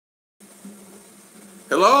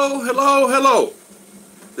Hello, hello, hello.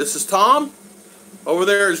 This is Tom. Over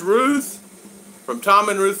there is Ruth from Tom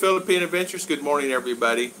and Ruth Philippine Adventures. Good morning,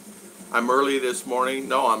 everybody. I'm early this morning.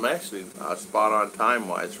 No, I'm actually spot on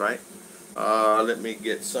time-wise, right? Let me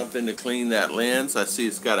get something to clean that lens. I see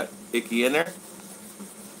it's got a icky in there.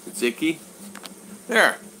 It's icky.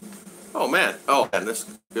 There. Oh, man. Oh, and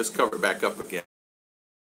let's cover it back up again.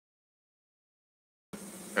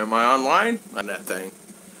 Am I online on that thing?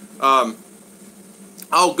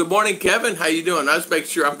 Oh, good morning, Kevin. How you doing? I was making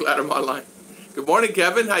sure I'm glad I'm online. Good morning,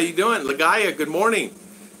 Kevin. How you doing? Lagaya, good morning.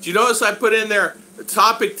 Did you notice I put in there the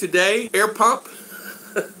topic today, air pump?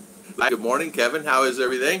 Good morning, Kevin. How is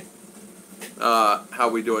everything? How are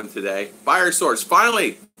we doing today? Fire source.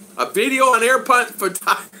 Finally, a video on air pump for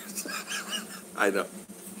tires. I know.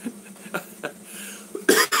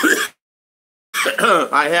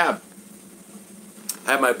 I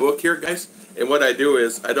have my book here, guys. And what I do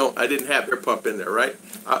is I didn't have air pump in there, right?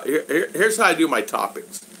 Here's how I do my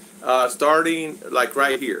topics. Starting like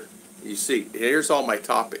right here, you see. Here's all my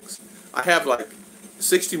topics. I have like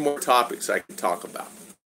 60 more topics I can talk about.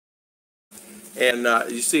 And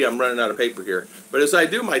you see, I'm running out of paper here. But as I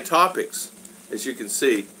do my topics, as you can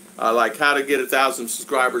see, like how to get 1,000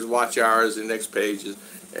 subscribers, watch hours, and next pages,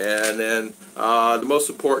 and then the most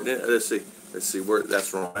important. Let's see where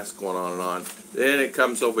that's wrong. That's going on and on. Then it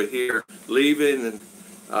comes over here, leaving and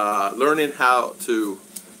learning how to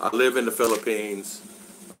live in the Philippines.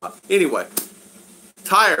 Anyway,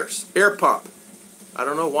 tires, air pump. I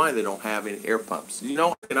don't know why they don't have any air pumps. You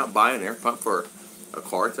know, I cannot buy an air pump for a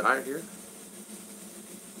car tire here.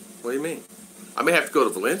 What do you mean? I may have to go to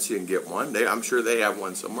Valencia and get one. I'm sure they have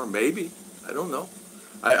one somewhere. Maybe. I don't know.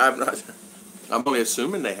 I'm not. I'm only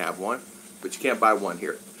assuming they have one, but you can't buy one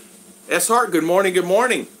here. S. Hart, good morning, good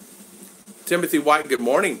morning. Timothy White, good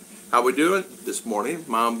morning. How we doing this morning?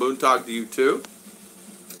 Mom Boone, talk to you too.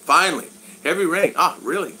 Finally, heavy rain. Ah,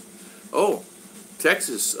 really? Oh,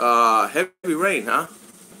 Texas, heavy rain, huh?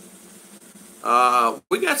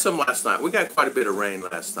 We got some last night. We got quite a bit of rain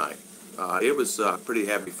last night. It was pretty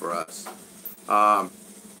heavy for us. Tom,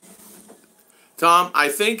 I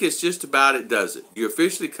think it's just about it does it. You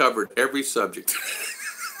officially covered every subject.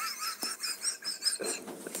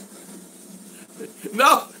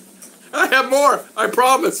 No, I have more. I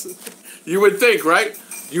promise. You would think, right?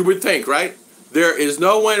 You would think, right? There is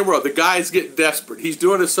no way in the world. The guy's getting desperate. He's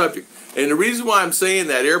doing a subject. And the reason why I'm saying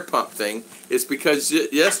that air pump thing is because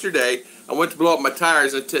yesterday I went to blow up my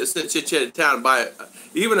tires and sent Chit to town and buy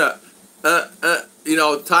even a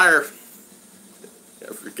tire.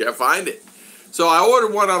 I can't find it. So I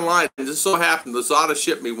ordered one online, and just so happened Lazada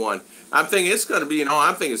shipped me one. I'm thinking it's going to be,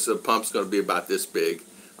 I'm thinking the pump's going to be about this big.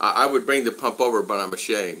 I would bring the pump over, but I'm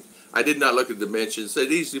ashamed. I did not look at the dimensions. They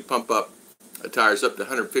easily pump up tires up to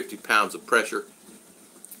 150 pounds of pressure,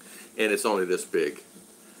 and it's only this big.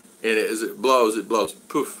 And as it blows,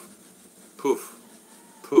 poof, poof,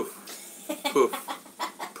 poof, poof,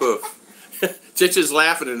 poof. Chicha's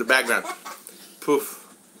laughing in the background.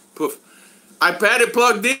 Poof, poof. I had it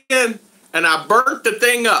plugged in, and I burnt the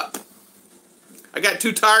thing up. I got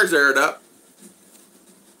 2 tires aired up.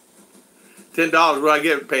 $10. What do I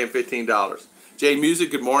get? Paying $15. Jay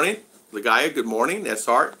Music, good morning. Lagaya, good morning. S.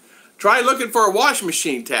 Hart. Try looking for a washing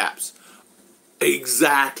machine taps.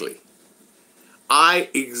 Exactly. I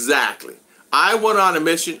went on a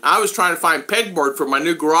mission. I was trying to find pegboard for my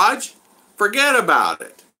new garage. Forget about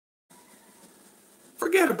it.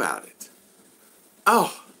 Forget about it.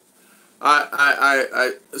 Oh.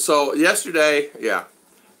 So yesterday, yeah.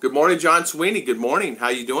 Good morning, John Sweeney. Good morning. How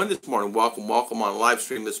you doing this morning? Welcome on a live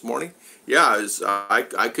stream this morning. Yeah,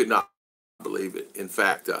 I could not believe it. In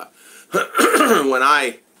fact, when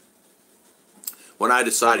I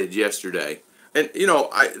decided yesterday, and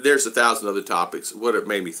there's 1,000 other topics. What it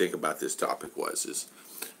made me think about this topic is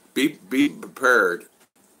be prepared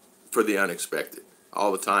for the unexpected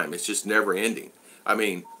all the time. It's just never ending. I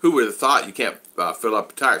mean, who would have thought you can't fill up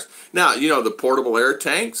the tires? Now, the portable air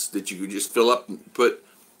tanks that you could just fill up and put,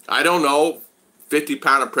 I don't know, 50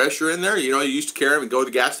 pound of pressure in there. You used to carry them and go to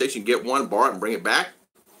the gas station, get one, borrow it, and bring it back.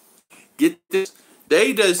 Get this.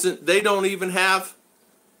 They don't even have,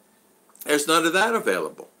 there's none of that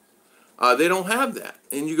available. They don't have that.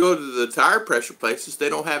 And you go to the tire pressure places, they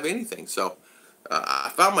don't have anything. So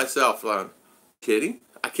I found myself kidding.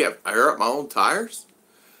 I can't air up my own tires.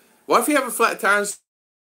 What if you have a flat tire on the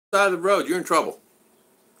side of the road? You're in trouble.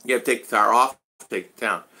 You have to take the tire off, take it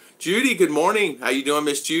down. Judy, good morning. How you doing,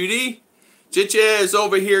 Miss Judy? Chicha is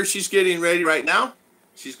over here. She's getting ready right now.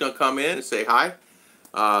 She's going to come in and say hi.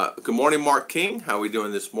 Good morning, Mark King. How are we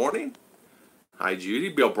doing this morning? Hi, Judy.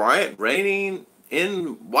 Bill Bryant, raining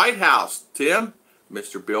in White House. Tim,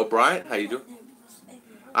 Mr. Bill Bryant, how you doing?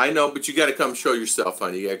 I know, but you got to come show yourself,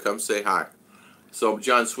 honey. You got to come say hi. So,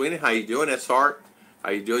 John Sweeney, how you doing? S. Hart,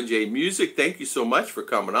 how you doing? J Music, thank you so much for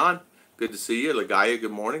coming on. Good to see you. Lagaya,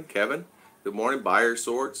 good morning. Kevin, good morning. Buyer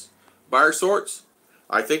Sorts. Buyer Sorts,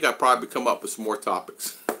 I think I'll probably come up with some more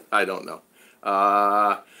topics. I don't know.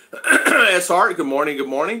 S. Hart, good morning, good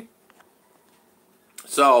morning.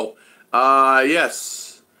 So,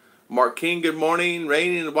 yes. Mark King, good morning.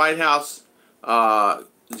 Rain in the White House.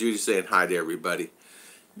 Judy saying hi to everybody.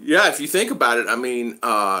 Yeah, if you think about it, I mean,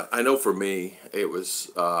 I know for me, it was,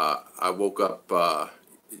 I woke up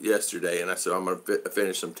yesterday and I said, I'm going to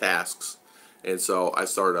finish some tasks. And so I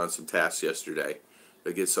started on some tasks yesterday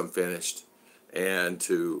to get some finished and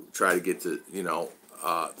to try to get to, you know,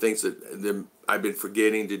 things that I've been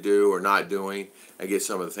forgetting to do or not doing and get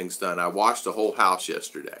some of the things done. I washed the whole house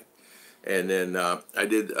yesterday. And then I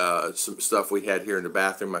did some stuff we had here in the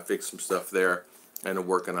bathroom. I fixed some stuff there and I'm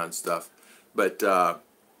working on stuff. But I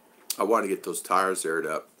want to get those tires aired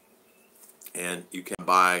up. And you can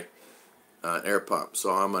buy an air pump.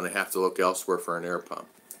 So I'm going to have to look elsewhere for an air pump.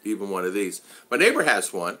 Even one of these. My neighbor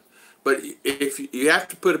has one. But if you have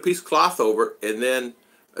to put a piece of cloth over it and then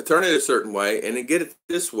turn it a certain way and then get it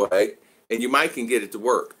this way and you might can get it to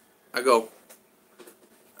work. I go,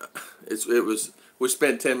 we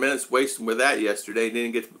spent 10 minutes wasting with that yesterday.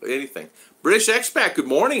 Didn't get anything. British expat, good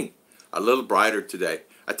morning. A little brighter today.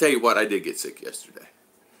 I tell you what, I did get sick yesterday.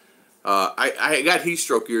 I got heat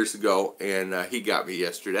stroke years ago, and he got me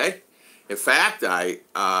yesterday. In fact, I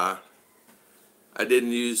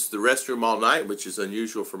didn't use the restroom all night, which is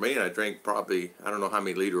unusual for me. And I drank probably, I don't know how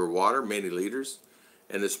many liters of water, many liters.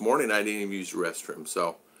 And this morning, I didn't even use the restroom.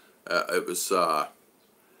 So it was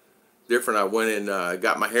different. I went and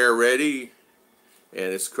got my hair ready.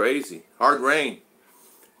 And it's crazy. Hard rain.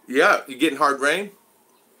 Yeah, you getting hard rain?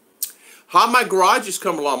 How my garage is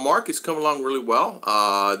coming along. Mark, it's coming along really well.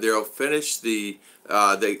 They'll finish the,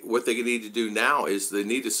 what they need to do now is they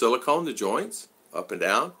need to silicone the joints up and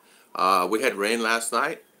down. We had rain last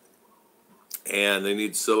night. And they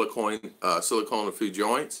need silicone a few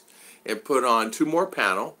joints. And put on 2 more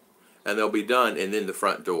panel. And they'll be done. And then the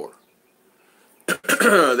front door.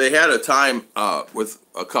 They had a time with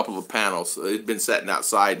a couple of panels. They've been sitting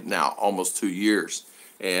outside now almost 2 years,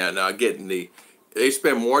 and they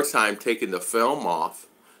spend more time taking the film off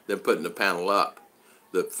than putting the panel up.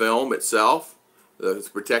 The film itself, the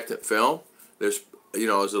protectant film, there's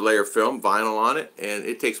a layer of film, vinyl on it, and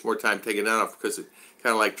it takes more time taking that off because it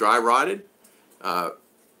kind of like dry rotted,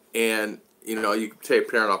 and you can take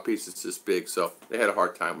tearing off pieces this big, so they had a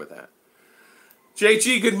hard time with that.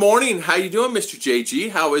 JG, good morning. How you doing, Mr.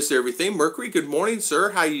 JG? How is everything? Mercury, good morning,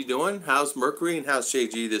 sir. How you doing? How's Mercury and how's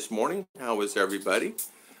JG this morning? How is everybody?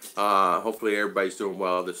 Hopefully everybody's doing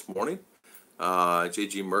well this morning.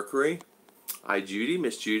 JG Mercury. Hi, Judy.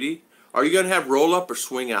 Miss Judy. Are you going to have roll-up or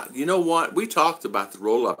swing out? You know what? We talked about the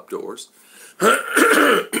roll-up doors.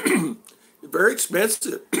 Very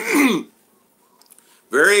expensive.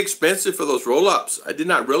 Very expensive for those roll-ups. I did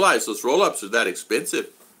not realize those roll-ups are that expensive.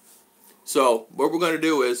 So what we're going to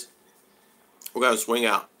do is we're going to swing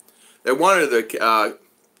out. They wanted to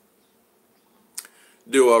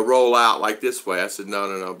do a roll out like this way. I said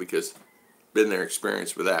no, because been there,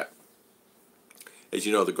 experience with that. As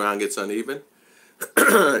you know, the ground gets uneven.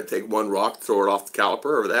 Take one rock, throw it off the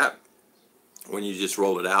caliper or that. When you just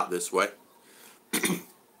roll it out this way. I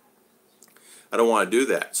don't want to do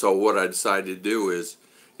that. So what I decided to do is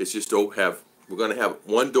just we're going to have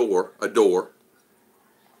a door.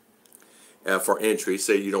 For entry,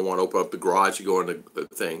 say you don't want to open up the garage, you go in the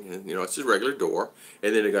thing, and it's just a regular door,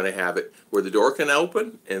 and then they're going to have it where the door can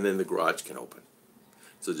open, and then the garage can open.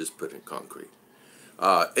 So just put in concrete.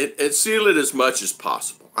 And seal it as much as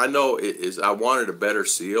possible. I know I wanted a better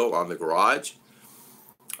seal on the garage.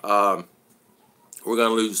 We're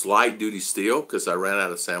going to use light duty steel because I ran out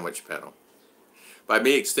of sandwich panel. By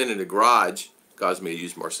me extending the garage, caused me to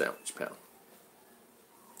use more sandwich panel.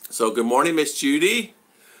 So good morning, Miss Judy.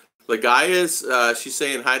 Lagaya's, she's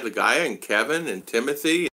saying hi to Lagaya and Kevin and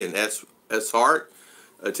Timothy and S. Hart,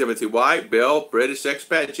 Timothy White, Bill, British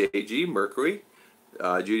expat, JG, Mercury.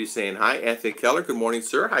 Judy saying hi. Anthony Keller, good morning,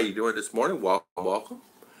 sir. How you doing this morning? Welcome.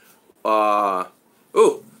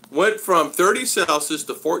 Went from 30 Celsius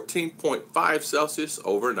to 14.5 Celsius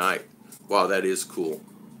overnight. Wow, that is cool.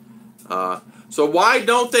 So why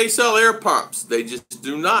don't they sell air pumps? They just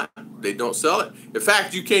do not. They don't sell it. In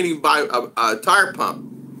fact, you can't even buy a tire pump.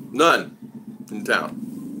 None in town.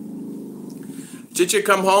 Chicha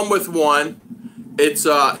come home with one. It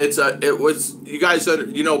was you guys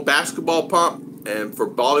basketball pump and for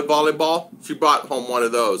volleyball. She brought home one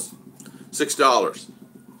of those. $6.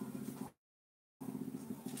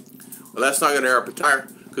 Well, that's not going to air up a tire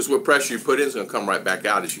because what pressure you put in is going to come right back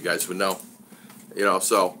out, as you guys would know. You know,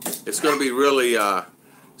 so it's going to be really.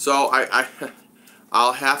 So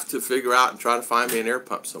I'll have to figure out and try to find me an air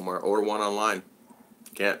pump somewhere. Order one online.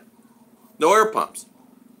 Can't. No air pumps.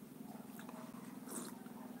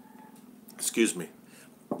 Excuse me.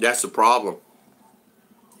 That's the problem.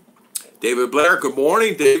 David Blair, good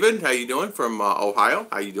morning, David. How you doing from Ohio?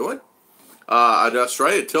 How you doing? In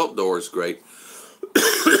Australia, tilt door is great.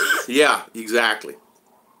 Yeah, exactly.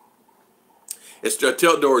 The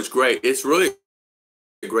tilt door is great. It's really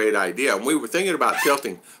a great idea. And we were thinking about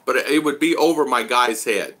tilting, but it would be over my guy's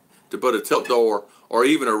head to put a tilt door or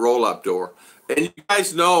even a roll-up door. And you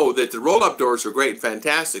guys know that the roll-up doors are great and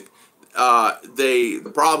fantastic.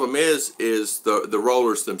 The problem is the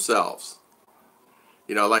rollers themselves.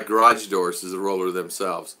 You know, like garage doors is a roller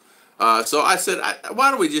themselves. So I said,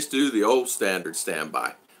 why don't we just do the old standard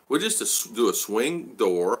standby? We'll just do a swing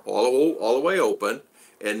door all the way open,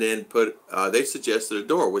 and then put. They suggested a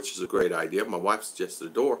door, which is a great idea. My wife suggested a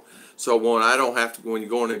door, so when I don't have to, when you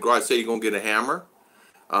go in the garage, say you're gonna get a hammer,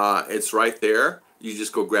 it's right there. You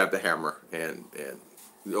just go grab the hammer and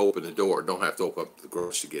open the door. Don't have to open up the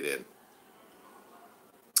garage to get in.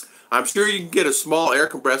 I'm sure you can get a small air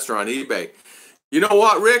compressor on eBay. You know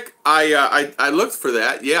what, Rick? I looked for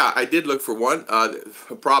that. Yeah, I did look for one.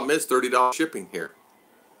 The problem is $30 shipping here.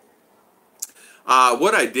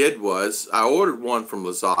 What I did was I ordered one from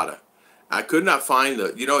Lazada. I could not find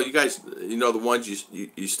the, you guys, the ones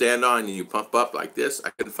you stand on and you pump up like this. I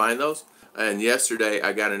couldn't find those. And yesterday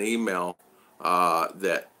I got an email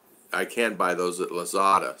that I can buy those at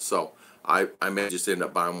Lazada. So I may just end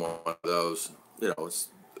up buying one of those. It's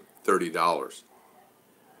 $30.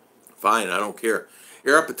 Fine, I don't care.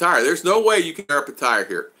 Air up a tire. There's no way you can air up a tire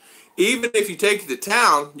here. Even if you take it to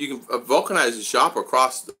town, you can vulcanize the shop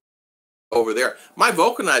across over there. My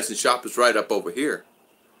vulcanizing shop is right up over here.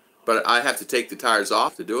 But I have to take the tires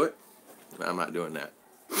off to do it. I'm not doing that.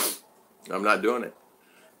 I'm not doing it.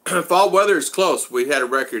 Fall weather is close. We had a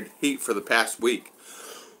record heat for the past week.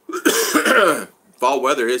 Fall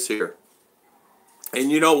weather is here.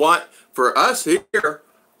 And you know what? For us here,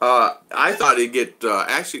 I thought it'd get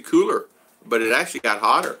actually cooler, but it actually got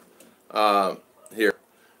hotter here.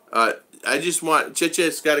 I just want,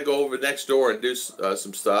 Chicha's got to go over next door and do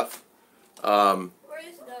some stuff. Where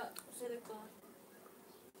is the silicone?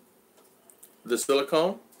 The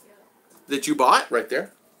silicone? Yeah. That you bought? Right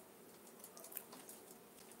there.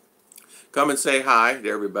 Come and say hi to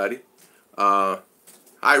everybody.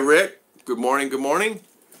 Hi, Rick. Good morning, good morning.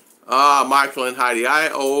 Michael and Heidi, I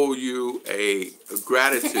owe you a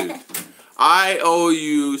gratitude. I owe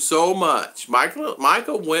you so much.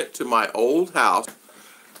 Michael went to my old house.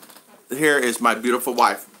 Here is my beautiful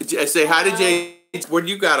wife. Say hi to Jane. What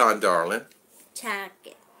you got on, darling?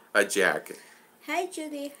 Jacket. A jacket. Hi,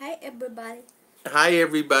 Judy. Hi, everybody. Hi,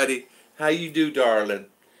 everybody. How you do, darling?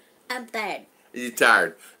 I'm tired. You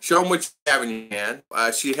tired? Show them what you have in your hand.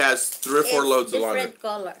 She has 3 or 4 loads of laundry. Different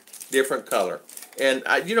color. Different color. And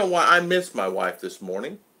you know what? I missed my wife this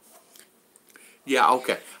morning. Yeah,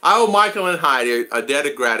 okay. I owe Michael and Heidi a debt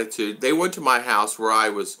of gratitude. They went to my house where I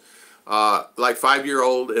was like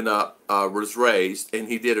 5-year-old and was raised, and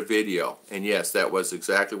he did a video. And yes, that was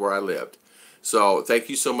exactly where I lived. So thank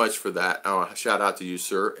you so much for that. Shout out to you,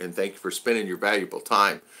 sir, and thank you for spending your valuable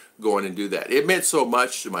time going and do that. It meant so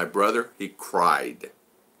much to my brother. He cried.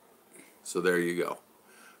 So there you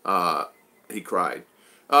go. He cried.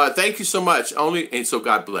 Thank you so much. And so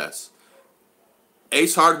God bless.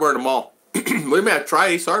 Ace Hardware in the mall. We may have to try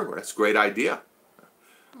Ace Hardware. That's a great idea.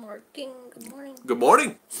 Working. Good morning. Good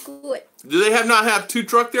morning. Good. Do they not have 2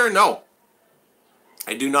 truck there? No.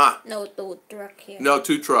 I do not. No tow truck here. No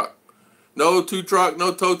 2 truck. No 2 truck,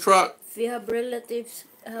 no tow truck. If you have relatives.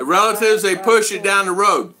 The relatives, they push it down the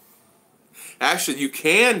road. Actually, you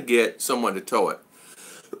can get someone to tow it.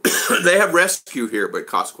 They have rescue here, but it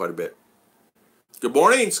costs quite a bit. Good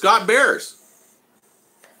morning, Scott Bears.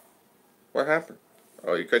 What happened?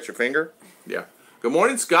 Oh, you cut your finger? Yeah. Good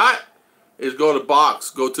morning, Scott. Go to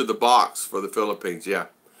the box for the Philippines. Yeah.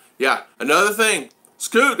 Yeah. Another thing.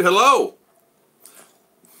 Scoot, hello.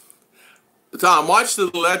 Tom, watch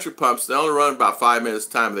the electric pumps. They only run about 5 minutes at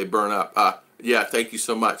a time. They burn up. Yeah, thank you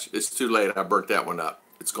so much. It's too late. I burnt that one up.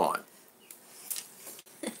 It's gone.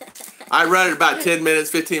 I run it about 10 minutes,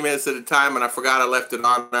 15 minutes at a time, and I forgot I left it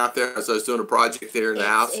on out there as I was doing a project there in the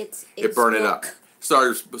house. It burned it up.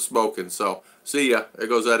 Started smoking. So, see ya. There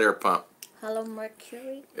goes that air pump. Hello,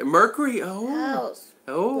 Mercury. Mercury. Oh. House.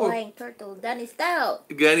 Oh. Flying Turtle. Danny Stout.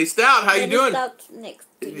 Danny Stout. How you doing? Danny Stout's next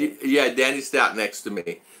to you. Yeah, Danny Stout next to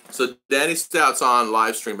me. So Danny Stout's on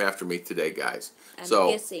live stream after me today, guys. I'm So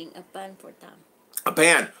guessing a pan for Tom. a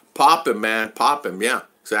pan. Pop him, man. Pop him. Yeah,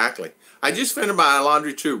 exactly. I just finished my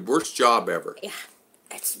laundry too. Worst job ever. Yeah,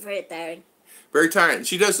 it's very tiring. Very tiring.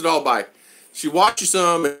 She does it all she washes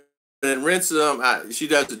them and then rinses them. She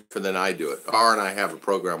does it different than I do it. R and I have a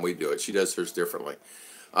program. We do it. She does hers differently.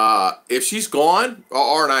 If she's gone,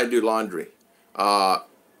 R and I do laundry.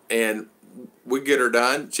 And we get her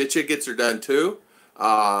done. Chicha gets her done too.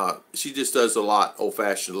 She just does a lot,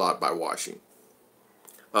 old-fashioned, a lot by washing.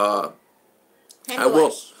 I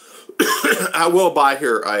will. I will buy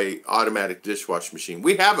her a automatic dishwasher machine.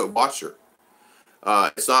 We have a washer.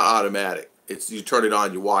 It's not automatic. It's you turn it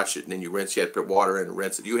on, you wash it, and then you rinse. You have to put water in and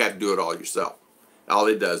rinse it. You have to do it all yourself. All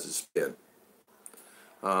it does is spin.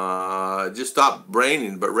 Just stopped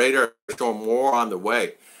raining, but radar showing more on the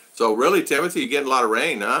way. So really, Timothy, you're getting a lot of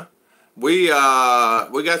rain, huh? We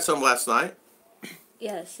got some last night.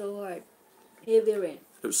 Yeah, so hard. Heavy rain.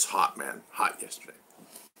 It was hot, man. Hot yesterday.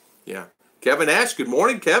 Yeah. Kevin Ash, good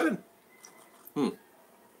morning, Kevin.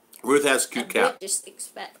 Ruth has a cute cat. Just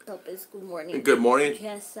expect up is good morning. Good morning.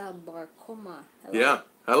 Jessa Barcoma. Hello. Yeah.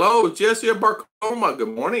 Hello, Jessia Barcoma. Good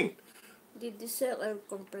morning. Did they sell air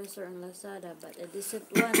compressor on Lazada, but a decent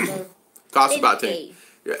one though. Cost about 10. 10K.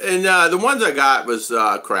 And the ones I got was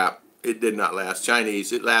crap. It did not last.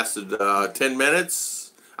 Chinese. It lasted 10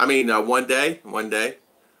 minutes. I mean, one day.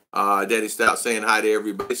 Danny Stout saying hi to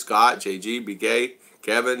everybody. Scott, JG, BK,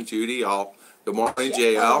 Kevin, Judy, all. Good morning,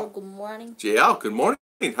 JL. Good morning. JL, good morning.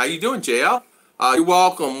 How you doing, JL? You're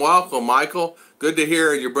welcome, Michael. Good to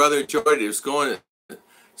hear your brother enjoyed it. He was going to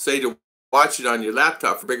say to watch it on your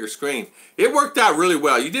laptop for bigger screen. It worked out really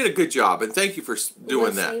well. You did a good job, and thank you for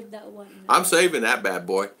doing that. Save that one. I'm saving that bad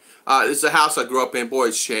boy. It's the house I grew up in. Boy,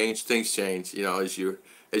 it's changed. Things change. You know, as you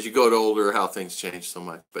go to older, how things change so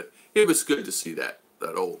much. But it was good to see that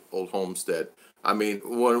old homestead. I mean,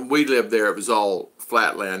 when we lived there, it was all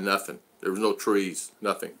flat land, nothing. There was no trees,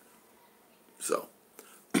 nothing. So,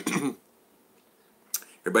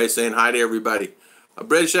 everybody's saying hi to everybody. A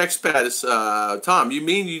British expat is, Tom, you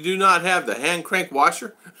mean you do not have the hand crank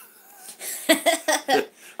washer?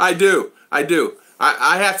 I do.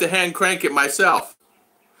 I have to hand crank it myself.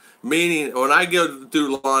 Meaning, when I go to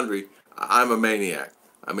do laundry, I'm a maniac.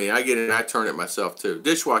 I mean, I get in and I turn it myself too.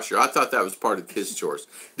 Dishwasher, I thought that was part of kids' chores.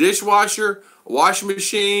 Dishwasher, washing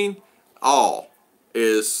machine, all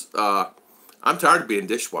is, I'm tired of being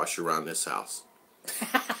dishwasher around this house.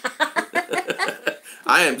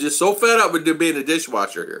 I am just so fed up with being a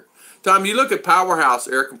dishwasher here. Tom, you look at Powerhouse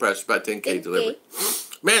air compressor, about 10K delivery.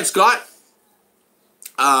 Man, Scott,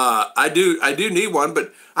 I do need one,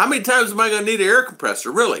 but how many times am I going to need an air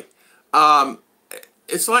compressor, really?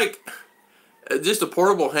 It's like just a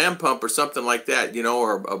portable hand pump or something like that, you know,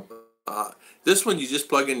 or this one you just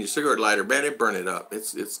plug in your cigarette lighter, man, it burn it up.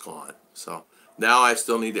 It's gone. So now I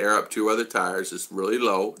still need to air up 2 other tires. It's really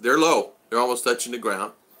low. They're low. They're almost touching the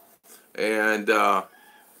ground. And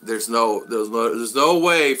there's no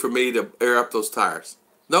way for me to air up those tires.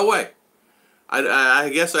 No way. I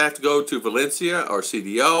guess I have to go to Valencia or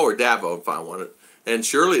CDO or Davao and find one. And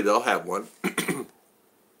surely they'll have one.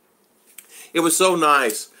 It was so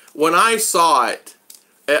nice. When I saw it,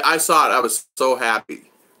 I was so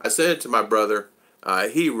happy. I sent it to my brother.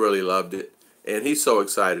 He really loved it. And he's so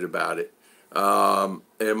excited about it. And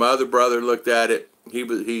my other brother looked at it.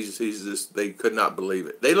 He's just, they could not believe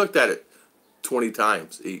it. They looked at it 20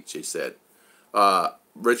 times each, he said.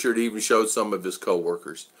 Richard even showed some of his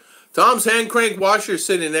co-workers. Tom's hand crank washer is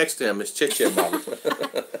sitting next to him. It's Chicha, Mama.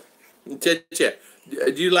 Chicha,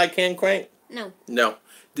 do you like hand crank? No. No.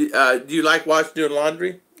 Do you like doing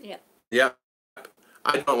laundry? Yeah. Yeah.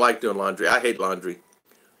 I don't like doing laundry. I hate laundry.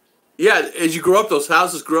 Yeah, as you grow up, those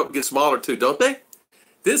houses get smaller too, don't they?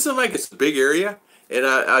 Didn't it seem like it's a big area? And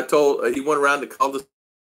I told, he went around the cul-de-sac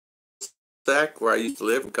where I used to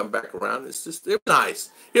live and come back around. It was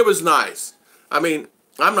nice. It was nice. I mean,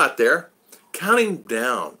 I'm not there. Counting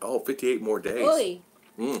down. Oh, 58 more days. Oy.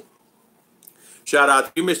 Shout out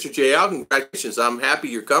to you, Mr. JL. Congratulations. I'm happy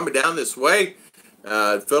you're coming down this way.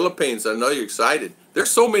 Philippines, I know you're excited. There's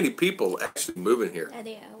so many people actually moving here.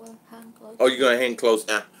 Daddy, I will hang close. Oh, you're going to hang close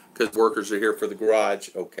now because workers are here for the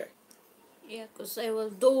garage? Okay. Yeah, because I will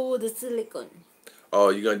do the silicone. Oh,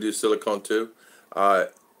 you're going to do silicone too?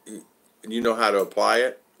 You know how to apply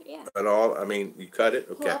it? Yeah. And all? I mean, you cut it?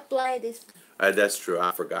 Okay. Who apply this? That's true.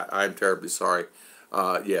 I forgot. I'm terribly sorry.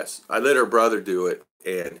 Yes. I let her brother do it,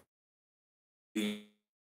 and he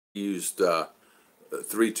used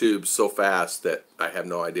 3 tubes so fast that I have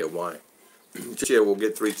no idea why. Yeah, we'll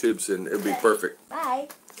get 3 tubes and it'll be perfect. Bye.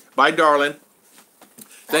 Bye, darling.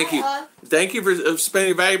 Thank you. Bye. Thank you for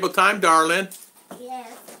spending valuable time, darling.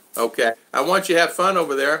 Yes. Okay. I want you to have fun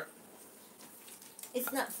over there.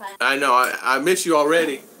 It's not fun. I know. I miss you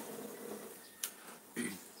already.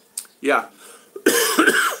 Yeah.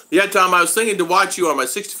 Yeah, Tom, I was thinking to watch you on my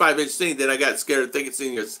 65-inch thing, then I got scared of thinking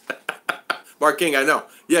seeing yours. Mark King, I know.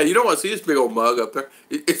 Yeah, you don't want to see this big old mug up there.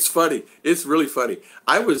 It's funny. It's really funny.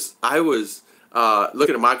 I was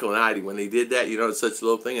looking at Michael and Heidi when they did that, it's such a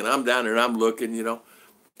little thing, and I'm down there and I'm looking, and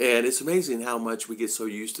it's amazing how much we get so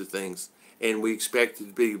used to things, and we expect it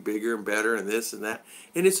to be bigger and better and this and that,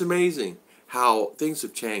 and it's amazing how things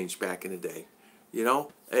have changed back in the day,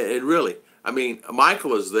 and really, I mean,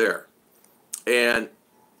 Michael is there, and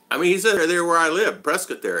I mean, he's there where I live,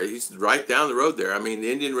 Prescott there. He's right down the road there. I mean,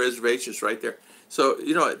 the Indian reservation is right there. So,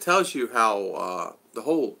 it tells you how the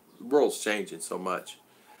whole world's changing so much.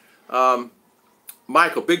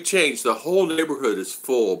 Michael, big change. The whole neighborhood is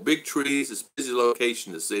full. Big trees. It's a busy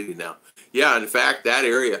location in the city now. Yeah, in fact, that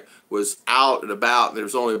area was out and about. There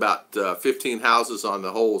was only about 15 houses on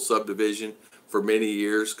the whole subdivision for many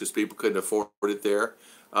years because people couldn't afford it there.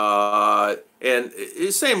 And it's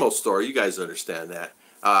the same old story. You guys understand that.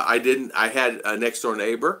 I had a next door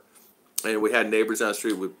neighbor, and we had neighbors down the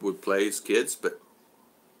street would play as kids, but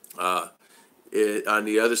on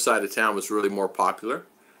the other side of town was really more popular,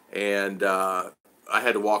 and I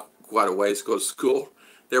had to walk quite a ways to go to school.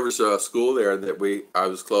 There was a school there that I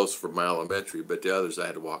was close for my elementary, but the others I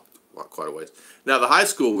had to walk quite a ways. Now the high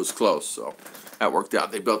school was close, so that worked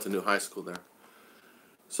out. They built a new high school there.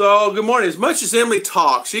 So good morning. As much as Emily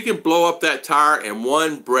talks, she can blow up that tire in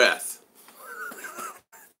one breath.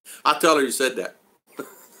 I'll tell her you said that.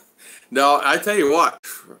 No, I tell you what.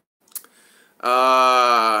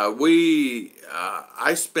 I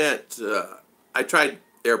tried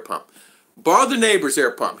air pump. Borrowed the neighbor's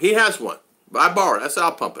air pump. He has one. I borrowed it. I said,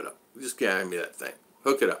 I'll pump it up. Just give me that thing.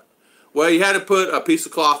 Hook it up. Well, you had to put a piece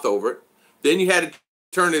of cloth over it. Then you had to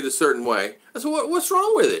turn it a certain way. I said, what's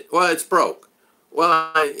wrong with it? Well, it's broke. Well,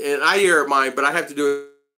 I air mine, but I have to do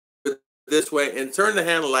it this way and turn the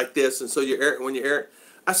handle like this. And so when you air it,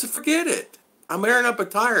 I said, forget it. I'm airing up a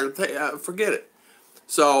tire. Forget it.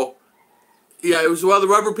 So, yeah, it was, the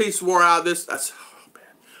rubber piece wore out. I said, oh, man.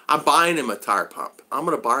 I'm buying him a tire pump. I'm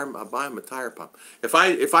going to buy him a tire pump. If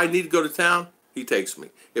I need to go to town, he takes me.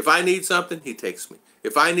 If I need something, he takes me.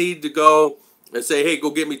 If I need to go and say, hey,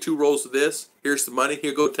 go get me 2 rolls of this, here's the money,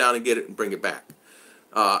 he'll go to town and get it and bring it back.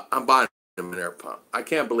 I'm buying him an air pump. I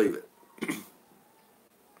can't believe it.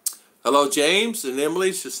 Hello, James and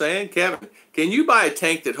Emily's just saying, Kevin, can you buy a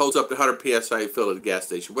tank that holds up to 100 psi fill at a gas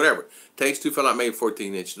station? Whatever. Tanks to fill out maybe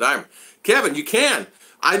 14-inch diameter. Kevin, you can.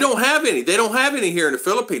 I don't have any. They don't have any here in the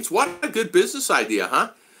Philippines. What a good business idea, huh?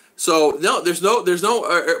 So no, there's no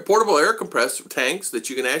portable air compressor tanks that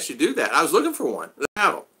you can actually do that. I was looking for one. They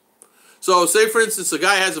have them. So say for instance, a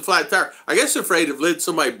guy has a flat tire. I guess they're afraid if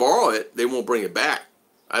somebody borrow it, they won't bring it back.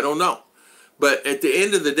 I don't know. But at the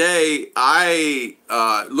end of the day, I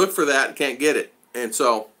look for that and can't get it. And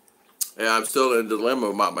so yeah, I'm still in a dilemma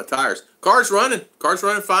about my tires. Car's running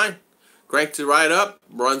fine. Cranks it right up,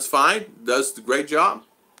 runs fine, does the great job.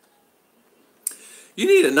 You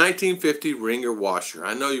need a 1950 wringer washer.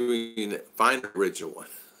 I know you mean find an original one.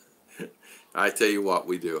 I tell you what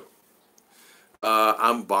we do.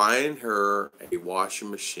 I'm buying her a washing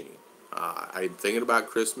machine. I'm thinking about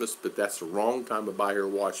Christmas, but that's the wrong time to buy her a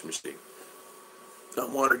washing machine. I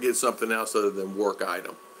want her to get something else other than work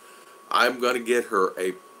item. I'm going to get her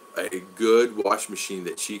a good washing machine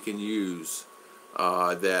that she can use.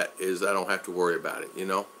 That is, I don't have to worry about it,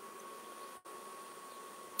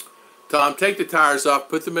 Tom, take the tires off,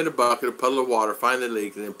 put them in a bucket, a puddle of water, find the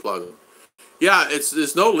leak, and then plug them. Yeah,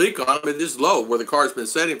 there's no leak on them. It is low where the car's been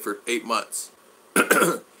sitting for 8 months.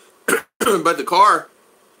 But the car,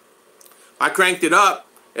 I cranked it up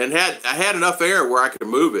and I had enough air where I could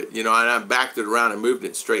move it, and I backed it around and moved it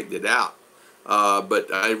and straightened it out.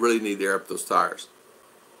 But I really need to air up those tires.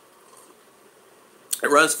 It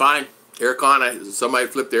runs fine. Aircon, somebody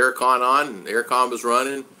flipped the aircon on, and the aircon was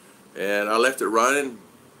running, and I left it running.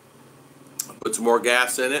 Put some more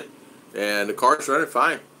gas in it, and the car's running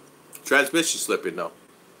fine. Transmission's slipping though.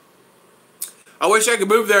 I wish I could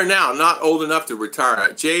move there now. I'm not old enough to retire.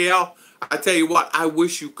 JL, I tell you what, I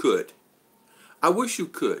wish you could. I wish you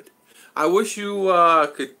could. I wish you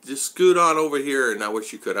could just scoot on over here, and I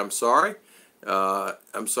wish you could. I'm sorry.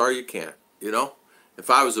 I'm sorry you can't. If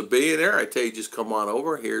I was a billionaire, I'd tell you just come on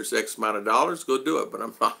over. Here's X amount of dollars. Go do it, but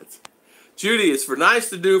I'm not. Judy, it's nice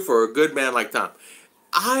to do for a good man like Tom.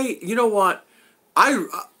 You know what?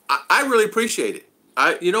 I really appreciate it.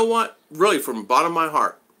 You know what? Really, from the bottom of my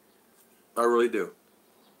heart, I really do.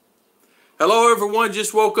 Hello, everyone.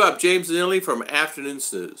 Just woke up. James and Illy from Afternoon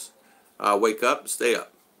Snooze. Wake up, stay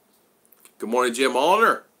up. Good morning, Jim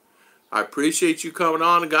Allner. I appreciate you coming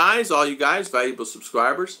on, guys. All you guys, valuable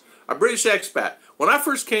subscribers. A British expat. When I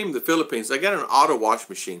first came to the Philippines, I got an auto wash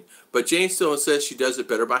machine, but Jane still says she does it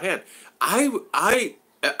better by hand.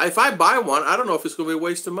 If I buy one, I don't know if it's going to be a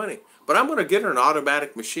waste of money, but I'm going to get her an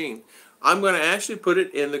automatic machine. I'm going to actually put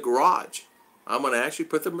it in the garage. I'm going to actually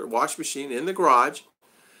put the wash machine in the garage.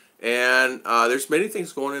 And there's many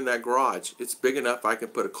things going in that garage. It's big enough I can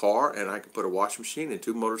put a car and I can put a washing machine and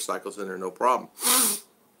 2 motorcycles in there, no problem.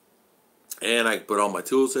 And I can put all my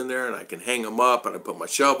tools in there and I can hang them up and I put my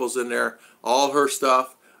shovels in there, all her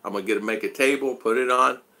stuff. I'm going to make a table, put it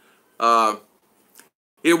on.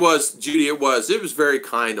 It was, Judy, it was very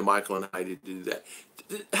kind of Michael and I to do that.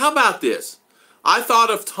 How about this? I thought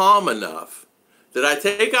of Tom enough that I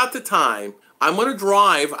take out the time. I'm going to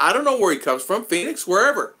drive, I don't know where he comes from, Phoenix,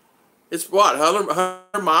 wherever. It's what,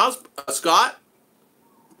 100 miles? Scott?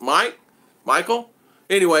 Mike? Michael?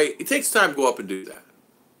 Anyway, it takes time to go up and do that.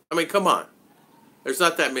 I mean, come on. There's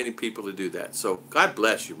not that many people to do that. So, God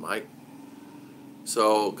bless you, Mike.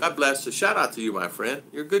 So, God bless. So, shout out to you, my friend.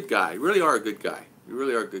 You're a good guy. You really are a good guy. You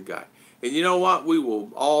really are a good guy. And you know what? We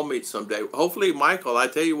will all meet someday. Hopefully, Michael, I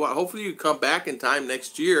tell you what, hopefully you come back in time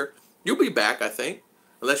next year. You'll be back, I think,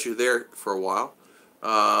 unless you're there for a while.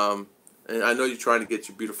 And I know you're trying to get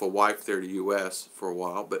your beautiful wife there to U.S. for a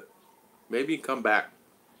while, but maybe you come back.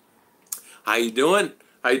 How you doing?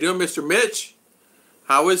 How you doing, Mr. Mitch?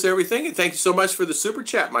 How is everything? And thank you so much for the super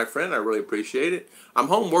chat, my friend. I really appreciate it. I'm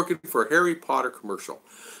home working for a Harry Potter commercial.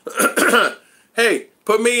 Hey,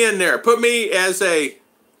 put me in there. Put me as a...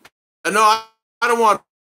 No, I don't want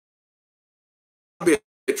to be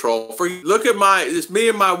a troll. Look at it's me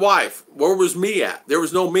and my wife. Where was me at? There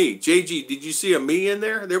was no me. JG, did you see a me in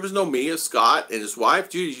there? There was no me. It's Scott and his wife.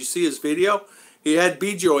 Judy, did you see his video? He had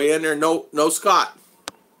B-Joy in there. No Scott.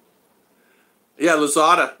 Yeah,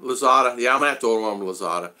 Lazada. Yeah, I'm going to have to order one from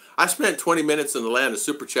Lazada. I spent 20 minutes in the land of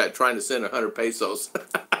Super Chat trying to send 100 pesos.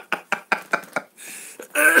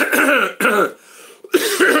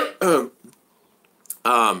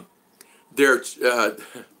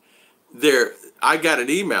 I got an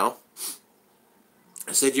email.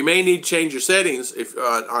 I said, you may need to change your settings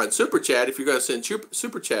on Super Chat if you're going to send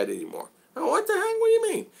Super Chat anymore. Oh, what the heck? What do you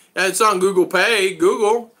mean? And it's on Google Pay.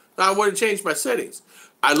 Google. I want to change my settings.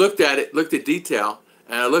 I looked at it, looked at detail,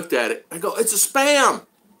 and I looked at it. I go, it's a spam.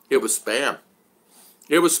 It was spam.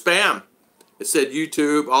 It was spam. It said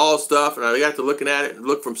YouTube, all stuff, and I got to looking at it and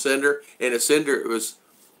look from sender. And the sender, it was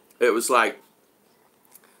like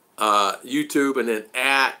YouTube and then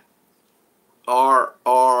at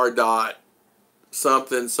rr dot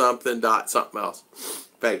something dot something else.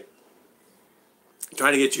 Hey,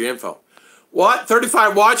 trying to get your info. What?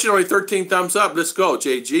 35 watching, only 13 thumbs up. Let's go.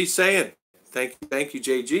 JG saying. Thank you,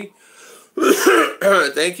 JG.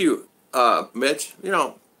 Thank you, Mitch. You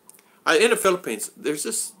know, in the Philippines, there's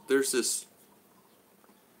this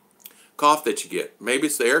cough that you get. Maybe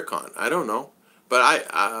it's the aircon. I don't know. But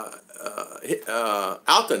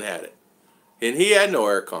Alton had it, and he had no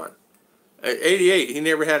aircon. At 88, he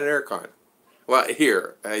never had an aircon. Well,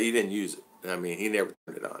 here, he didn't use it. I mean, he never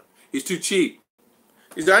turned it on. He's too cheap.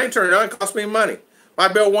 He said, I ain't turning it on. It cost me money. My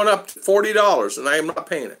bill went up to $40, and I am not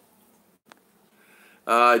paying it.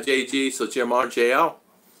 JG, so Jim R. JL.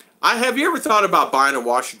 Have you ever thought about buying a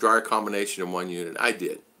washer-dryer combination in one unit? I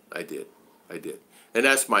did. And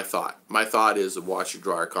that's my thought. My thought is a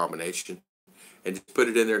washer-dryer combination. And just put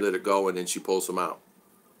it in there, let it go, and then she pulls them out.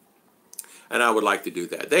 And I would like to do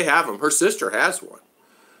that. They have them. Her sister has one.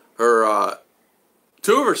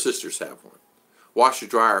 Two of her sisters have one.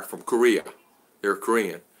 Washer-dryer from Korea. They're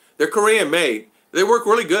Korean. They're Korean made. They work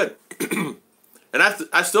really good. And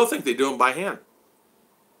I still think they do them by hand.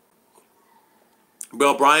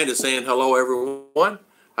 Bill Bryant is saying, hello, everyone.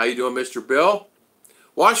 How you doing, Mr. Bill?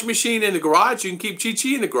 Washing machine in the garage. You can keep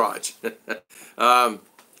Chi-Chi in the garage.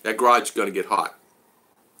 That garage is going to get hot.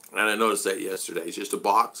 And I noticed that yesterday. It's just a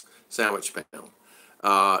box sandwich panel.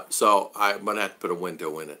 So I'm going to have to put a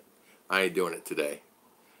window in it. I ain't doing it today.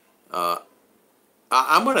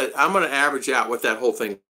 I'm gonna average out what that whole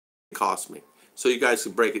thing cost me, so you guys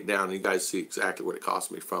can break it down and you guys see exactly what it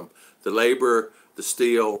cost me, from the labor, the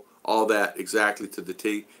steel, all that, exactly to the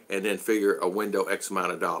T, and then figure a window X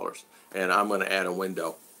amount of dollars. And I'm gonna add a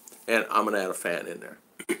window, and I'm gonna add a fan in there.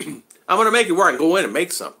 I'm gonna make it where I can go in and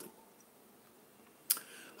make something.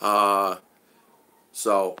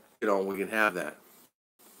 So you know, we can have that.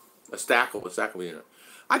 A stackable unit.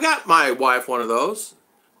 I got my wife one of those.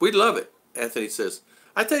 We'd love it. Anthony says.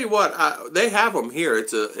 I tell you what, they have them here.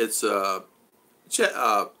 It's a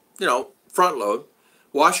front load,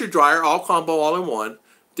 washer dryer, all combo, all in one,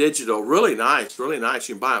 digital, really nice, really nice.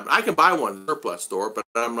 You can buy them. I can buy one in the surplus store, but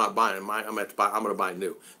I'm not buying them. I'm going to buy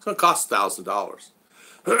new. It's going to cost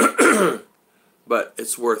 $1,000, but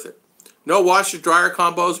it's worth it. No washer dryer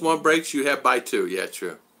combos. One breaks, you have buy two. Yeah,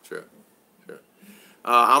 true.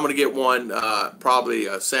 I'm going to get one, probably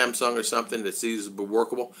a Samsung or something that's easily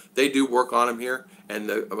workable. They do work on them here, and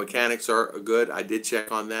the mechanics are good. I did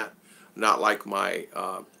check on that. Not like my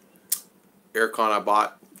aircon I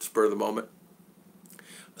bought spur of the moment.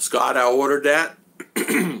 Scott, I ordered that,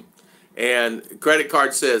 and credit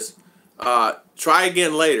card says, try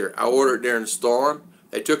again later. I ordered during the storm.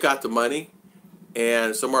 They took out the money,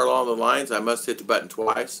 and somewhere along the lines, I must hit the button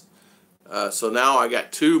twice. So now I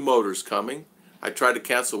got 2 motors coming. I tried to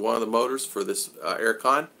cancel one of the motors for this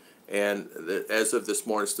aircon, and as of this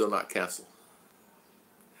morning, still not canceled.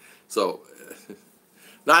 So,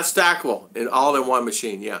 not stackable, all in one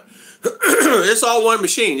machine, yeah. It's all one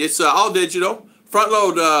machine. It's all digital. Front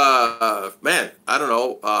load, man, I don't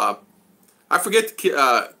know. I forget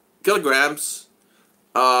the kilograms.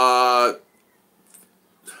 I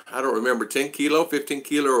don't remember, 10 kilo, 15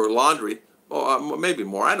 kilo, or laundry. Well, maybe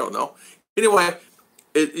more, I don't know. Anyway,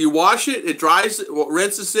 you wash it, it dries it,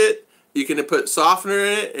 rinses it, you can put softener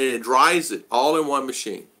in it, and it dries it all in one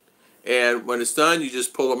machine. And when it's done, you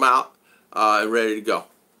just pull them out and ready to go.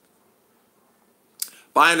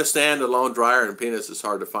 Buying a stand-alone dryer and peanuts is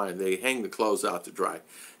hard to find. They hang the clothes out to dry.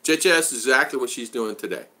 JHS is exactly what she's doing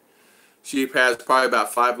today. She has probably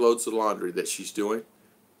about 5 loads of laundry that she's doing,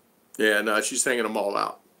 and she's hanging them all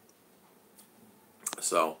out.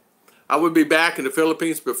 So, I would be back in the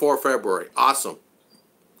Philippines before February. Awesome.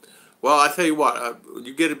 Well, I tell you what,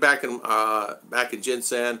 you get it back in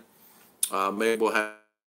Jinsan, maybe we'll have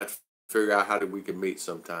to figure out how we can meet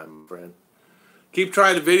sometime, friend. Keep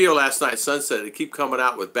trying the video last night, sunset. It keep coming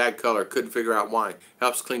out with bad color. Couldn't figure out why.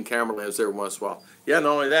 Helps clean camera lens every once in a while. Yeah, not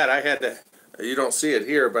only that, I had to, you don't see it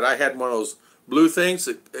here, but I had one of those blue things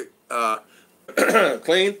that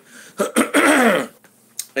clean.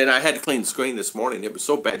 And I had to clean the screen this morning. It was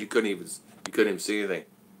so bad you couldn't even see anything.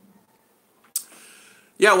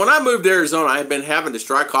 Yeah, when I moved to Arizona, I had been having this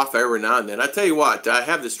dry cough every now and then. I tell you what, I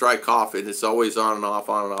have this dry cough, and it's always on and off,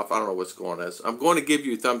 on and off. I don't know what's going on. I'm going to give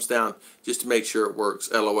you a thumbs down just to make sure it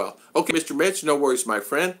works. LOL. Okay, Mr. Mitch, no worries, my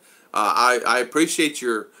friend. I appreciate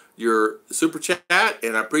your super chat,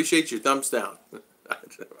 and I appreciate your thumbs down.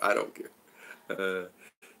 I don't care.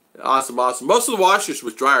 Awesome, awesome. Most of the washers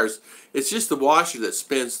with dryers, it's just the washer that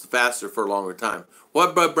spins faster for a longer time.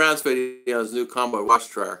 What Bud Brown's video on his new combo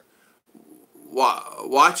washer dryer?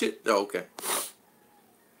 Watch it? Oh, okay.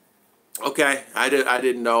 Okay, I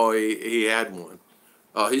didn't know he had one.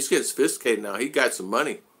 Oh, he's getting sophisticated now. He got some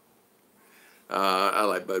money. I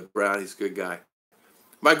like Bud Brown. He's a good guy.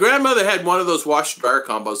 My grandmother had one of those washer dryer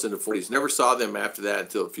combos in the 40s. Never saw them after that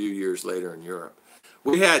until a few years later in Europe.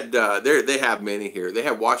 We had they have many here. They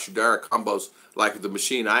have washer dryer combos like the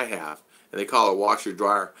machine I have, and they call it washer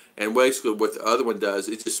dryer. And basically, what the other one does,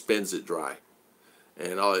 it just spins it dry.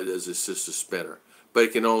 And all it is just a spinner. But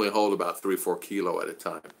it can only hold about 3-4 kilo at a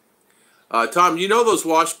time. Tom, you know those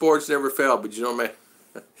washboards never fail, but you know, man.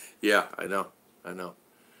 Yeah, I know.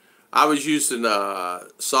 I was using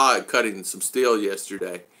saw cutting some steel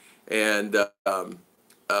yesterday, and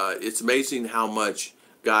it's amazing how much,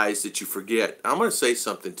 guys, that you forget. I'm going to say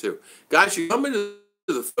something too. Guys, you come into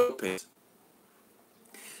the Philippines,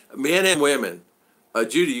 men and women.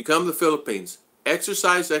 Judy, you come to the Philippines.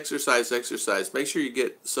 Exercise. Make sure you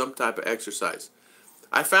get some type of exercise.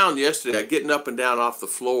 I found yesterday getting up and down off the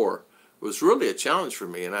floor was really a challenge for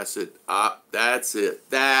me. And I said, that's it.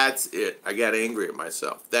 I got angry at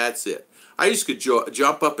myself. That's it. I used to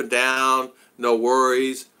jump up and down, no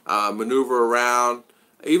worries, maneuver around.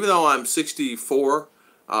 Even though I'm 64,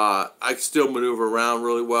 I can still maneuver around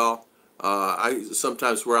really well. I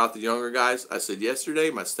sometimes wear out the younger guys. I said, yesterday,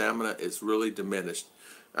 my stamina is really diminished.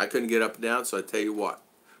 I couldn't get up and down, so I tell you what,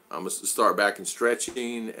 I'm going to start back in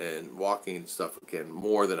stretching and walking and stuff again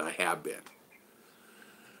more than I have been.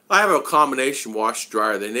 I have a combination wash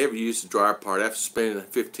dryer. They never use the dryer part. After spinning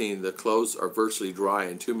 15, the clothes are virtually dry.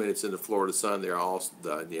 In 2 minutes in the Florida sun, they're all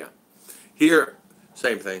done. Yeah. Here,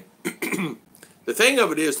 same thing. The thing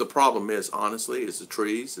of it is, the problem is, honestly, is the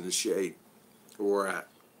trees and the shade where we're at.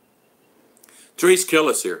 Trees kill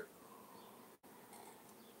us here.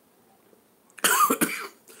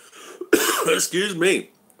 Excuse me.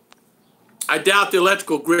 I doubt the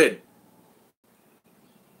electrical grid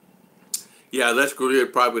Yeah, that's good.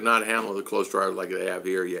 It'd probably not handle the clothes dryer like they have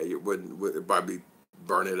here. Yeah, you wouldn't. It'd probably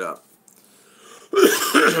burn it up.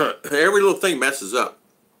 Every little thing messes up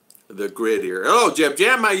the grid here. Hello,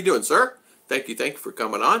 Jam. How you doing, sir? Thank you for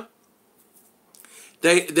coming on.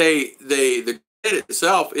 The grid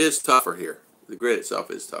itself is tougher here. The grid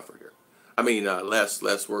itself is tougher here. I mean,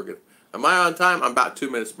 less working. Am I on time? I'm about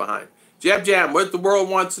 2 minutes behind. Jam, what the world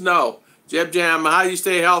wants to know. Jam, how you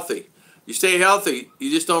stay healthy? You stay healthy.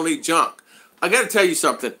 You just don't eat junk. I got to tell you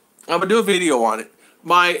something. I'm gonna do a video on it.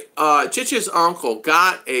 My Chichi's uncle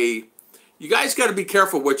got a. You guys got to be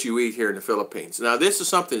careful what you eat here in the Philippines. Now, this is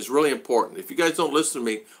something that's really important. If you guys don't listen to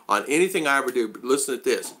me on anything I ever do, listen to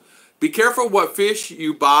this. Be careful what fish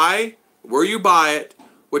you buy, where you buy it,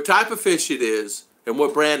 what type of fish it is, and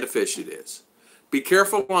what brand of fish it is. Be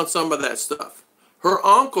careful on some of that stuff. Her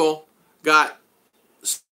uncle got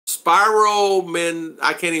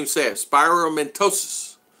I can't even say it,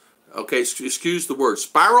 spiromentosis. Okay, excuse the word,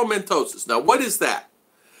 spiromentosis. Now, what is that?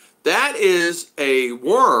 That is a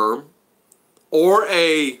worm or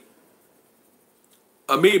a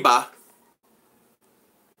amoeba,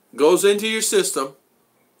 goes into your system,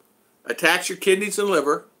 attacks your kidneys and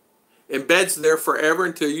liver, embeds there forever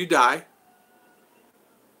until you die.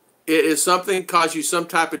 It is something that causes you some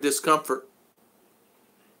type of discomfort,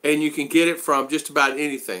 and you can get it from just about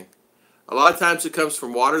anything. A lot of times it comes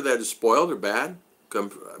from water that is spoiled or bad.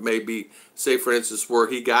 Maybe, say for instance, where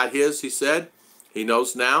he got his, he said, he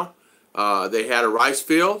knows now. They had a rice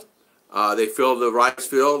field. They filled the rice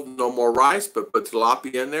field, no more rice, but put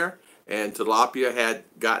tilapia in there, and tilapia had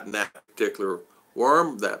gotten that particular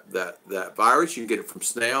worm, that virus. You can get it from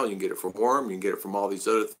snail, you can get it from worm, you can get it from all these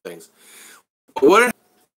other things. What?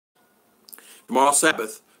 Tomorrow's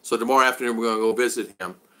Sabbath, so tomorrow afternoon we're going to go visit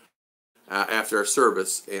him after our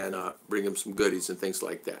service and bring him some goodies and things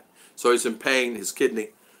like that. So he's in pain. His kidney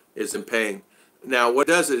is in pain. Now, what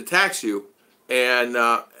does it? It attacks you, and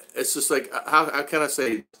it's just like, how can I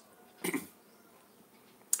say?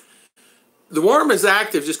 The worm is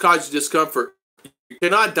active, just causes you discomfort. You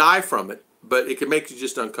cannot die from it, but it can make you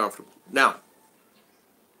just uncomfortable. Now,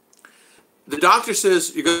 the doctor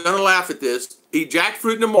says, you're going to laugh at this, eat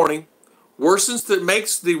jackfruit in the morning,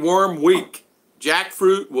 makes the worm weak.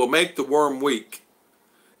 Jackfruit will make the worm weak.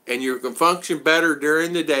 And you can function better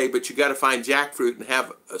during the day, but you got to find jackfruit and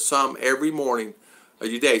have some every morning of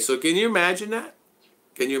your day. So can you imagine that?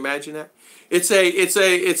 Can you imagine that? It's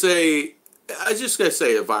a I was just going to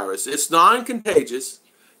say a virus. It's non-contagious.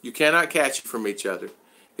 You cannot catch it from each other.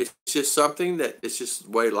 It's just something that, it's just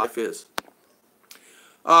the way life is.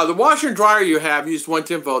 The washer and dryer you have, used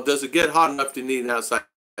 110 volt, does it get hot enough to need an outside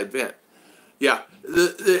vent? Yeah.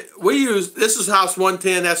 We use, this is house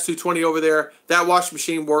 110, that's 220 over there. That washing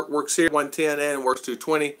machine works here, 110, and works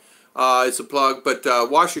 220. It's a plug, but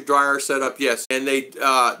washer dryer setup, yes. And they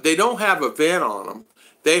don't have a vent on them.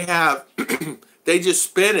 They have... They just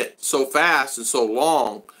spin it so fast and so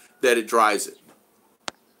long that it dries it.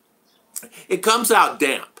 It comes out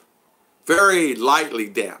damp, very lightly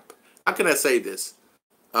damp. How can I say this?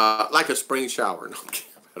 Like a spring shower. No,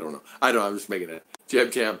 I don't know. I'm just making it.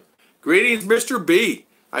 Jam. Greetings, Mr. B.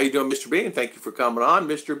 How you doing, Mr. B? And thank you for coming on,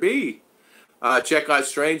 Mr. B. Check out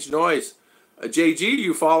Strange Noise. JG,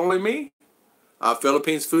 you following me?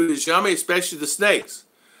 Philippines food is yummy, especially the snakes.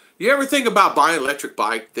 You ever think about buying an electric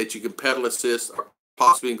bike that you can pedal assist or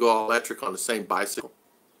possibly go all electric on the same bicycle?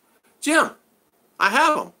 Jim, I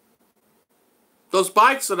have them. Those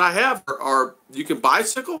bikes that I have are you can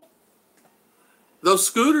bicycle. Those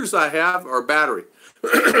scooters I have are battery.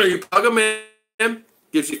 You plug them in,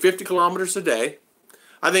 gives you 50 kilometers a day.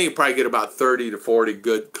 I think you probably get about 30 to 40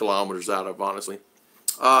 good kilometers out of, honestly.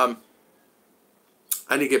 I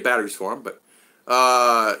need to get batteries for them, but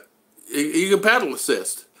you can pedal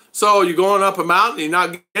assist. So you're going up a mountain, you're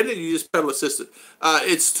not getting it, you just pedal assisted.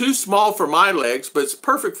 It's too small for my legs, but it's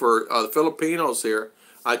perfect for the Filipinos here.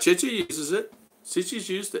 Chichi uses it. Chichi's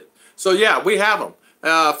used it. So yeah, we have them.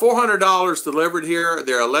 $400 delivered here.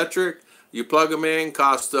 They're electric. You plug them in,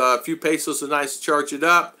 cost a few pesos a night to charge it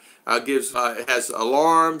up. It has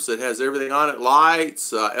alarms. It has everything on it.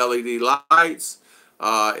 Lights, LED lights.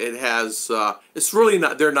 It has. It's really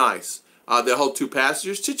not. They're nice. They hold 2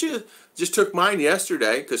 passengers. Chichi just took mine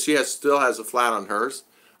yesterday because she still has a flat on hers.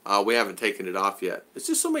 We haven't taken it off yet. It's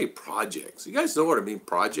just so many projects. You guys know what I mean,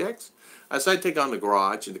 projects? So I take on the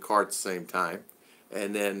garage and the car at the same time.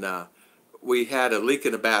 And then we had a leak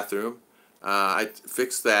in the bathroom. I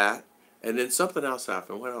fixed that. And then something else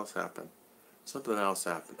happened. What else happened? Something else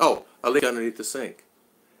happened. Oh, a leak underneath the sink.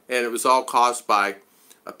 And it was all caused by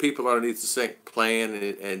people underneath the sink playing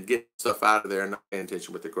and getting stuff out of there and not paying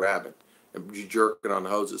attention what they're grabbing. and you jerking on the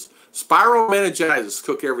hoses. Spiral meningitis,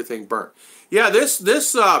 cook everything burnt. Yeah,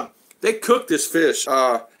 they cook this fish.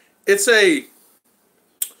 It's a,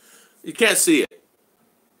 you can't see it.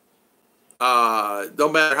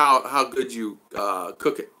 Don't matter how good you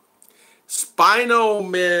cook it. I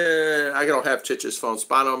don't have Chich's phone.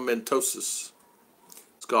 Spinomatosis.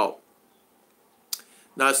 It's called.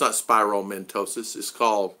 No, it's not spiromatosis. It's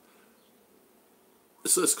called.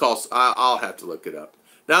 It's called. I'll have to look it up.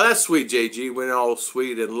 Now that's sweet, JG. When all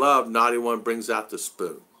sweet and love, naughty one brings out the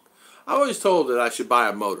spoon. I always told that I should buy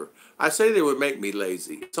a motor. I say they would make me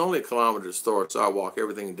lazy. It's only a kilometer to store, so I walk.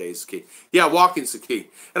 Everything in days is key. Yeah, walking's the key.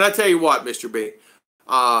 And I tell you what, Mr. B,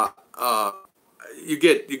 you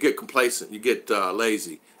get complacent. You get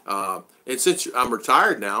lazy. And since I'm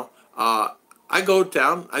retired now, I go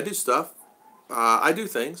down. I do stuff. I do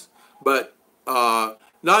things, but not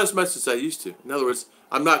as much as I used to. In other words,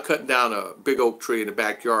 I'm not cutting down a big oak tree in the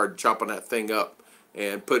backyard, chopping that thing up,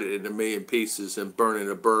 and put it in a million pieces and burning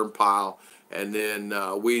a burn pile, and then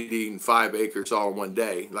weeding 5 acres all in one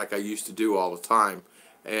day, like I used to do all the time.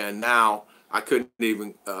 And now I couldn't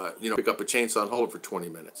even, pick up a chainsaw and hold it for 20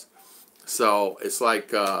 minutes. So it's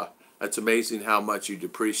like it's amazing how much you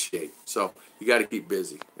depreciate. So you got to keep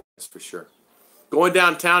busy. That's for sure. Going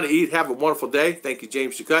downtown to eat. Have a wonderful day. Thank you,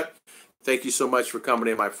 James Ducut. Thank you so much for coming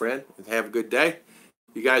in, my friend, and have a good day.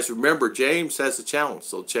 You guys remember, James has a challenge,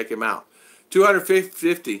 so check him out.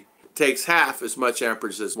 250 takes half as much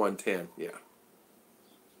amperage as 110. Yeah,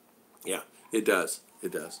 it does.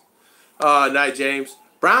 It does. Night, James.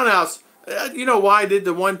 Brownhouse. You know why I did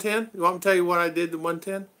the 110? You want me to tell you what I did the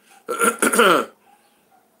 110?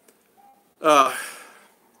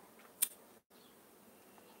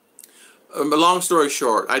 Long story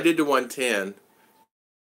short, I did the 110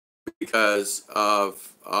 because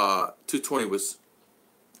of 220 was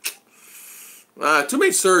too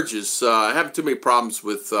many surges. I have too many problems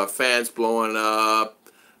with fans blowing up,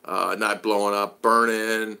 not blowing up,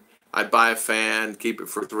 burning. I'd buy a fan, keep it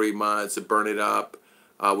for 3 months, and burn it up.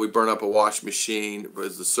 We burn up a wash machine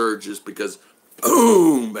with the surges because,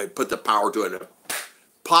 boom, they put the power to it. And it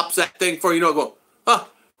pops that thing for you, go,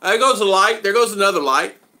 there goes a light, there goes another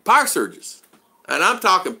light. Power surges. And I'm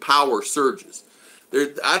talking power surges.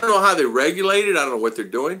 I don't know how they regulate it. I don't know what they're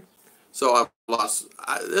doing. So I've lost,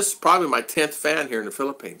 this is probably my 10th fan here in the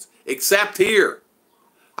Philippines. Except here.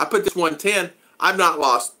 I put this 110. I've not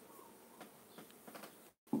lost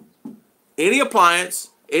any appliance,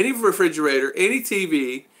 any refrigerator, any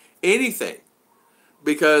TV, anything.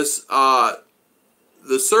 Because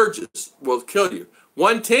the surges will kill you.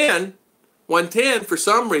 110 for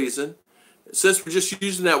some reason, since we're just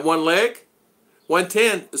using that one leg,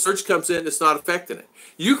 110, the surge comes in, it's not affecting it.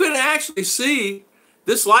 You can actually see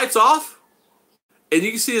this light's off, and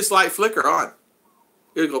you can see this light flicker on.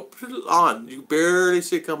 It'll go on. You barely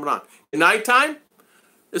see it coming on. At nighttime,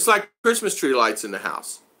 it's like Christmas tree lights in the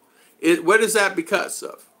house. What is that because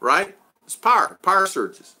of, right? It's power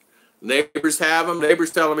surges. Neighbors have them.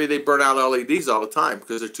 Neighbors telling me they burn out LEDs all the time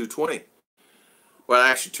because they're 220. Well,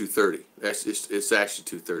 actually 230. It's actually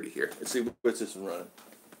 230 here. Let's see what's this one running.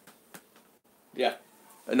 Yeah.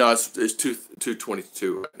 No, it's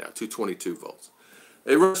 222 right now, 222 volts.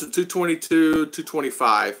 It runs from 222,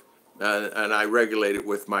 225, and I regulate it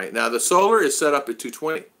with my, now the solar is set up at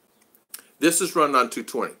 220. This is running on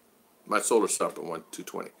 220. My solar's set up at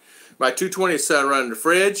 220. My 220 is set running the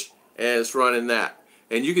fridge, and it's running that.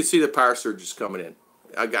 And you can see the power surges coming in.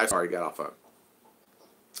 I sorry, got off on it.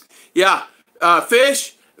 Yeah,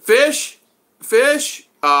 fish,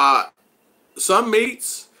 some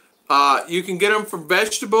meats, you can get them from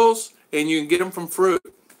vegetables, and you can get them from fruit.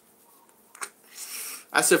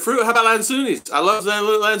 I said, fruit, how about lanzunis? I love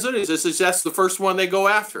lanzunis. This is that's the first one they go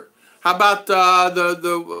after. How about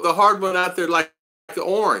the hard one out there, like the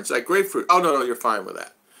orange, like grapefruit? Oh, no, you're fine with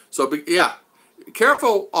that. So, yeah,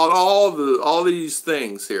 careful on all these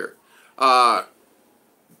things here. Yeah,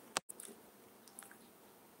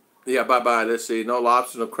 bye-bye. Let's see. No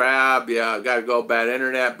lobster, no crab. Yeah, got to go. Bad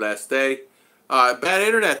internet. Blessed day. Bad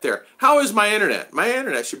internet there. How is my internet? My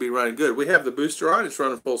internet should be running good. We have the booster on. It's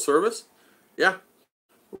running full service. Yeah.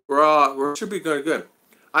 We should be going good.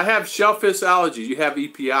 I have shellfish allergies. You have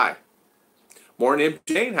EPI. Morning,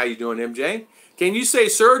 MJ. How you doing, MJ? Can you say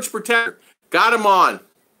surge protector? Got them on.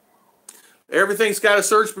 Everything's got a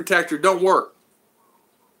surge protector. Don't work.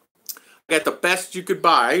 I got the best you could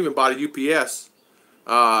buy. I even bought a UPS.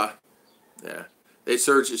 Yeah, they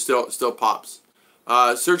surge. It still pops.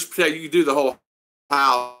 Surge protector. You can do the whole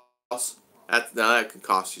house. Now that can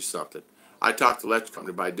cost you something. I talked to the electric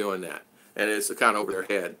company by doing that, and it's kind of over their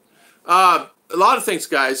head. A lot of things,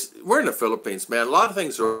 guys. We're in the Philippines, man. A lot of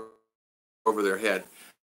things are over their head.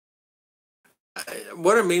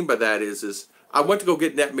 What I mean by that is I went to go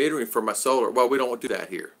get net metering for my solar. Well, we don't do that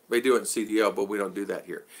here. They do it in CDL, but we don't do that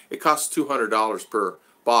here. It costs $200 per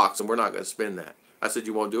box, and we're not going to spend that. I said,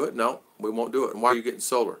 you won't do it? No, we won't do it. And why are you getting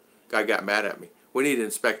solar? Guy got mad at me. We need to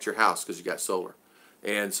inspect your house because you got solar.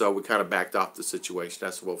 And so we kind of backed off the situation.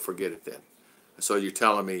 I said, well, forget it then. So you're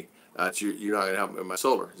telling me you're not going to help me with my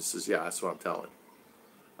solar? He says, yeah, that's what I'm telling.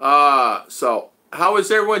 So how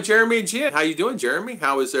is everyone? Jeremy and Jen, how you doing, Jeremy?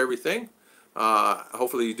 How is everything?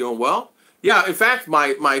 Hopefully you're doing well. Yeah, in fact,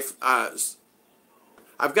 I've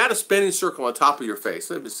got a spinning circle on top of your face.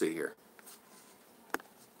 Let me see here.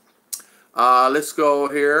 Let's go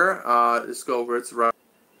here. Let's go over. It's right.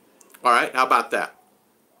 All right. How about that?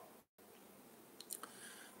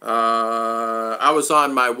 I was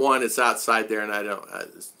on my one. It's outside there, and I don't.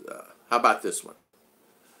 How about this one?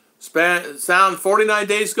 Sound 49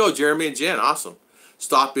 days ago. Jeremy and Jen. Awesome.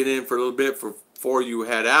 Stopping in for a little bit before you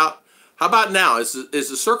head out. How about now? Is the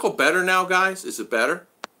circle better now, guys? Is it better?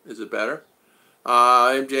 Is it better?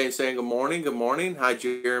 MJ saying good morning. Good morning. Hi,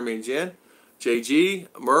 Jeremy and Jen. JG,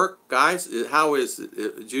 Merck, guys, how is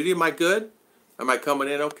it? Judy, am I good? Am I coming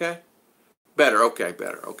in okay? Better, okay,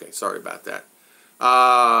 better. Okay, sorry about that.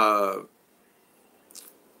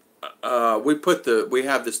 We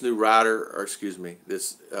have this new router, or excuse me,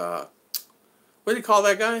 this, what do you call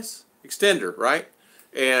that, guys? Extender, right?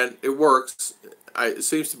 And it works. It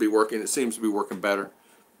seems to be working. It seems to be working better.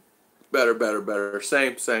 Better.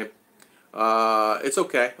 Same. It's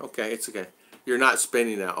okay. Okay, it's okay. You're not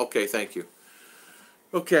spinning now. Okay, thank you.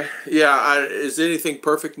 Okay, yeah, is anything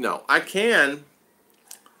perfect? No. I can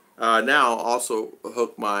now also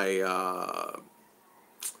hook my,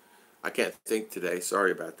 I can't think today.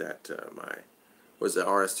 Sorry about that. Was it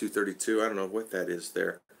RS-232? I don't know what that is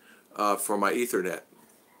there. For my Ethernet.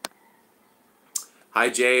 Hi,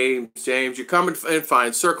 James. James, you're coming in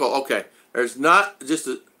fine. Circle. Okay. There's not just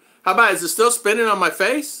a, how about, is it still spinning on my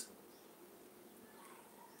face?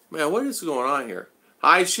 Man, what is going on here?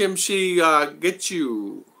 Hi, Shimshi, get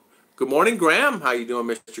you. Good morning, Graham. How you doing,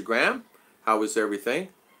 Mr. Graham? How is everything?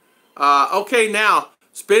 Okay, now,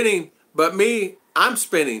 spinning, but me, I'm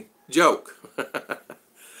spinning. Joke.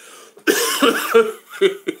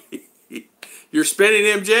 You're spinning,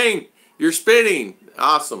 MJ. You're spinning.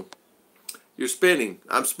 Awesome. You're spinning.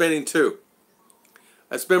 I'm spinning, too.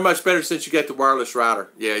 It's been much better since you got the wireless router.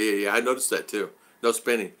 Yeah. I noticed that, too. No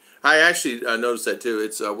spinning. I actually noticed that too.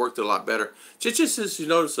 It's worked a lot better. Just as you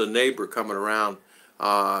notice a neighbor coming around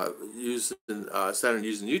using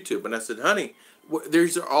YouTube, and I said, "Honey,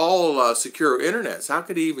 these are all secure internets. How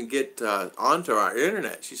could he even get onto our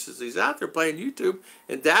internet?" She says, "He's out there playing YouTube,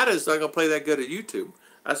 and data's not going to play that good at YouTube."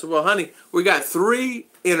 I said, "Well, honey, we got 3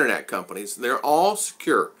 internet companies, and they're all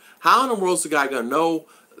secure. How in the world is the guy going to know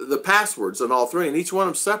the passwords on all 3? And each one of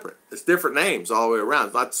them separate. It's different names all the way around.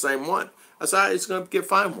 It's not the same one." I said, "It's going to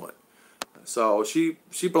find one." So she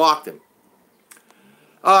blocked him.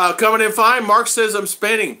 Coming in fine. Mark says I'm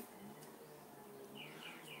spinning.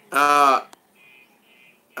 I'm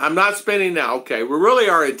not spinning now. Okay, we really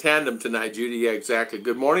are in tandem tonight, Judy. Yeah, exactly.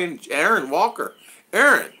 Good morning, Aaron Walker.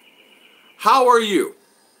 Aaron, how are you?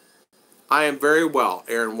 I am very well.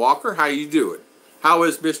 Aaron Walker, how you doing? How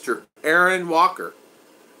is Mr. Aaron Walker?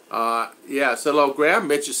 Yes, hello, Graham.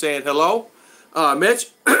 Mitch is saying hello. Mitch,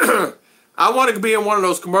 I want to be in one of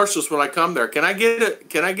those commercials when I come there. Can I get it?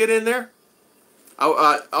 Can I get in there?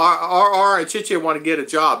 Or Chichi want to get a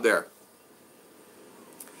job there.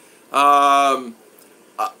 Update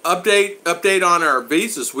on our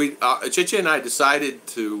visas. Chichi and I decided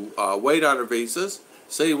to wait on our visas,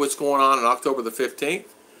 see what's going on October the 15th.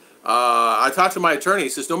 I talked to my attorney. He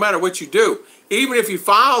says no matter what you do, even if you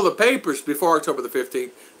file the papers before October the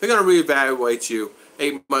 15th, they're going to reevaluate you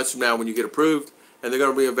 8 months from now when you get approved. And they're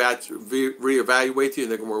going to reevaluate you,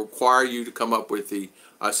 and they're going to require you to come up with the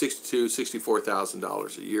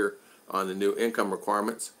 $64,000 a year on the new income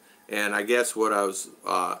requirements. And I guess what I was,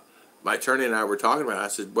 my attorney and I were talking about, I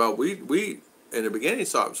said, well, we in the beginning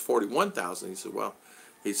saw it was $41,000. He said, well,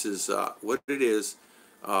 he says, what it is,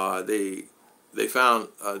 they found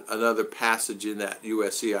another passage in that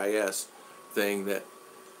USCIS thing that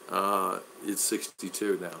it's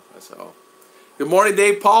 62 now. I said, oh. Good morning,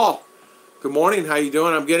 Dave Paul. Good morning. How you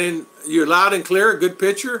doing? I'm getting you loud and clear. Good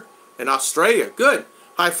picture in Australia. Good.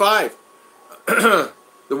 High five. The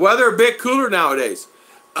weather a bit cooler nowadays.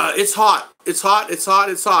 It's hot. It's hot. I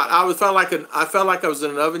felt like I was in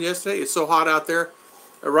an oven yesterday. It's so hot out there.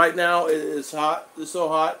 Right now it's hot. It's so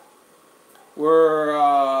hot.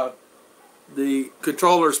 We're the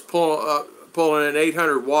controller's pulling in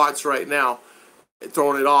 800 watts right now,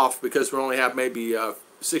 throwing it off because we only have maybe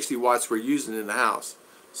 60 watts we're using in the house.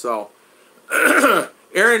 So,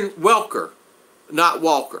 Aaron Welker, not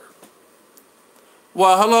Walker.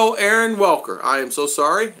 Well, hello, Aaron Welker. I am so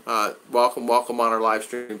sorry. Welcome on our live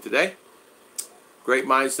stream today. Great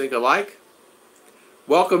minds think alike.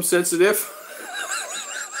 Welcome, sensitive.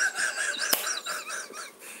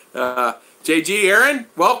 JG, Aaron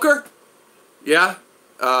Welker. Yeah,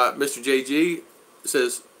 Mr. JG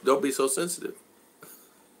says, don't be so sensitive.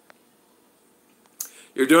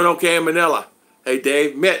 You're doing okay in Manila. Hey,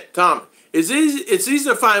 Dave, Mitt, Tom. It's easy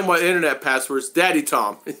to find what internet passwords. Daddy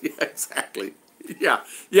Tom. Yeah, exactly. Yeah.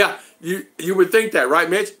 You would think that, right,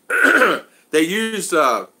 Mitch? They used,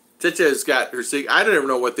 Chicha's got her secret. I don't even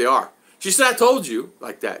know what they are. She said, I told you,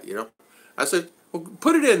 like that, you know. I said, well,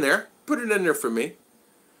 put it in there. Put it in there for me.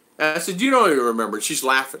 And I said, you don't even remember. She's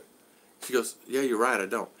laughing. She goes, yeah, you're right, I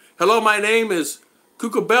don't. Hello, my name is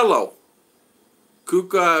Cucabello.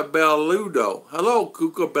 Cucabeludo. Hello,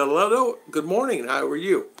 Cucabeludo. Good morning. How are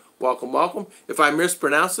you? Welcome. If I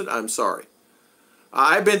mispronounce it, I'm sorry.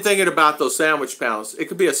 I've been thinking about those sandwich panels. It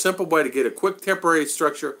could be a simple way to get a quick temporary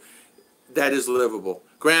structure that is livable.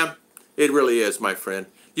 Graham, it really is, my friend.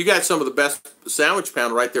 You got some of the best sandwich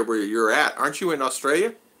panel right there where you're at. Aren't you in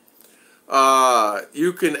Australia?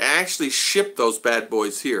 You can actually ship those bad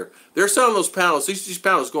boys here. They're selling those panels. These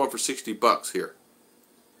panels going for $60 here.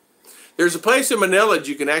 There's a place in Manila that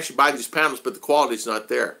you can actually buy these panels, but the quality's not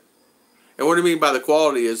there. And what I mean by the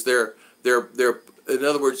quality is they're in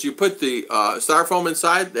other words, you put the styrofoam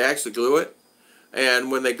inside, they actually glue it.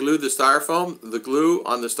 And when they glue the styrofoam, the glue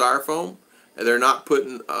on the styrofoam, and they're not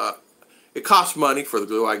putting, it costs money for the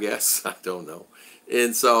glue, I guess. I don't know.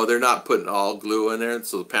 And so they're not putting all glue in there, and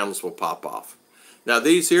so the panels will pop off. Now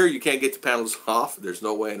these here, you can't get the panels off. There's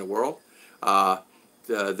no way in the world. China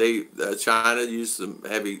used some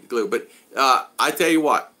heavy glue. But I tell you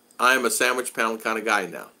what, I am a sandwich panel kind of guy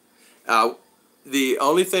now. The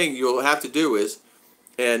only thing you'll have to do is,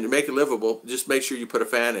 and to make it livable, just make sure you put a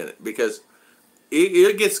fan in it, because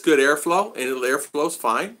it gets good airflow, and the airflow's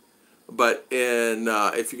fine. But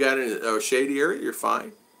if you got it in a shady area, you're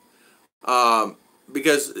fine.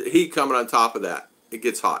 Because heat coming on top of that, it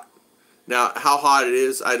gets hot. Now, how hot it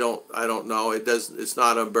is, I don't know. It's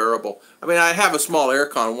not unbearable. I mean, I have a small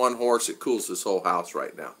aircon, one horse. It cools this whole house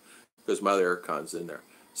right now because my other aircon's in there.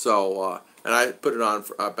 So, and I put it on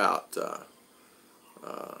for about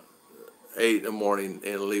 8 in the morning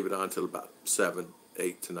and leave it on until about 7,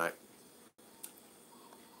 8 tonight.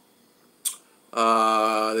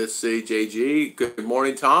 Let's see, JG. Good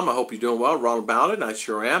morning, Tom. I hope you're doing well. Wrong about it. I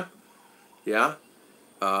sure am. Yeah.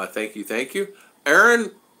 Thank you.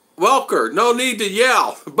 Aaron Welker. No need to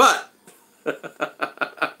yell, but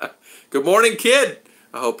good morning, kid.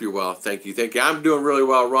 I hope you're well. Thank you. I'm doing really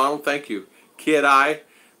well, Ronald. Thank you. Kid Eye.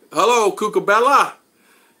 Hello, Cucabella.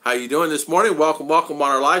 How you doing this morning? Welcome on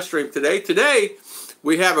our live stream today. Today,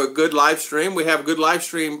 we have a good live stream. We have a good live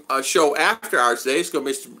stream show after hours today. It's going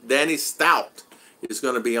to be Mr. Danny Stout is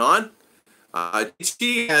going to be on.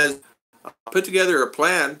 She has put together a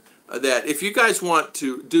plan that if you guys want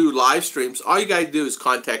to do live streams, all you got to do is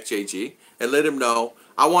contact JG and let him know,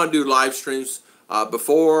 I want to do live streams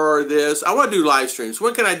before this. I want to do live streams.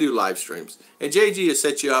 When can I do live streams? And JG has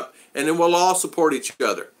set you up, and then we'll all support each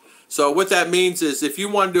other. So what that means is if you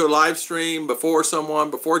want to do a live stream before someone,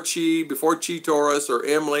 before Chi Torres or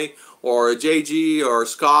Emily or JG or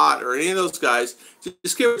Scott or any of those guys,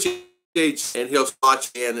 just give it JG and he'll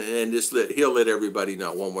watch in and he'll let everybody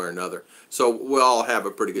know one way or another. So we'll all have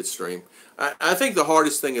a pretty good stream. I think the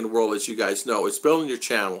hardest thing in the world, as you guys know, is building your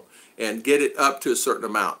channel and get it up to a certain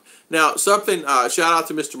amount. Now, shout out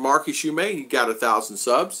to Mr. Marky Shumay. He got 1,000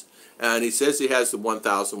 subs. And he says he has the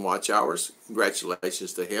 1,000 watch hours.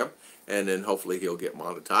 Congratulations to him. And then hopefully he'll get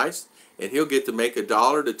monetized. And he'll get to make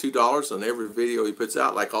 $1 to $2 on every video he puts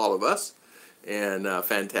out, like all of us. And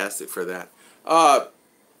fantastic for that.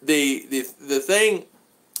 The thing,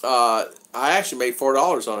 I actually made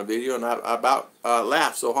 $4 on a video, and I about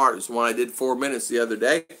laughed so hard. It's one I did 4 minutes the other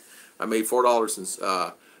day. I made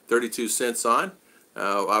 $4.32 on.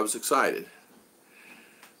 I was excited.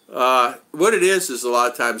 What it is a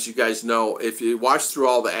lot of times, you guys know, if you watch through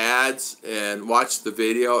all the ads and watch the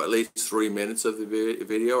video, at least 3 minutes of the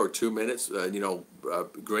video or 2 minutes,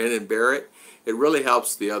 grin and bear it, it really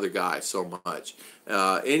helps the other guy so much.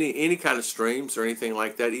 Any kind of streams or anything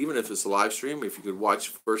like that, even if it's a live stream, if you could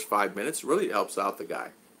watch the first 5 minutes, it really helps out the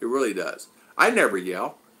guy. It really does. I never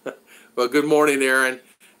yell. But good morning, Aaron.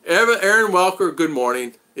 Aaron Welker, good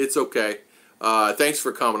morning. It's okay. Thanks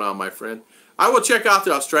for coming on, my friend. I will check out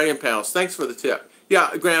the Australian panels. Thanks for the tip.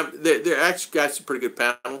 Yeah, Graham, they're actually got some pretty good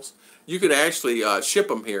panels. You can actually ship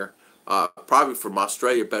them here probably from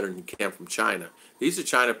Australia better than you can from China. These are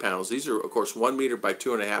China panels. These are, of course, 1 meter by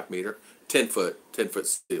 2.5 meter, 10 foot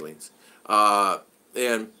ceilings.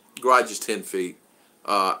 And garage is 10 feet.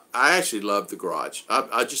 I actually love the garage.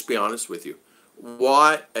 I'll just be honest with you.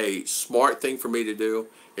 What a smart thing for me to do.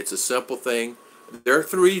 It's a simple thing. They're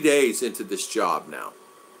 3 days into this job now.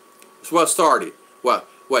 It's well started. Well,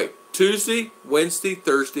 wait, Tuesday, Wednesday,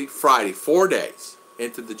 Thursday, Friday, 4 days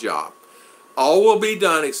into the job. All will be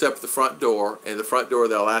done except the front door, and the front door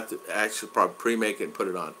they'll have to actually probably pre-make it and put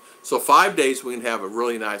it on. So 5 days we can have a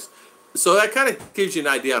really nice, so that kind of gives you an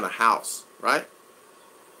idea on a house, right?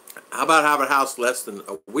 How about having a house less than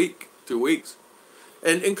a week, 2 weeks?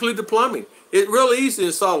 And include the plumbing. It's really easy to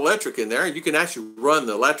install electric in there, and you can actually run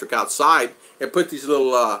the electric outside and put these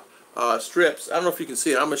little strips. I don't know if you can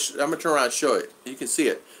see it. I'm gonna turn around and show it. You can see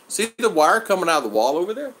it. See the wire coming out of the wall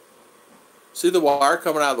over there? See the wire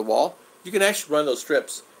coming out of the wall? You can actually run those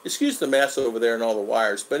strips. Excuse the mess over there and all the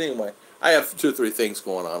wires, but anyway, I have 2 or 3 things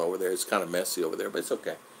going on over there. It's kind of messy over there, but it's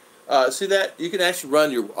okay. See that? You can actually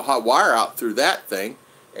run your hot wire out through that thing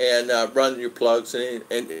and run your plugs and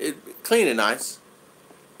clean and nice.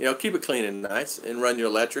 You know, keep it clean and nice, and run your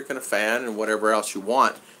electric and a fan and whatever else you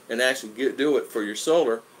want, and actually do it for your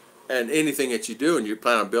solar and anything that you do, and you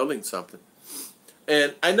plan on building something.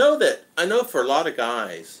 And I know for a lot of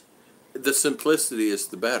guys, the simplicity is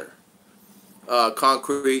the better.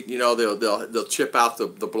 Concrete, you know, they'll chip out the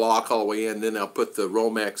block all the way in, then they'll put the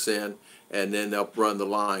Romex in, and then they'll run the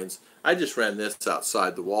lines. I just ran this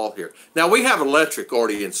outside the wall here. Now, we have electric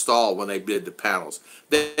already installed when they did the panels.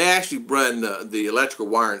 They actually run the electrical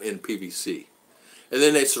wiring in PVC. And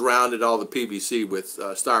then they surrounded all the PVC with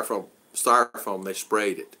styrofoam. They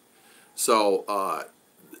sprayed it. So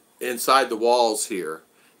inside the walls here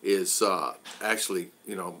is actually,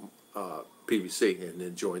 you know, PVC, and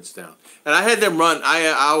then joints down. And I had them run,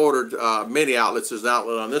 I ordered many outlets. There's an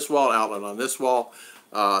outlet on this wall, outlet on this wall.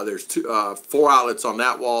 There's 4 outlets on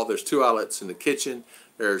that wall. There's 2 outlets in the kitchen.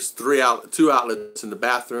 There's 2 outlets in the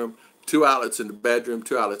bathroom, 2 outlets in the bedroom,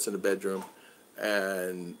 2 outlets in the bedroom,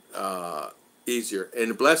 and easier. In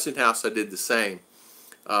the Blessing House, I did the same.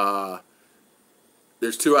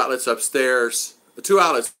 There's 2 outlets upstairs, 2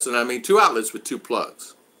 outlets, and I mean 2 outlets with 2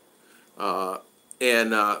 plugs,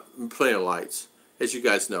 and plenty of lights. As you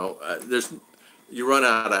guys know, you run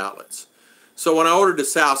out of outlets. So when I ordered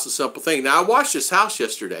this house, a simple thing. Now, I watched this house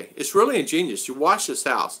yesterday. It's really ingenious. You watch this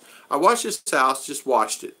house. I watched this house, just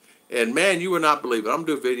watched it. And, man, you would not believe it. I'm going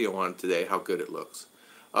to do a video on it today, how good it looks.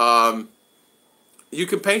 You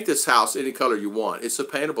can paint this house any color you want. It's a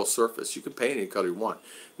paintable surface. You can paint any color you want.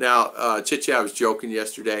 Now, Chichi, I was joking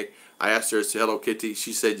yesterday. I asked her, is it Hello Kitty?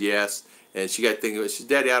 She said yes. And she got thinking, she said,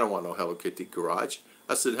 Daddy, I don't want no Hello Kitty garage.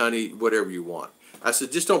 I said, honey, whatever you want. I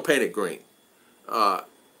said, just don't paint it green.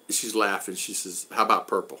 She's laughing. She says, how about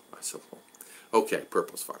purple? I said, well, okay,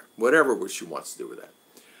 purple's fine. Whatever she wants to do with that.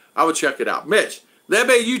 I will check it out. Mitch, Lebe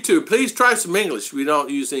YouTube, please try some English. We don't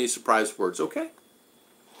use any surprise words, okay?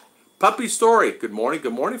 Puppy Story, good morning.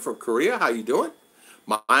 Good morning from Korea. How you doing?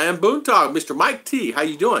 Mayan Boontog, Mr. Mike T, how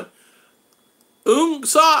you doing?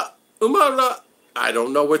 Umala, I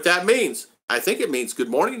don't know what that means. I think it means good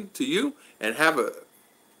morning to you, and have a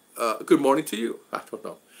good morning to you. I don't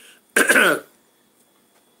know.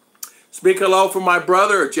 Speak hello for my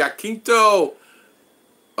brother, Jacinto.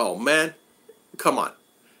 Oh, man. Come on.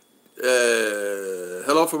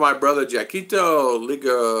 Hello for my brother, Jacinto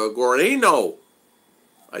Ligorino.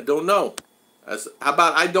 I don't know. How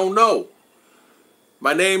about I don't know?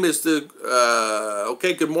 My name is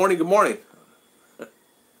okay, good morning, good morning.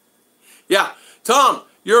 Yeah, Tom,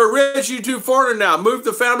 you're a rich YouTube foreigner now. Move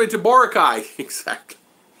the family to Boracay. Exactly.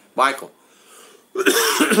 Michael.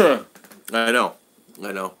 I know.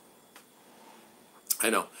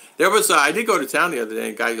 There was, I did go to town the other day,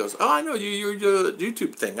 and a guy goes, oh, I know you do a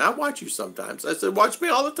YouTube thing. I watch you sometimes. I said, watch me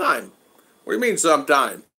all the time. What do you mean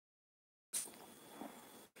sometimes?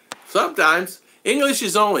 Sometimes.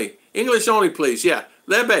 English only, please. Yeah.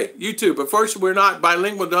 Lebe, YouTube. Unfortunately, we're not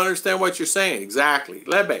bilingual to understand what you're saying. Exactly.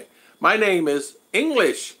 Lebe, my name is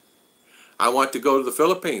English. I want to go to the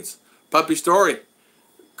Philippines. Puppy Story.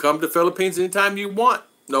 Come to the Philippines anytime you want.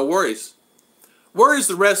 No worries. Where is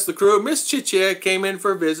the rest of the crew? Miss Chiche came in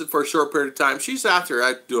for a visit for a short period of time. She's out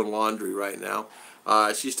there doing laundry right now.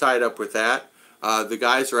 She's tied up with that. The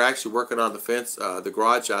guys are actually working on the fence, the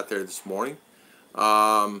garage out there this morning.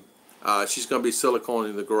 She's going to be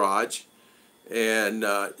siliconing the garage. And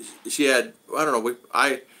she had, I don't know,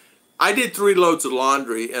 I did 3 loads of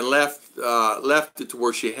laundry and left it to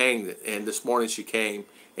where she hanged it. And this morning she came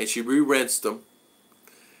and she re-rinsed them.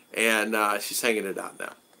 And she's hanging it out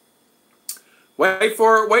now. Wait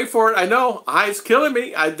for it. Wait for it. I know. It's killing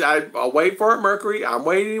me. I'll wait for it, Mercury. I'm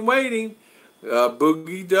waiting.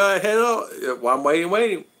 Boogie, hello. I'm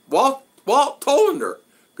waiting. Walt Tollander.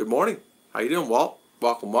 Good morning. How you doing, Walt?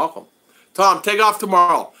 Welcome. Tom, take off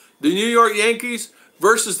tomorrow. The New York Yankees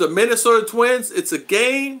versus the Minnesota Twins. It's a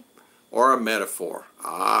game or a metaphor.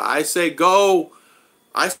 I say go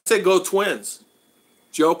Twins.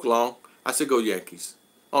 Joke long. I say go Yankees.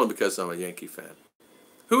 Only because I'm a Yankee fan.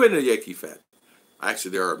 Who isn't a Yankee fan?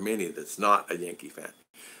 Actually, there are many that's not a Yankee fan.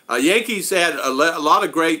 Yankees had a lot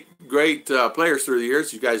of great players through the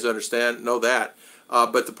years. You guys know that.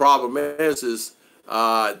 But the problem is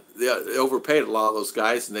they overpaid a lot of those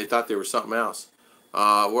guys, and they thought they were something else.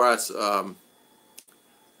 Whereas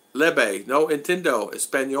Lebe, no entiendo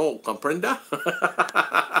español, comprenda?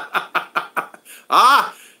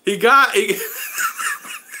 He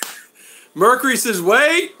Mercury says,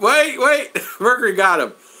 wait. Mercury got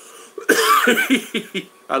him.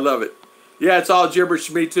 I love it. Yeah, it's all gibberish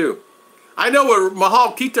to me, too. I know what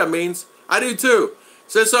Mahal Kita means. I do, too.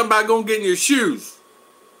 Says something about going getting your shoes.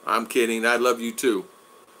 I'm kidding. I love you, too.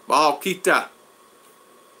 Mahal Kita.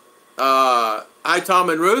 Hi, Tom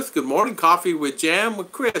and Ruth. Good morning. Coffee with jam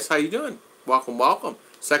with Chris. How you doing? Welcome.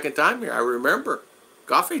 Second time here. I remember.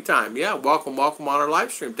 Coffee time. Yeah, welcome on our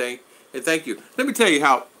live stream. Thank you. Let me tell you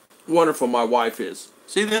how wonderful my wife is.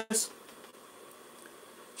 See this?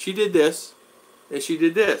 She did this, and she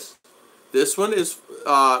did this. This one is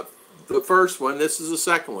the first one. This is the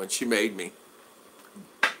second one she made me.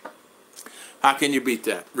 How can you beat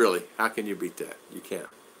that? Really? How can you beat that? You can't.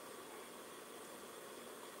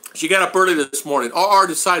 She got up early this morning. RR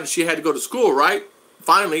decided she had to go to school, right?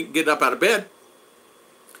 Finally, getting up out of bed.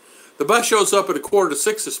 The bus shows up at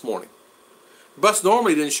 5:45 this morning. The bus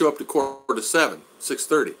normally didn't show up to 6:45,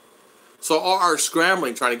 6:30. So RR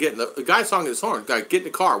scrambling, trying to get in. The guy's honking his horn. Guy, get in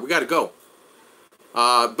the car. We got to go.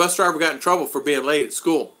 Bus driver got in trouble for being late at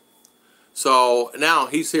school. So now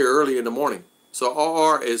he's here early in the morning. So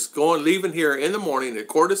RR is leaving here in the morning at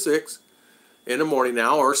 5:45 in the morning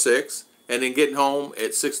now, or 6, and then getting home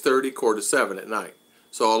at 6:30, 6:45 at night.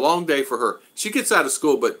 So a long day for her. She gets out of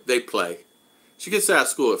school, but they play. She gets out of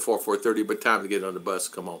school at 4:30, but time to get on the bus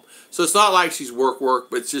and come home. So it's not like she's work,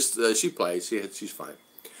 but it's just she plays. She's fine.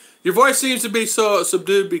 Your voice seems to be so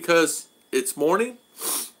subdued because it's morning.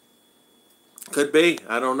 Could be.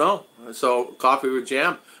 I don't know. So coffee with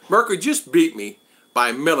jam. Mercury just beat me by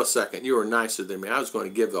a millisecond. You were nicer than me. I was going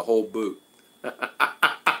to give the whole boot.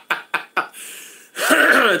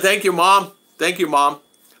 Thank you, Mom.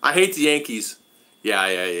 I hate the Yankees.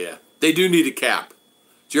 Yeah. They do need a cap.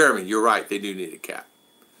 Jeremy, you're right. They do need a cap.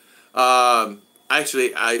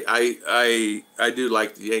 Actually, I do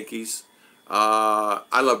like the Yankees.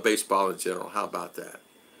 I love baseball in general. How about that?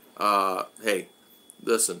 Hey,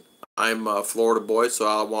 listen. I'm a Florida boy, so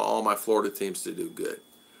I want all my Florida teams to do good.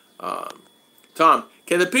 Tom,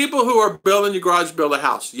 can the people who are building your garage build a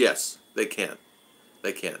house? Yes, they can.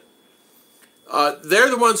 They can. They're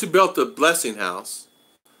the ones who built the Blessing House.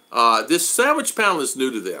 This sandwich panel is new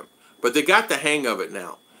to them, but they got the hang of it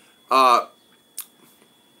now.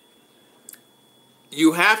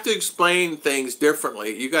 You have to explain things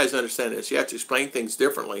differently. You guys understand this. You have to explain things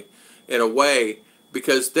differently in a way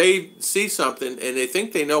because they see something and they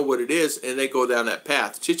think they know what it is and they go down that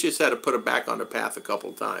path. Chichis had to put them back on the path a couple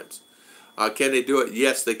of times. Can they do it?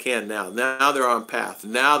 Yes, they can now. Now they're on path.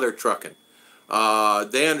 Now they're trucking.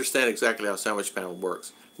 They understand exactly how sandwich panel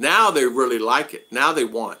works. Now they really like it. Now they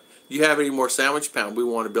want. You have any more sandwich panel? We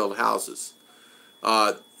want to build houses.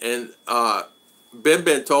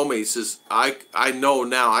 Ben told me, he says, I know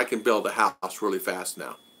now I can build a house really fast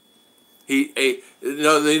now. They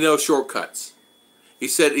know shortcuts. He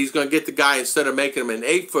said he's going to get the guy, instead of making them in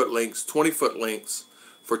 8-foot lengths, 20-foot lengths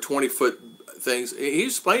for 20-foot things. He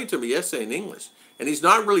explained to me yesterday in English. And he's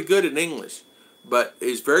not really good in English, but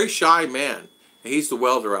he's a very shy man. And he's the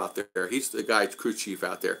welder out there. He's the guy, crew chief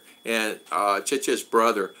out there. And Chicha's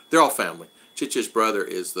brother, they're all family. Chicha's brother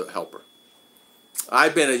is the helper.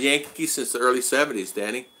 I've been a Yankee since the early 70s,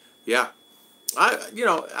 Danny. Yeah.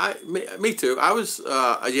 Me too. I was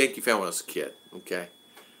a Yankee fan when I was a kid, okay?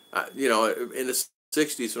 In the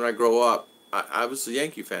 60s when I grew up, I was a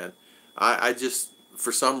Yankee fan. I just,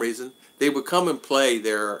 for some reason, they would come and play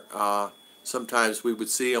there. Sometimes we would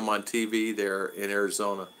see them on TV there in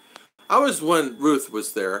Arizona. I was when Ruth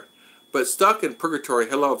was there, but stuck in purgatory.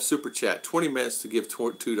 Hello, Super Chat. 20 minutes to give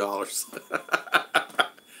 $2.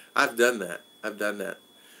 I've done that.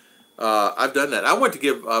 I went to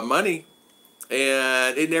give money,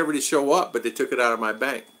 and it never did show up, but they took it out of my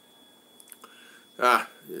bank.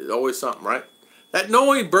 Always something, right? That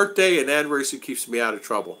knowing birthday and anniversary keeps me out of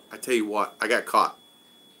trouble. I tell you what, I got caught.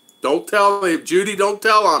 Don't tell me, Judy, don't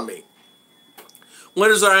tell on me.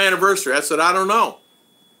 When is our anniversary? I said, I don't know.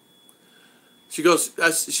 She goes,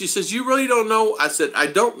 she says, you really don't know? I said, I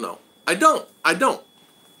don't know. I don't.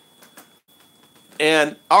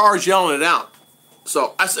 And R's yelling it out.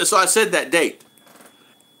 So I said that date.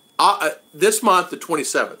 This month, the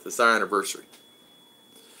 27th, is our anniversary.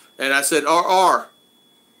 And I said, R.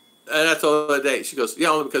 And I told her that date. She goes, yeah,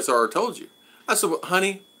 only because R told you. I said, well,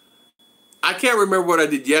 honey, I can't remember what I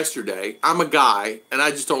did yesterday. I'm a guy, and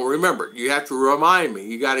I just don't remember. You have to remind me.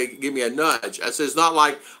 You got to give me a nudge. I said, it's not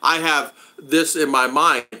like I have this in my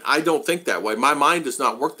mind. I don't think that way. My mind does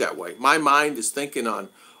not work that way. My mind is thinking on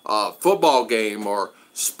a football game or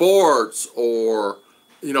sports or,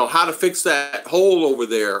 you know, how to fix that hole over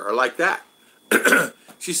there or like that.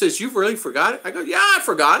 She says, you've really forgot it? I go, yeah, I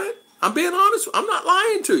forgot it. I'm being honest. I'm not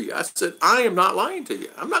lying to you. I said, I am not lying to you.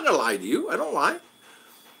 I'm not going to lie to you. I don't lie.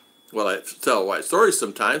 Well, I tell white stories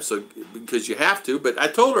sometimes, so because you have to. But I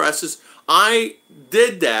told her, I says, I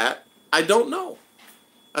did that. I don't know.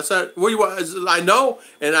 I said, what do you want? I said, I know,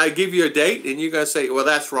 and I give you a date, and you're going to say, well,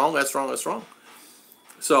 that's wrong, that's wrong, that's wrong.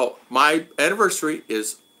 So my anniversary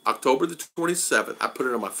is October the 27th. I put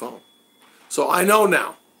it on my phone. So I know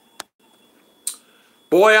now.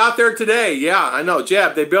 Boy out there today, yeah, I know.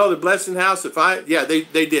 Jeb, they built a blessing house. Yeah, they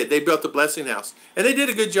did. They built a blessing house. And they did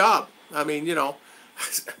a good job. I mean, you know,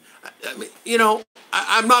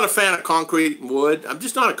 I'm not a fan of concrete and wood. I'm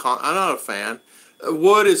just not I'm not a fan.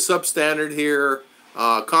 Wood is substandard here.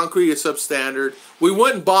 Concrete is substandard. We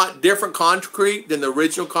went and bought different concrete than the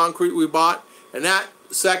original concrete we bought. And that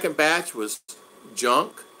second batch was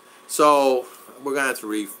junk. So we're going to have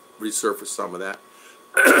to resurface some of that.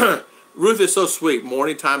 Ruth is so sweet.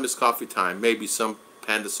 Morning time is coffee time. Maybe some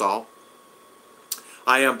Pandasol.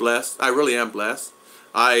 I am blessed. I really am blessed.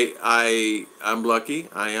 I'm lucky.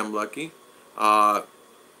 I am lucky. And,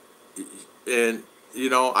 you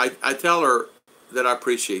know, I tell her that I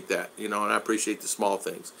appreciate that, you know, and I appreciate the small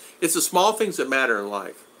things. It's the small things that matter in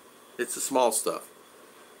life. It's the small stuff.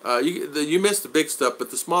 You miss the big stuff,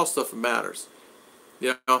 but the small stuff matters.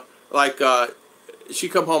 You know, like she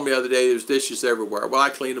come home the other day, there's dishes everywhere. Well, I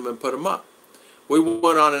cleaned them and put them up. We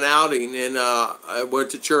went on an outing, and I went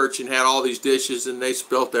to church and had all these dishes, and they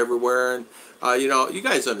spilt everywhere. And, you know, you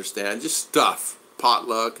guys understand, just stuff,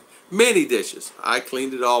 potluck, many dishes. I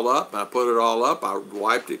cleaned it all up. I put it all up. I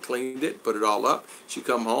wiped it, cleaned it, put it all up. She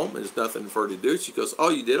come home, and there's nothing for her to do. She goes, oh,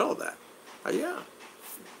 you did all that? Yeah.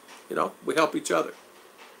 You know, we help each other.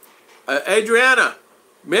 Adriana,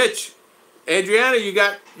 Mitch, Adriana, you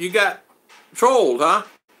got trolled, huh?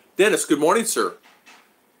 Dennis, good morning, sir.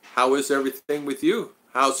 How is everything with you?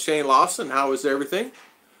 How's Shane Lawson? How is everything?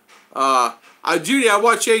 Judy, I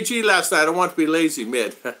watched AG last night. I want to be lazy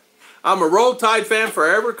mid. I'm a Roll Tide fan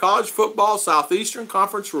forever. College football, Southeastern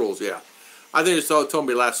Conference rules. Yeah, I think it's all told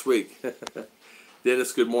me last week.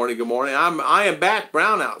 Dennis, good morning. Good morning. I am back.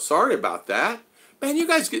 Brownout. Sorry about that. Man, you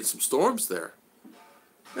guys get some storms there.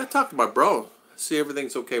 I gotta talk to my bro. See if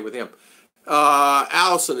everything's okay with him.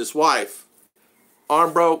 Allison, his wife,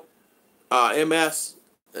 arm broke, MS.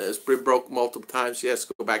 It's been broke multiple times. She has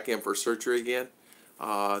to go back in for surgery again.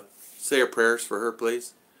 Say her prayers for her,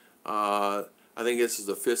 please. I think this is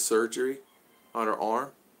the 5th surgery on her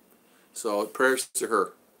arm. So prayers to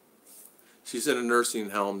her. She's in a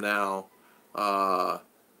nursing home now. 5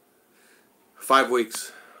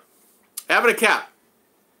 weeks. Having a cap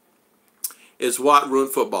is what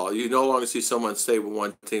ruined football. You no longer see someone stay with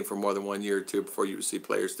one team for more than 1 year or two before you see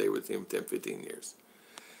players stay with him 10, 15 years.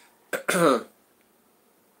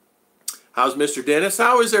 How's Mr. Dennis?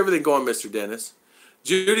 How is everything going, Mr. Dennis?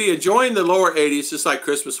 Judy, enjoying the lower 80s, just like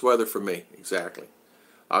Christmas weather for me. Exactly.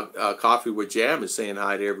 Coffee with Jam is saying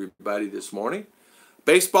hi to everybody this morning.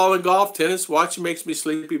 Baseball and golf, tennis, watching makes me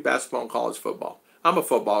sleepy. Basketball and college football. I'm a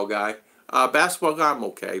football guy. Basketball guy, I'm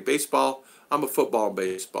okay. Baseball, I'm a football and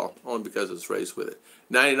baseball, only because I was raised with it.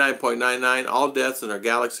 99.99, all deaths in our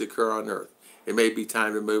galaxy occur on Earth. It may be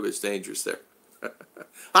time to move. It's dangerous there.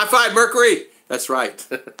 High five, Mercury. That's right.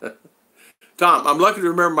 Tom, I'm lucky to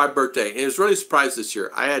remember my birthday. And it was really a surprise this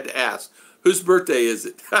year. I had to ask, whose birthday is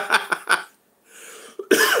it?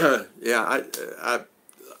 Yeah,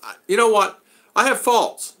 you know what? I have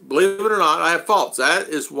faults. Believe it or not, I have faults. That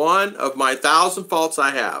is one of my 1,000 faults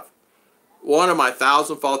I have. One of my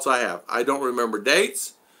 1,000 faults I have. I don't remember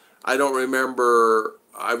dates. I don't remember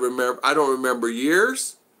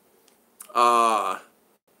years.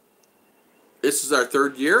 This is our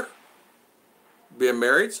 3rd year being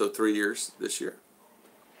married, so 3 years this year.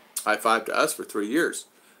 High five to us for 3 years.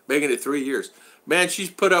 making it 3 years. Man, she's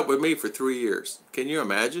put up with me for 3 years. Can you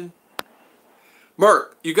imagine?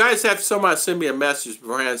 Merk, you guys have to somehow send me a message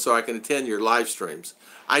beforehand so I can attend your live streams.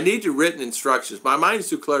 I need your written instructions. My mind is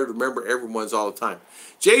too cluttered to remember everyone's all the time.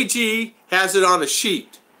 JG has it on a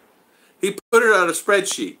sheet. He put it on a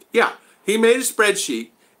spreadsheet. Yeah, he made a spreadsheet,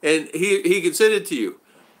 and he can send it to you.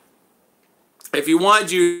 If you want,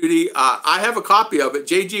 Judy, I have a copy of it.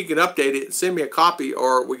 JG can update it and send me a copy,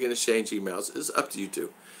 or we can exchange emails. It's up to you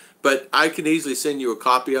two. But I can easily send you a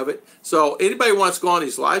copy of it. So anybody wants to go on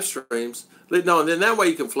these live streams, let know. And then that way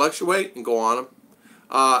you can fluctuate and go on them.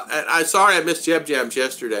 And I'm sorry I missed Jeb Jams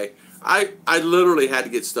yesterday. I literally had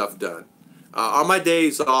to get stuff done. On my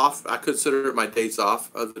days off, I consider it my days off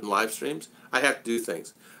other than live streams. I have to do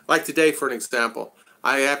things. Like today, for an example,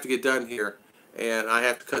 I have to get done here. And I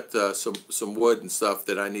have to cut some wood and stuff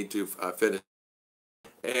that I need to finish.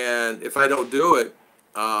 And if I don't do it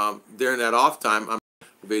during that off time, I'm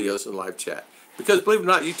doing videos and live chat. Because believe it or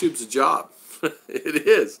not, YouTube's a job. It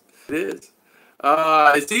is. It is.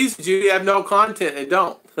 It's easy, Judy. I have no content and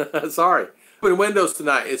don't. Sorry. Open Windows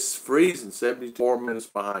tonight. It's freezing. 74 minutes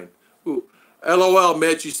behind. Ooh. LOL,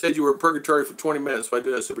 Mitch. You said you were in purgatory for 20 minutes, so I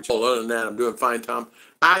do that super chill. Other than that, I'm doing fine, Tom.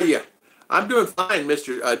 Yeah. I'm doing fine,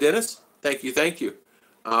 Mr. Dennis. Thank you, thank you.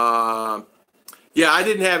 Yeah, I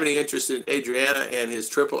didn't have any interest in Adriana and his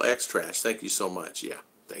triple X trash. Thank you so much. Yeah,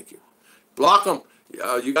 thank you. Block them.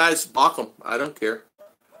 You guys block them. I don't care.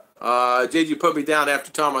 JJ put me down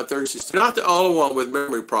after Tom on Thursdays. Not the only one with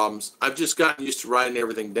memory problems. I've just gotten used to writing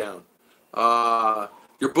everything down.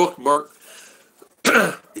 Your book, Merk.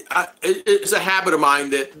 It's a habit of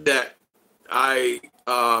mine that I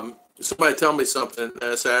somebody tell me something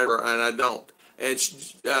and I say, and I don't. And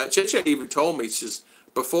Chicha even told me, she says,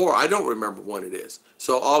 before, I don't remember when it is.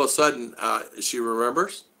 So all of a sudden, she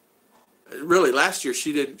remembers. Really, last year,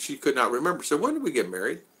 she could not remember. So when did we get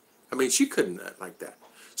married? I mean, she couldn't like that.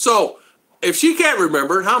 So if she can't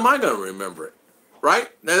remember it, how am I going to remember it? Right?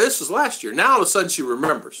 Now, this was last year. Now, all of a sudden, she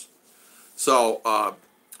remembers. So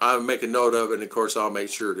I'll make a note of it. And, of course, I'll make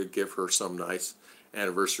sure to give her some nice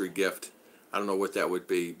anniversary gift. I don't know what that would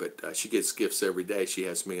be, but she gets gifts every day. She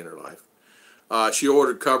has me in her life. She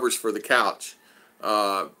ordered covers for the couch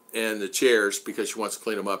and the chairs because she wants to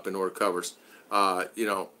clean them up and order covers. You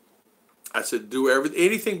know, I said, do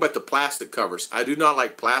anything but the plastic covers. I do not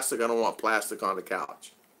like plastic. I don't want plastic on the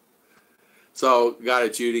couch. So, got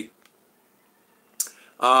it, Judy.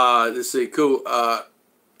 Let's see, cool.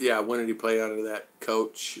 Yeah, when did he play under that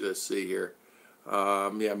coach? Let's see here.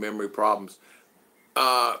 Yeah, memory problems.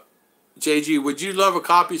 JG, would you love a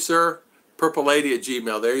copy, sir?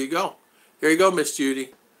 purplelady@gmail. There you go. Here you go, Miss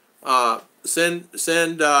Judy. Send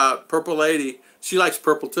Purple Lady. She likes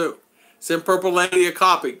purple too. Send Purple Lady a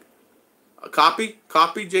copy. A copy?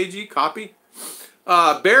 Copy, JG? Copy?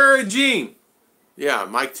 Barry and Jean. Yeah,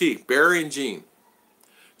 Mike T. Barry and Jean.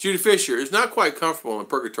 Judy Fisher is not quite comfortable in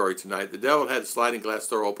purgatory tonight. The devil had the sliding glass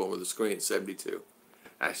door open with a screen at 72.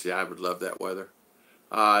 Actually, I would love that weather.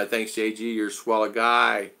 Thanks, JG. You're a swell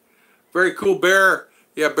guy. Very cool, Bear.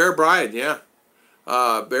 Yeah, Bear Bryan, yeah.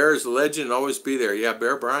 Bear is a legend and always be there. Yeah,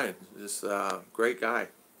 Bear Bryan is a great guy.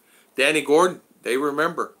 Danny Gordon, they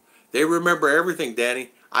remember. They remember everything,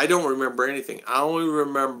 Danny. I don't remember anything. I only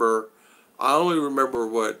remember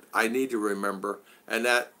what I need to remember, and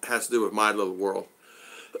that has to do with my little world.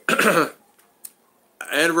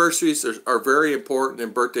 Anniversaries are very important,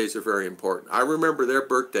 and birthdays are very important. I remember their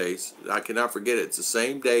birthdays. I cannot forget it. It's the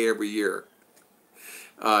same day every year.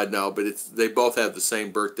 No, but they both have the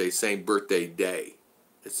same birthday day.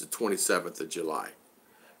 It's the 27th of July.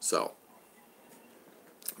 So,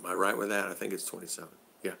 am I right with that? I think it's 27th.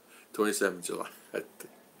 Yeah, 27th July.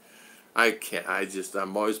 I've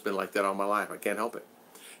always been like that all my life. I can't help it.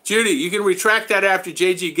 Judy, you can retract that after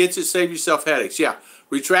JG gets it. Save yourself headaches. Yeah,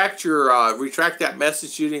 retract that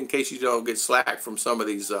message, Judy, in case you don't get slack from some of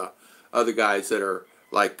these other guys that are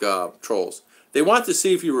like trolls. They want to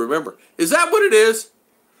see if you remember. Is that what it is?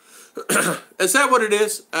 Is that what it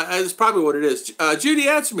is? It's probably what it is. Judy,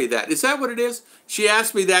 answer me that. Is that what it is? She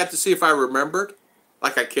asked me that to see if I remembered.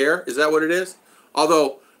 Like I care. Is that what it is?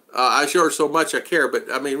 Although I show her so much I care,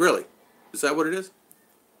 but I mean, really. Is that what it is?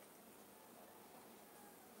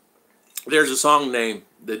 There's a song named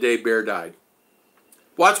The Day Bear Died.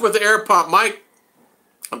 Watch with the air pump, Mike.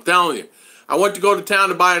 I'm telling you. I went to go to town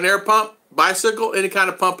to buy an air pump, bicycle, any kind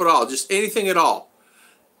of pump at all. Just anything at all.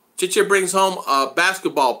 Chicha brings home a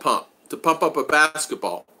basketball pump to pump up a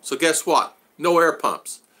basketball. So guess what? No air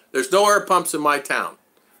pumps. There's no air pumps in my town.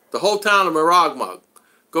 The whole town of Maragmag.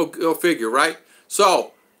 Go figure, right?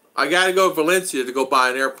 So I got to go to Valencia to go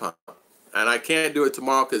buy an air pump. And I can't do it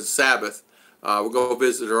tomorrow because it's Sabbath. We'll go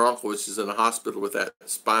visit her uncle, which is in a hospital with that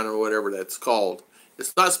spine or whatever that's called.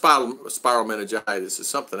 It's not spiral meningitis. It's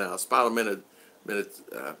something else.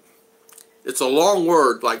 It's a long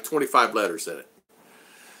word, like 25 letters in it.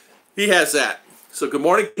 He has that. So good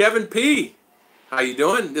morning, Kevin P. How you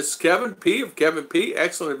doing? This is Kevin P. of Kevin P.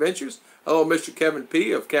 Excellent Adventures. Hello, Mr. Kevin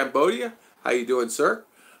P. of Cambodia. How you doing, sir?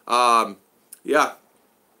 Yeah.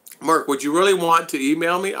 Mark, would you really want to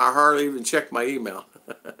email me? I hardly even check my email.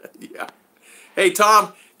 Yeah. Hey,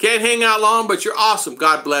 Tom, can't hang out long, but you're awesome.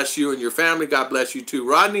 God bless you and your family. God bless you too.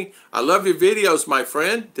 Rodney, I love your videos, my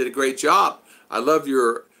friend. Did a great job. I love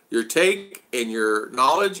your take and your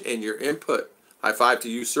knowledge and your input. High five to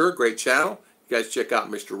you, sir. Great channel. You guys check out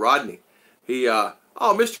Mr. Rodney.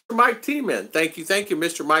 Mr. Mike T, man. Thank you,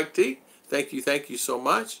 Mr. Mike T. Thank you so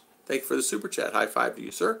much. Thank you for the super chat. High five to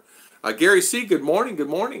you, sir. Gary C, good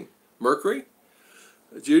morning. Mercury.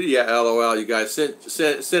 Judy, yeah, LOL. You guys sent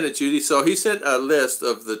it, Judy. So he sent a list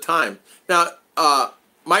of the time. Now,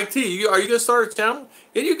 Mike T, are you going to start a channel?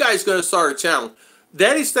 And you guys going to start a channel?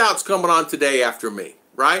 Danny Stout's coming on today after me,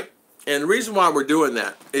 right? And the reason why we're doing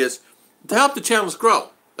that is to help the channels grow.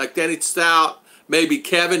 Like Danny Stout, maybe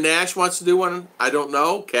Kevin Nash wants to do one. I don't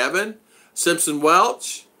know. Kevin, Simpson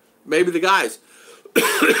Welch, maybe the guys.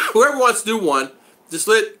 Whoever wants to do one, just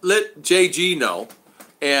let JG know,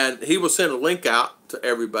 and he will send a link out to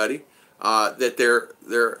everybody that their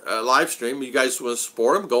live stream. You guys want to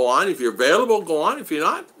support them? Go on. If you're available, go on. If you're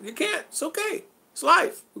not, you can't. It's okay. It's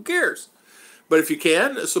life. Who cares? But if you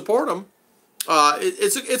can support them,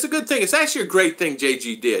 it's a good thing. It's actually a great thing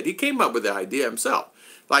JG did. He came up with the idea himself,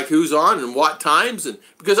 like who's on and what times, and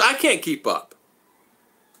because I can't keep up.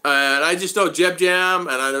 And I just know Jeb Jam,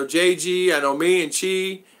 and I know JG, I know me and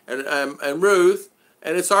Chi, and Ruth,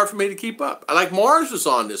 and it's hard for me to keep up. Like Mars was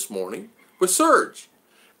on this morning with Surge.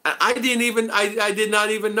 I did not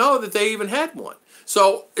even know that they even had one.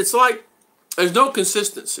 So it's like there's no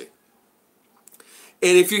consistency.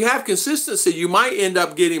 And if you have consistency, you might end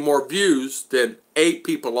up getting more views than 8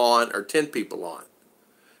 people on or 10 people on.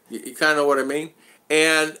 You kind of know what I mean?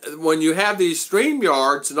 And when you have these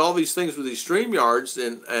StreamYards and all these things with these StreamYards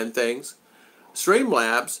and things,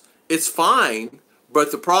 Streamlabs, it's fine, but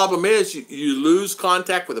the problem is you lose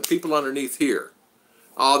contact with the people underneath here.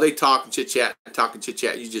 Oh, they talk and chit-chat,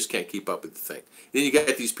 You just can't keep up with the thing. Then you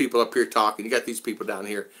got these people up here talking. You got these people down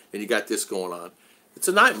here, and you got this going on. It's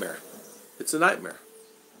a nightmare. It's a nightmare.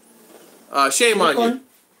 Shame on you.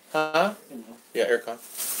 Huh? Yeah, aircon.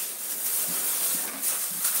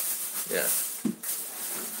 Yeah.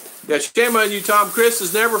 Yeah, shame on you, Tom. Chris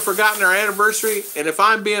has never forgotten our anniversary, and if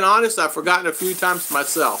I'm being honest, I've forgotten a few times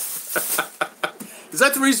myself. Is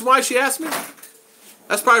that the reason why she asked me?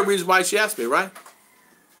 That's probably the reason why she asked me, right?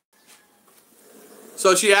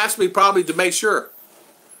 So she asked me probably to make sure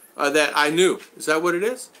that I knew. Is that what it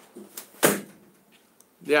is?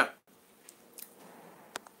 Yeah.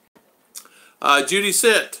 Judy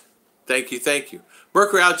sent. Thank you.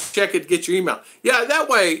 Mercury, I'll check it, get your email. Yeah, that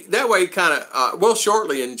way kind of, well,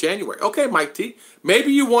 shortly in January. Okay, Mike T,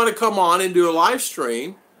 maybe you want to come on and do a live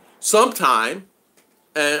stream sometime,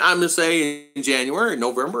 and I'm going to say in January,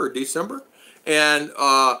 November, or December, and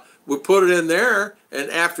we'll put it in there, and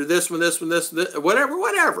after this one,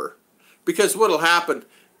 whatever. Because what'll happen,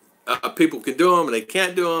 people can do them, and they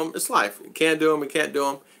can't do them. It's life. You can do them, you can't do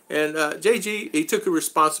them. And JG, he took a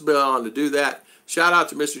responsibility on to do that. Shout out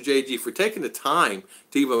to Mr. JG for taking the time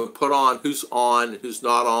to even put on who's on, who's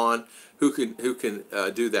not on, who can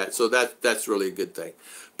do that. So that's really a good thing.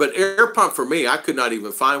 But air pump for me, I could not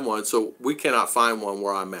even find one, so we cannot find one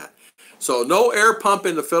where I'm at. So no air pump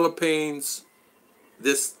in the Philippines,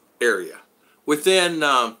 this area, within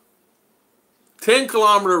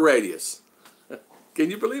 10-kilometer radius.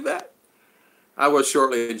 Can you believe that? I was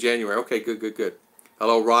shortly in January. Okay, good.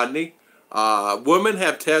 Hello, Rodney. Women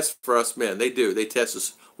have tests for us men. They do. They test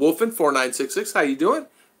us. Wolfen4966, how you doing?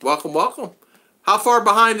 Welcome. How far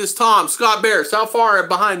behind is Tom? Scott Bears, how far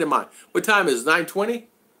behind am I? What time is it? 9:20?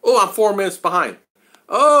 Oh, I'm 4 minutes behind.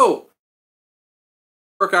 Oh,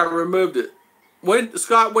 I removed it.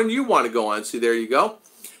 Scott, when you want to go on? See, there you go.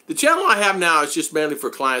 The channel I have now is just mainly for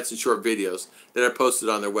clients and short videos that are posted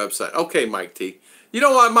on their website. Okay, Mike T. You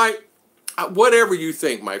know what, Mike? Whatever you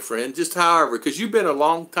think, my friend, just however, because you've been a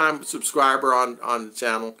long-time subscriber on the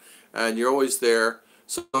channel, and you're always there,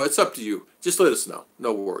 so it's up to you. Just let us know.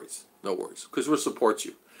 No worries, because we'll support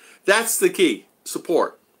you. That's the key,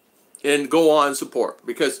 support, and go on support,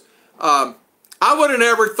 because I would have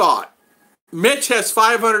never thought, Mitch has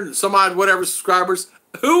 500 and some odd whatever subscribers,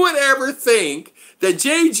 who would ever think that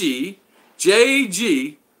JG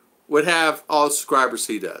would have all the subscribers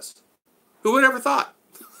he does? Who would ever thought?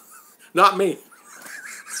 Not me.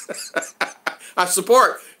 I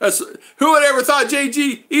support. Who would ever thought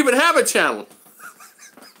JG even have a channel?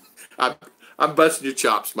 I'm busting your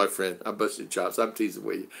chops, my friend. I'm busting your chops. I'm teasing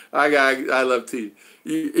with you. I love teasing.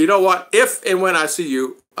 You know what? If and when I see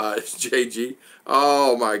you, JG,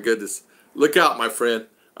 oh my goodness. Look out, my friend.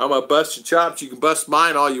 I'm going to bust your chops. You can bust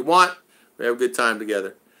mine all you want. We have a good time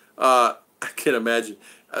together. I can't imagine.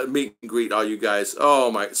 Meet and greet all you guys. Oh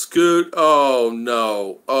my, Scoot. Oh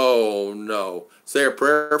no. Oh no. Say a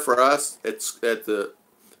prayer for us at the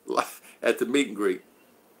meet and greet.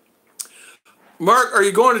 Mark, are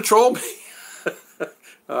you going to troll me?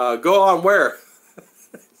 Go on where?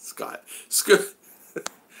 Scott. Scoot.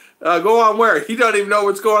 Go on where? He doesn't even know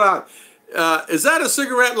what's going on. Is that a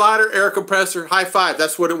cigarette lighter air compressor? High five.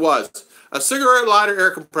 That's what it was. A cigarette lighter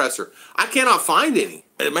air compressor. I cannot find any.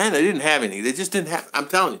 Man, they didn't have any. They just didn't have. I'm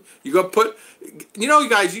telling you. You go put. You know, you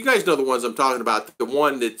guys know the ones I'm talking about. The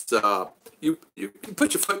one that's you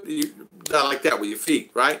put your foot like that with your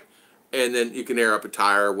feet, right? And then you can air up a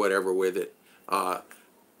tire or whatever with it. I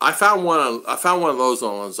found one of those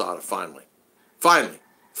on Lazada finally.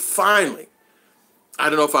 Finally. I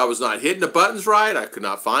don't know if I was not hitting the buttons right. I could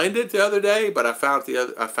not find it the other day, but I found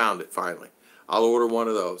it finally. I'll order one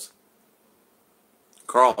of those.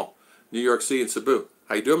 Carl, New York City and Cebu.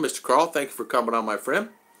 How you doing, Mr. Carl? Thank you for coming on, my friend.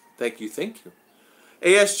 Thank you.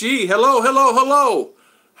 ASG, hello.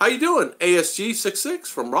 How you doing? ASG66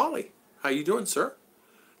 from Raleigh. How you doing, sir?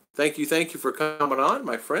 Thank you for coming on,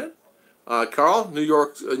 my friend. Carl, New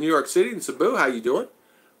York City and Cebu. How you doing?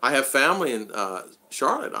 I have family in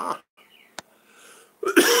Charlotte.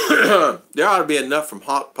 There ought to be enough from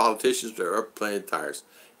hot politicians that are playing tires.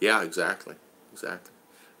 Yeah, exactly.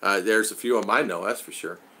 There's a few of them I know, that's for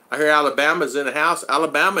sure. I hear Alabama's in the house.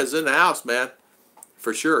 Alabama is in the house, man.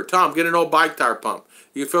 For sure. Tom, get an old bike tire pump.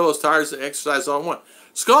 You can fill those tires and exercise on one.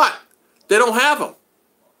 Scott, they don't have them.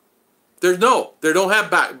 They don't have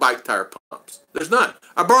bike tire pumps. There's none.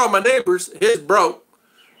 I borrowed my neighbor's. His broke.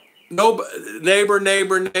 No, neighbor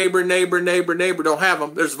don't have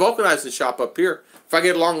them. There's a vulcanizing shop up here. If I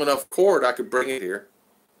get a long enough cord, I could bring it here.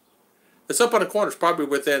 It's up on the corner. It's probably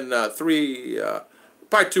within probably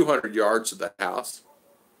 200 yards of the house.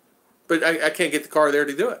 But I can't get the car there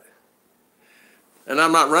to do it. And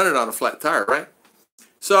I'm not running on a flat tire, right?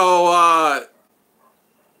 So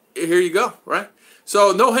here you go, right?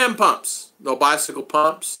 So no hand pumps, no bicycle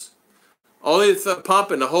pumps. Only the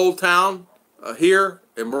pump in the whole town here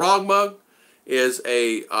in Morogmug is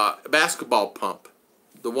a basketball pump,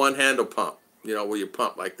 the one handle pump. You know, where you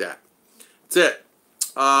pump like that. That's it.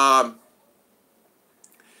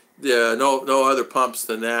 Yeah, no other pumps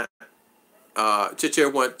than that. Chiche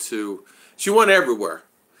she went everywhere,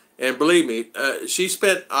 and believe me, she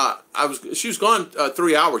spent. She was gone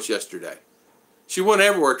 3 hours yesterday. She went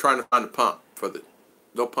everywhere trying to find a pump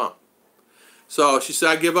no pump. So she said,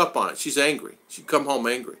 I give up on it. She's angry. She come home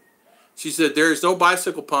angry. She said, there is no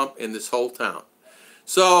bicycle pump in this whole town.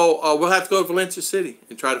 So we'll have to go to Valencia City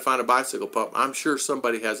and try to find a bicycle pump. I'm sure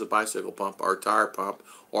somebody has a bicycle pump or a tire pump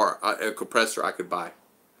or a compressor I could buy.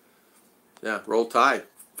 Yeah, roll tide.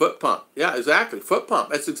 Foot pump. Yeah, exactly. Foot pump.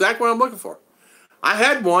 That's exactly what I'm looking for. I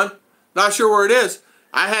had one. Not sure where it is.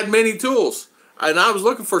 I had many tools. And I was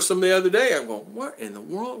looking for some the other day. I'm going, what in the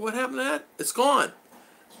world? What happened to that? It's gone.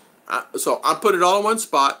 So I put it all in one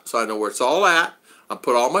spot so I know where it's all at. I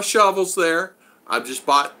put all my shovels there. I just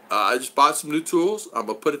bought some new tools. I'm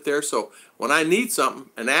going to put it there so when I need something,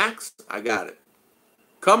 an axe, I got it.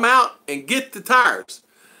 Come out and get the tires.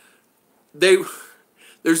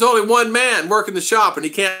 There's only one man working the shop and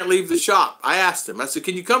he can't leave the shop. I asked him. I said,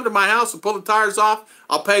 can you come to my house and pull the tires off?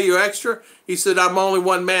 I'll pay you extra. He said, I'm only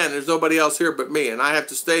one man. There's nobody else here but me and I have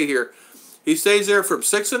to stay here. He stays there from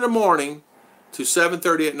 6 in the morning to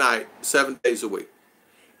 7:30 at night, 7 days a week.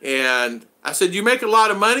 And I said, you make a lot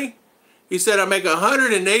of money? He said, I make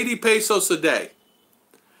 180 pesos a day.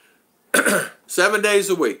 7 days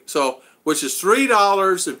a week. So, which is $3,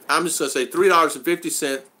 I'm just going to say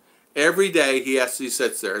 $3.50 every day he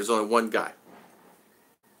sits there. There's only one guy.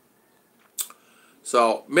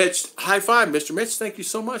 So, Mitch, high five, Mr. Mitch. Thank you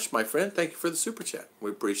so much, my friend. Thank you for the super chat.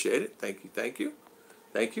 We appreciate it. Thank you.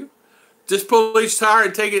 Just pull each tire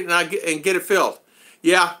and take it and get it filled.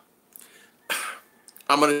 Yeah,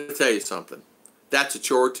 I'm going to tell you something. That's a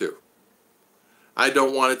chore too. I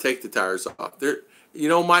don't want to take the tires off. You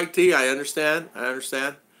know, Mike T, I understand.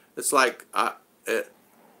 It's like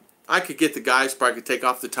I could get the guys, probably could take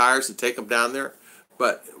off the tires and take them down there.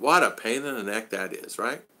 But what a pain in the neck that is,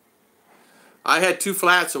 right? I had 2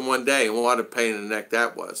 flats in one day, and what a pain in the neck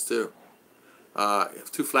that was, too.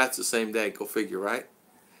 2 flats the same day, go figure, right?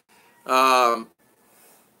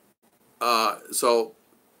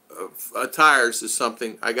 Tires is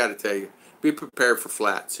something I got to tell you. Be prepared for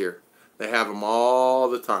flats here. They have them all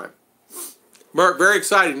the time. Mark, very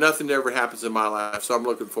exciting. Nothing ever happens in my life, so I'm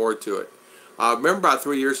looking forward to it. Remember about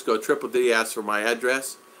 3 years ago, Triple D asked for my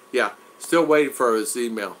address? Yeah, still waiting for his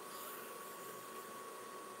email.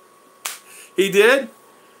 He did?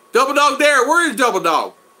 Double Dog there. Where is Double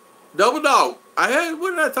Dog? Double Dog.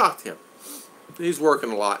 When did I talk to him? He's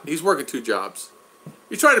working a lot. He's working 2 jobs.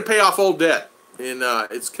 He's trying to pay off old debt, and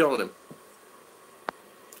it's killing him.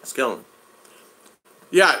 It's killing him.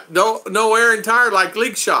 Yeah, no air and tire like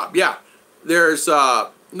leak shop. Yeah, there's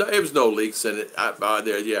no, it was no leaks in it.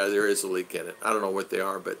 There is a leak in it. I don't know what they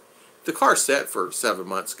are, but the car's set for 7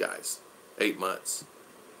 months, guys, 8 months.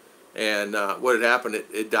 And what had happened?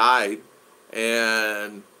 It died,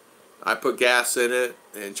 and I put gas in it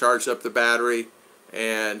and charged up the battery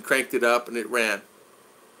and cranked it up, and it ran,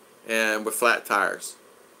 and with flat tires.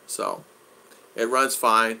 So it runs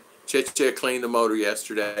fine. Chicha cleaned the motor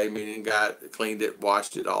yesterday, meaning cleaned it,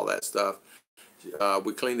 washed it, all that stuff.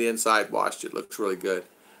 We cleaned the inside, washed it. Looks really good.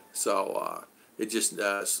 So it just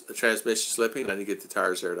the transmission slipping. I need to get the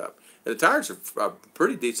tires aired up. And the tires are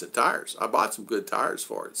pretty decent tires. I bought some good tires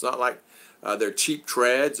for it. It's not like they're cheap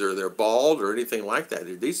treads or they're bald or anything like that.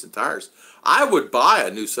 They're decent tires. I would buy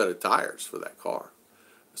a new set of tires for that car.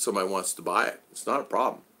 If somebody wants to buy it. It's not a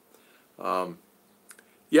problem.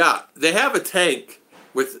 Yeah, they have a tank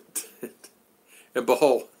with and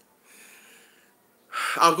behold,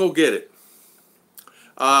 I'll go get it.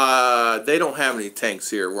 They don't have any tanks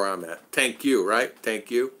here where I'm at. Tank you, right? Tank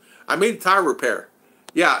you. I mean tire repair.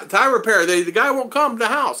 Yeah, tire repair. The guy won't come to the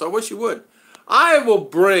house. I wish he would. I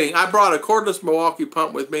brought a cordless Milwaukee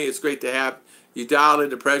pump with me. It's great to have. You dial in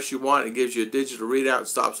the pressure you want. It gives you a digital readout and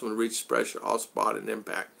stops when it reaches pressure, all spot and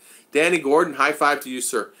impact. Danny Gordon, high five to you,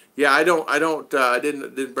 sir. Yeah, I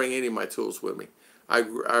didn't bring any of my tools with me.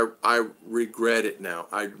 I regret it now.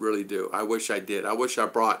 I really do. I wish I did. I wish I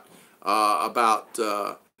brought about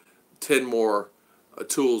 10 more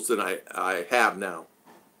tools than I have now.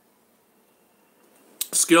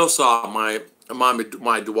 Skill saw, my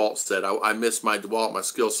DeWalt set. I miss my DeWalt, my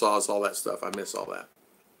skill saws, all that stuff. I miss all that.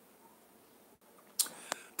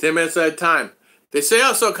 10 minutes at a time. They say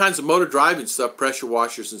all kinds of motor driving stuff, pressure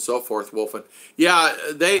washers and so forth, Wolfen. Yeah,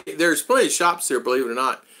 there's plenty of shops here, believe it or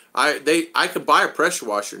not. I could buy a pressure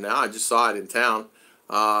washer now. I just saw it in town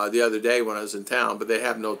the other day when I was in town, but they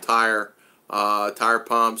have no tire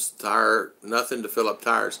pumps, nothing to fill up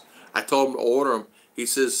tires. I told him to order them. He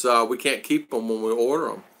says, we can't keep them when we order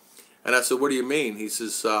them. And I said, what do you mean? He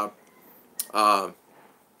says,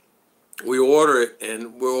 we order it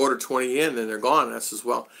and we'll order 20 in and they're gone. And I says,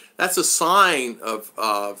 well, that's a sign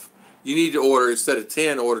of you need to order, instead of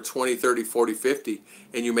 10, order 20, 30, 40, 50,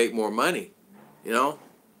 and you make more money, you know?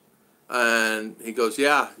 And he goes,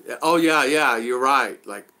 yeah, oh, yeah, you're right.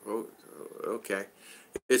 Like, oh, okay.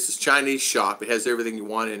 It's this Chinese shop. It has everything you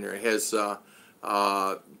want in there. It has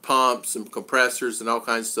pumps and compressors and all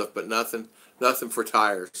kinds of stuff, but nothing for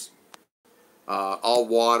tires. All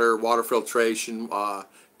water filtration,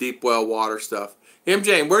 deep well water stuff.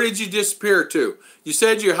 MJ, where did you disappear to? You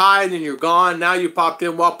said you're hiding and you're gone. Now you popped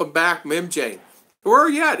in. Welcome back, MJ. Where are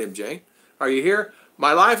you at, MJ? Are you here?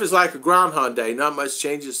 My life is like a Groundhog Day. Not much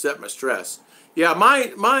changes except my stress. Yeah,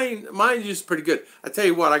 mine is pretty good. I tell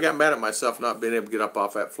you what, I got mad at myself not being able to get up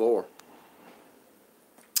off that floor.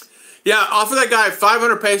 Yeah, offer that guy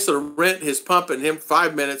 500 pesos to rent his pump and him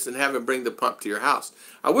 5 minutes and have him bring the pump to your house.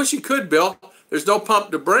 I wish you could, Bill. There's no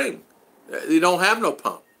pump to bring. You don't have no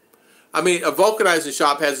pump. I mean, a vulcanizing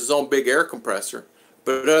shop has its own big air compressor,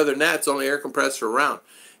 but other than that, it's the only air compressor around.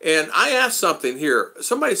 And I asked something here.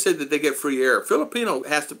 Somebody said that they get free air. Filipino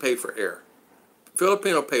has to pay for air.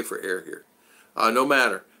 Filipino pay for air here, no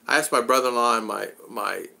matter. I asked my brother-in-law and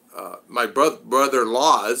my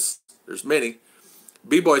brother-in-laws. There's many.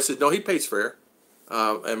 B-boy said no, he pays for air,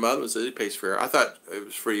 and my other one said he pays for air. I thought it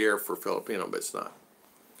was free air for Filipino, but it's not.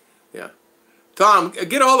 Yeah. Tom,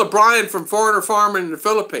 get a hold of Brian from Foreigner Farming in the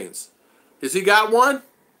Philippines. Has he got one?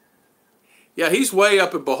 Yeah, he's way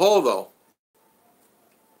up in Bohol, though.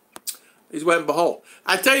 He's way in Bohol.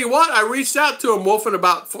 I tell you what, I reached out to him, Wolfen,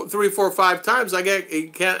 about 3, 4, 5 times. I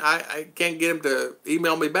can't get him to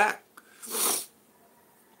email me back.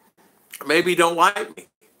 Maybe he don't like me.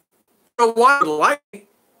 I don't want to like me.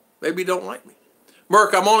 Maybe he don't like me.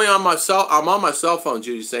 Merc, I'm on my cell phone,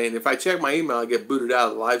 Judy's saying. If I check my email, I get booted out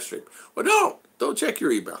of the live stream. Well, don't check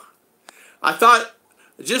your email.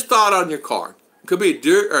 Just thought on your card. Could be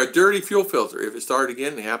a dirty fuel filter. If it started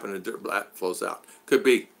again, it happened, and dirt black flows out. Could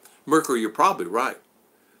be. Mercury, you're probably right.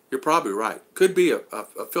 You're probably right. Could be a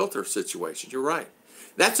filter situation. You're right.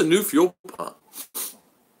 That's a new fuel pump.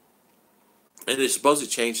 And they supposedly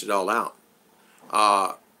changed it all out.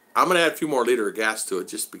 I'm going to add a few more liters of gas to it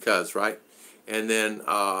just because, right? And then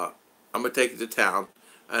I'm going to take it to town,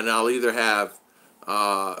 and I'll either have,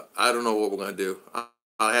 I don't know what we're going to do.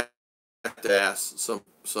 I'll have to ask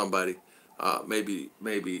somebody, maybe,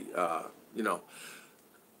 you know.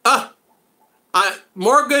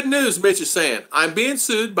 More good news, Mitch is saying. I'm being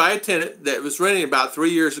sued by a tenant that was renting about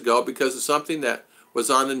 3 years ago because of something that was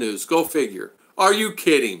on the news. Go figure. Are you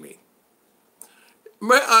kidding me?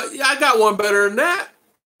 I got one better than that.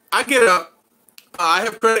 I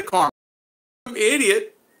have Credit Karma. I'm an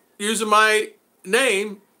idiot using my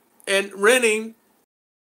name and renting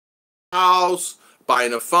a house,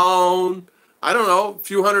 buying a phone, I don't know, a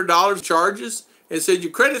few $100 charges, and said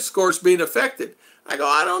your credit score is being affected. I go,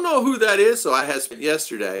 I don't know who that is. So I had spent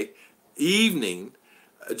yesterday evening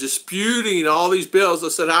disputing all these bills. I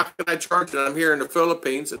said, how can I charge it? I'm here in the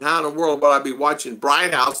Philippines, and how in the world will I be watching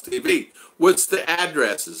Bright House TV? What's the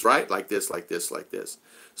addresses, right? Like this, like this, like this.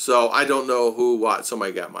 So I don't know who, what.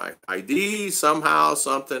 Somebody got my ID somehow,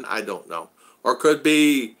 something. I don't know. Or could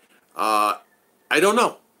be, I don't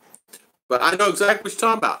know. But I know exactly what you're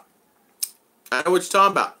talking about. I know what you're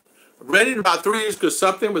talking about. Renting about 3 years because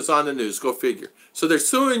something was on the news. Go figure. So they're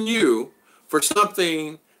suing you for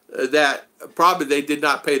something that probably they did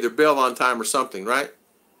not pay their bill on time or something, right?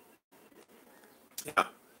 Yeah.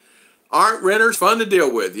 Aren't renters fun to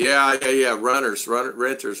deal with? Yeah. Renters.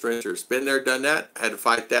 Been there, done that. Had to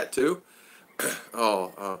fight that too.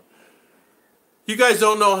 You guys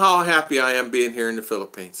don't know how happy I am being here in the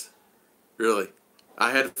Philippines. Really.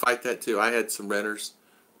 I had to fight that too. I had some renters,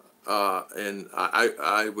 and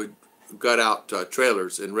I would gut out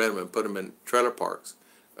trailers and rent them and put them in trailer parks,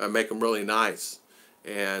 make them really nice,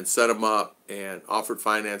 and set them up and offered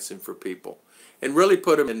financing for people, and really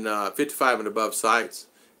put them in 55 and above sites,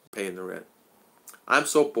 paying the rent. I'm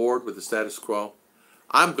so bored with the status quo.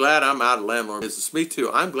 I'm glad I'm out of landlord business. Me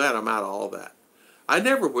too. I'm glad I'm out of all that. I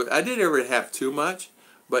didn't ever have too much,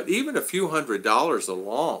 but even a few $100s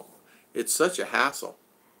alone, it's such a hassle.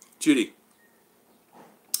 Judy,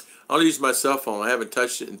 I'll use my cell phone. I haven't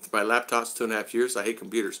touched it in my laptop's 2.5 years. I hate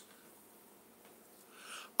computers.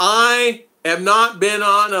 I have not been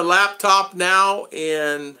on a laptop now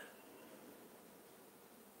in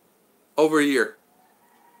over a year.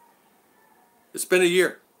 It's been a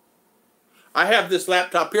year. I have this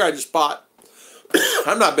laptop here I just bought.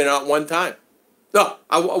 I've not been on it one time. No,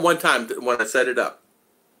 one time when I set it up.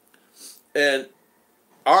 And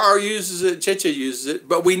RR uses it, Cheche uses it,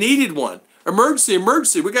 but we needed one.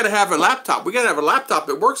 Emergency. We got to have a laptop. We got to have a laptop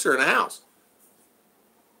that works here in the house.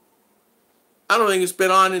 I don't think it's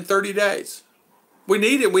been on in 30 days. We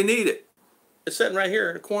need it. It's sitting right here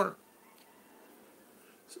in the corner.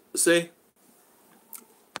 See?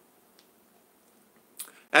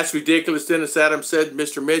 That's ridiculous, Dennis Adams said.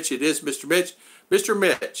 Mr. Mitch, it is Mr. Mitch. Mr.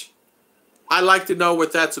 Mitch, I'd like to know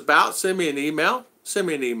what that's about. Send me an email.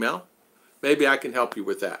 Maybe I can help you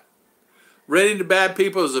with that. Renting to bad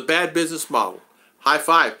people is a bad business model. High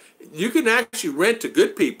five. You can actually rent to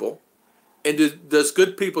good people, and does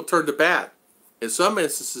good people turn to bad? In some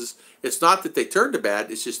instances, it's not that they turn to bad,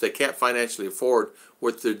 it's just they can't financially afford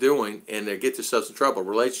what they're doing, and they get themselves in trouble,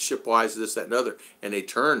 relationship-wise, this, that, and other, and they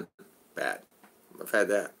turn bad. I've had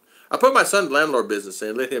that. I put my son in landlord business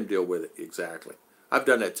and let him deal with it. Exactly. I've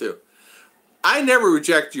done that too. I never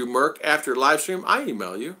reject you, Merck. After a live stream, I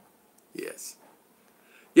email you. Yes.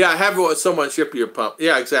 Yeah, I have someone ship you a pump.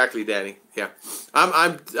 Yeah, exactly, Danny. Yeah.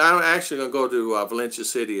 I'm actually going to go to Valencia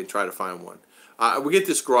City and try to find one. We get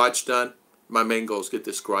this garage done. My main goal is get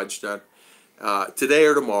this garage done. Today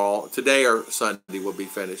or tomorrow. Today or Sunday will be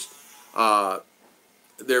finished. I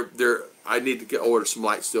need to order some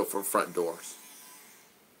light steel for front doors.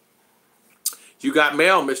 You got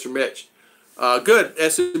mail, Mr. Mitch. Good.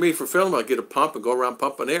 SME for film. I'll get a pump and go around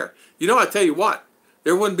pumping air. You know, I tell you what.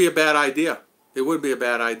 There wouldn't be a bad idea. It wouldn't be a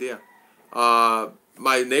bad idea.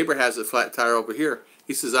 My neighbor has a flat tire over here.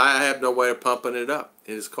 He says, I have no way of pumping it up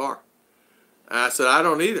in his car. And I said, I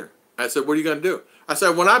don't either. I said, what are you going to do? I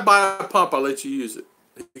said, when I buy a pump, I'll let you use it.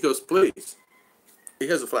 He goes, please. He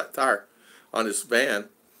has a flat tire on his van.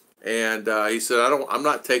 And he said, I'm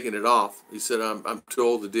not taking it off. He said, I'm too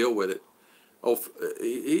old to deal with it. Oh,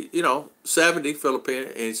 he 70,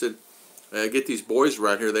 Filipina, and he said, get these boys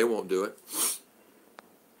around here, they won't do it.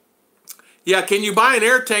 Yeah, can you buy an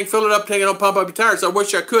air tank, fill it up, take it on, pump up your tires? I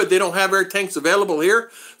wish I could. They don't have air tanks available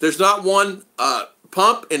here. There's not one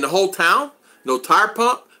pump in the whole town. No tire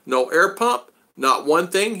pump, no air pump, not one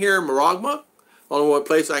thing here in Maragma. Only one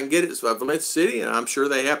place I can get it is Valencia City, and I'm sure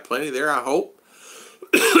they have plenty there, I hope.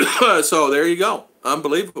 So there you go.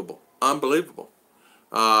 Unbelievable. Unbelievable.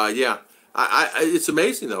 Yeah. It's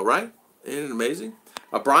amazing though, right? Isn't it amazing?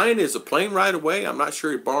 Brian is a plane ride away. I'm not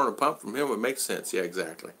sure he borrowed a pump from him. It makes sense. Yeah,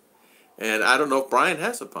 exactly. And I don't know if Brian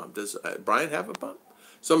has a pump. Does Brian have a pump?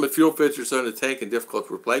 Some of the fuel filters on the tank and difficult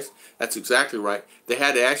to replace. That's exactly right. They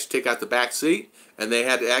had to actually take out the back seat, and they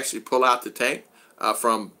had to actually pull out the tank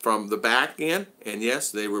from the back end. And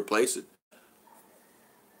yes, they replaced it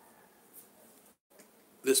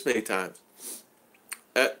this many times.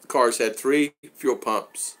 That car's had 3 fuel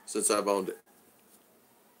pumps since I've owned it.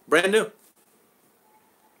 Brand new.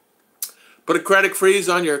 Put a credit freeze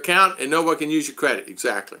on your account, and no one can use your credit.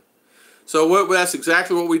 Exactly. So that's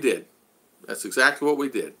exactly what we did. That's exactly what we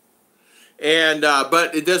did. And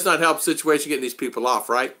but it does not help the situation getting these people off,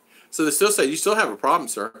 right? So they still say, you still have a problem,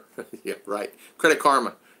 sir. Yeah, right. Credit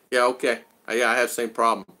Karma. Yeah, okay. Yeah, I have the same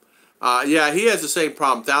problem. Yeah, he has the same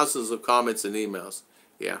problem. Thousands of comments and emails.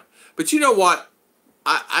 Yeah. But you know what?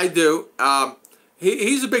 I do.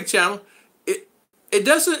 He's a big channel.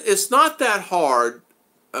 It's not that hard.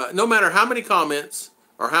 No matter how many comments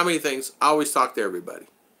or how many things, I always talk to everybody.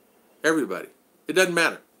 Everybody. It doesn't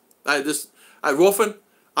matter. Wolfen,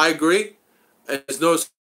 I agree. There's no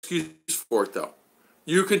excuse for it, though.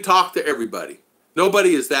 You can talk to everybody.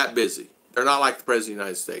 Nobody is that busy. They're not like the President of the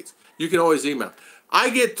United States. You can always email. I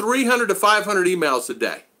get 300 to 500 emails a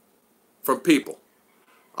day from people.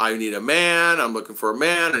 I need a man. I'm looking for a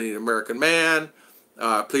man. I need an American man.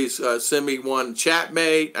 Please send me one chat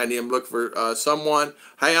mate. I'm looking for someone.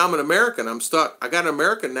 Hey, I'm an American. I'm stuck. I got an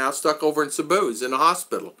American now stuck over in Cebu. He's in a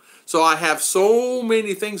hospital. So I have so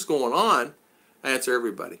many things going on. I answer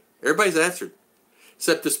everybody. Everybody's answered.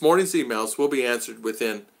 Except this morning's emails will be answered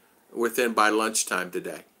within by lunchtime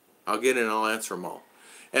today. I'll get in and I'll answer them all.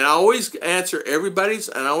 And I always answer everybody's,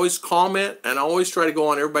 and I always comment, and I always try to go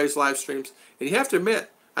on everybody's live streams. And you have to admit,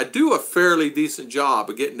 I do a fairly decent job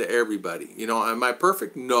of getting to everybody. You know, am I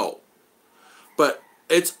perfect? No. But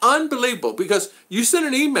it's unbelievable because you send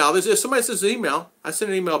an email. If somebody sends an email, I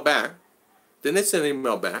send an email back. Then they send an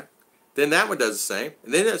email back. Then that one does the same.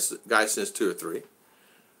 And then this guy sends 2 or 3.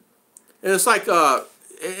 And it's like,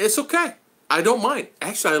 it's okay. I don't mind.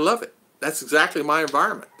 Actually, I love it. That's exactly my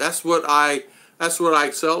environment. That's what I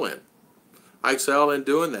excel in. I excel in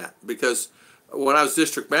doing that because when I was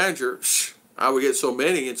district manager, I would get so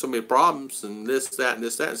many and so many problems and this, that,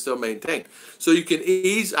 and still maintain. So I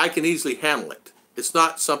can easily handle it. It's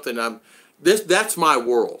not something that's my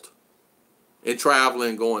world. In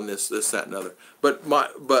traveling, going this, that, and other. But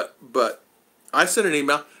I sent an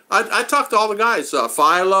email. I talk to all the guys.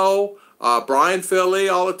 Philo, Brian Philly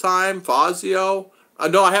all the time. Fazio.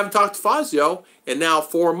 No, I haven't talked to Fazio in now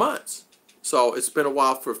 4 months. So it's been a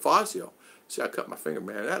while for Fazio. See, I cut my finger,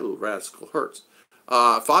 man. That little rascal hurts.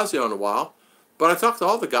 Fazio in a while. But I talked to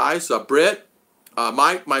all the guys. Britt,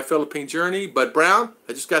 Mike, my Philippine journey. Bud Brown.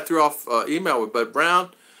 I just got through off email with Bud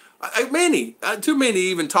Brown. Many, too many to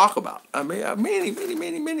even talk about.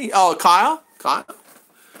 Many. Oh, Kyle.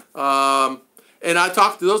 And I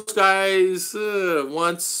talk to those guys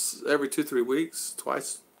once every 2-3 weeks,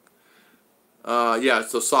 twice. Yeah,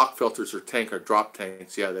 so sock filters or drop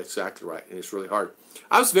tanks. Yeah, that's exactly right. And it's really hard.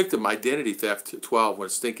 I was victim of identity theft at 12 when a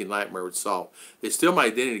stinking nightmare was solved. They steal my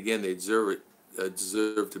identity again. They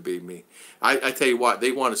deserve to be me. I tell you what,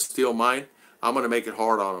 they want to steal mine. I'm going to make it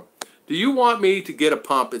hard on them. Do you want me to get a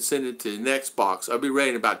pump and send it to the next box? I'll be ready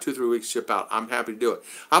in about 2-3 weeks to ship out. I'm happy to do it.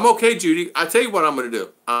 I'm okay, Judy. I tell you what I'm going to do.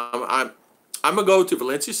 I'm going to go to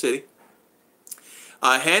Valencia City.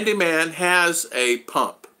 Handyman has a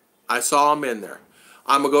pump. I saw him in there.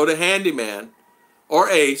 I'm going to go to Handyman or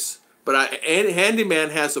Ace, but Handyman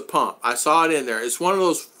has a pump. I saw it in there. It's one of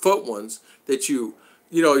those foot ones that you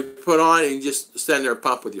put on and you just stand there and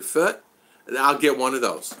pump with your foot. And I'll get one of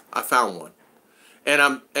those. I found one. And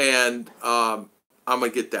I'm gonna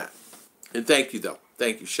get that. And thank you though.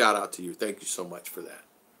 Thank you. Shout out to you. Thank you so much for that.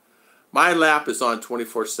 My lap is on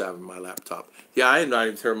 24/7. My laptop. Yeah, I didn't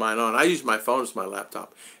even turn mine on. I use my phone as my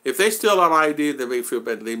laptop. If they steal an ID, they may feel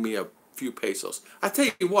bad. Leave me a few pesos. I tell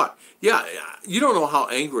you what. Yeah, you don't know how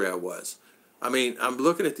angry I was. I mean, I'm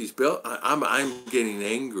looking at these bills. I'm getting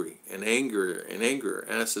angry and angrier and angrier.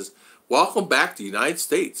 And I says, "Welcome back to the United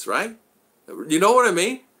States," right? You know what I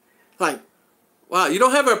mean? Like. Wow, you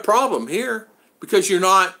don't have a problem here because you're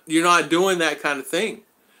not doing that kind of thing.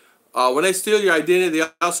 When they steal your identity, they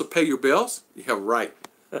also pay your bills. Yeah, right.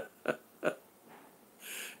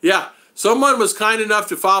 Yeah, someone was kind enough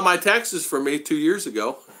to file my taxes for me 2 years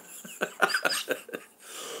ago.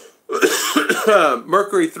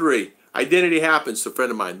 Mercury 3, identity happens to a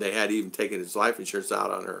friend of mine. They had even taken his life insurance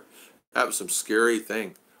out on her. That was some scary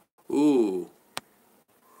thing. Ooh.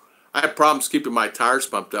 I have problems keeping my tires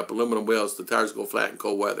pumped up. Aluminum wheels, the tires go flat in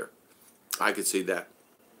cold weather. I could see that.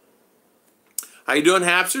 How you doing,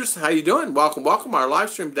 Hapsters? How you doing? Welcome, welcome. Our live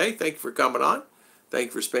stream today. Thank you for coming on. Thank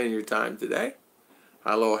you for spending your time today.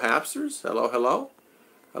 Hello, Hapsters. Hello, hello.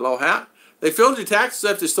 Hello, Hap. They filled your taxes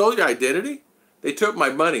after they stole your identity? They took my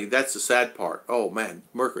money. That's the sad part. Oh, man,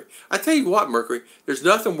 Mercury. I tell you what, Mercury, there's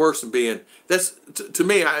nothing worse than being, that's, to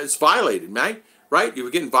me, it's violated, man. Right? You were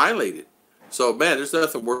getting violated. So, man, there's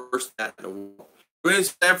nothing worse than that in the world. We're in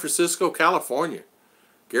San Francisco, California.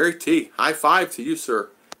 Gary T., high five to you, sir.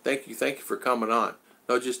 Thank you for coming on.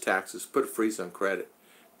 No, just taxes. Put a freeze on credit.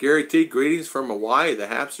 Gary T., greetings from Hawaii. The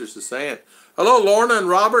Hapsters are saying. Hello, Lorna and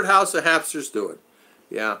Robert. How's the Hapsters doing?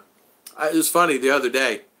 Yeah. It was funny the other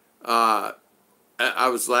day. I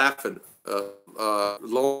was laughing.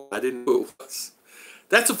 Lorna, I didn't know who it was.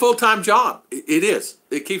 That's a full-time job. It is.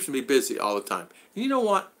 It keeps me busy all the time. You know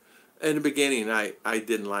what? In the beginning, I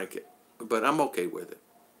didn't like it. But I'm okay with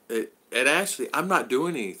it. And actually, I'm not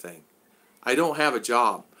doing anything. I don't have a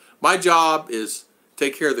job. My job is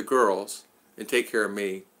take care of the girls and take care of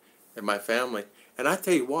me and my family. And I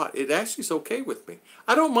tell you what, it actually is okay with me.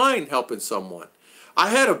 I don't mind helping someone. I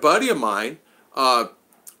had a buddy of mine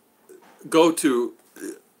go to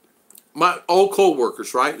my old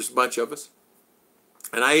co-workers, right? There's a bunch of us.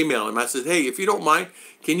 And I emailed him. I said, hey, if you don't mind,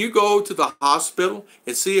 can you go to the hospital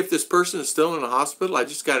and see if this person is still in the hospital? I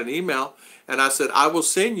just got an email. And I said, I will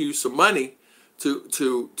send you some money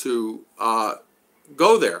to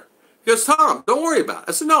go there. He goes, Tom, don't worry about it.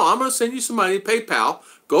 I said, no, I'm going to send you some money, PayPal.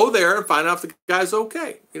 Go there and find out if the guy's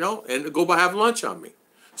okay, and go have lunch on me.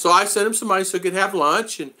 So I sent him some money so he could have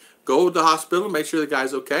lunch and go to the hospital and make sure the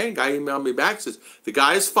guy's okay. And the guy emailed me back, says, the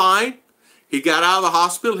guy is fine. He got out of the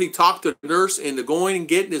hospital. He talked to the nurse into going and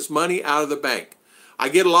getting his money out of the bank. I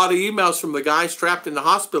get a lot of emails from the guys trapped in the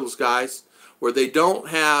hospitals, guys, where they don't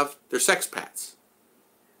have their sex pats.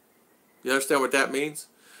 You understand what that means?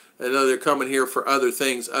 I know they're coming here for other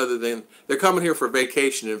things other than, they're coming here for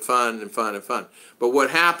vacation and fun and fun and fun. But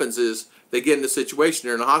what happens is they get in a situation,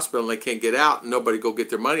 they're in the hospital and they can't get out and nobody go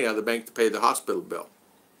get their money out of the bank to pay the hospital bill.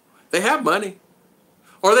 They have money.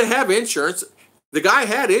 Or they have insurance. The guy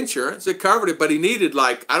had insurance. It covered it, but he needed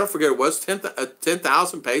like, I don't forget it was,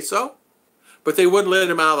 10,000 peso. But they wouldn't let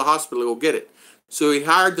him out of the hospital to go get it. So he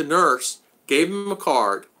hired the nurse, gave him a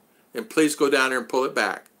card, and please go down there and pull it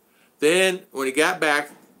back. Then when he got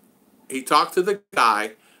back, he talked to the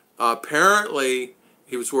guy. Apparently,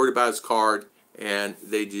 he was worried about his card, and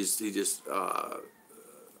he just what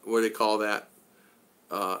do they call that?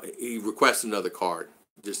 He requested another card,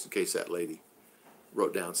 just in case that lady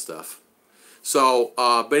wrote down stuff. So,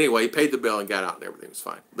 but anyway, he paid the bill and got out, and everything was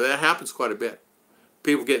fine. But that happens quite a bit.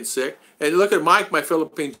 People getting sick. And look at Mike, my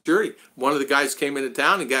Philippine jury. One of the guys came into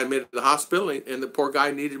town and got admitted to the hospital, and the poor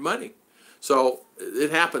guy needed money. So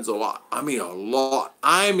it happens a lot. I mean, a lot.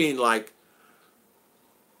 I mean, like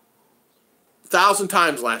 1,000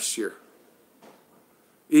 times last year.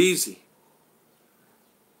 Easy.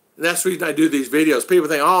 And that's the reason I do these videos. People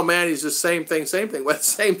think, oh, man, he's the same thing, same thing. Well, the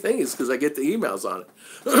same thing is because I get the emails on it.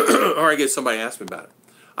 Or I get somebody ask me about it.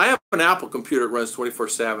 I have an Apple computer that runs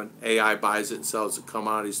 24/7. AI buys it and sells the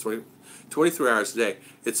commodities 23 hours a day.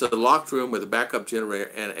 It's a locked room with a backup generator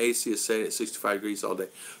and AC is setting at 65 degrees all day.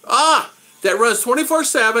 That runs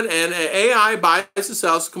 24/7 and AI buys and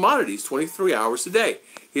sells commodities 23 hours a day.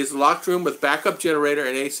 He has a locked room with backup generator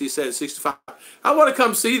and AC set at 65. I want to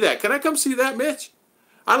come see that. Can I come see that, Mitch?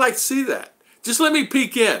 I'd like to see that. Just let me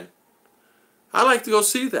peek in. I'd like to go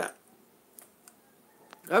see that.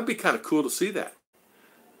 That'd be kind of cool to see that.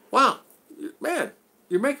 Wow, man,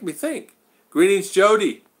 you're making me think. Greetings,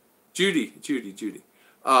 Judy.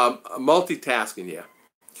 Multitasking, yeah.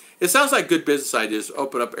 It sounds like good business ideas.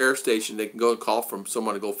 Open up air station. They can go and call from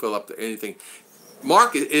someone to go fill up anything.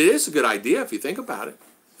 Mark, it is a good idea if you think about it.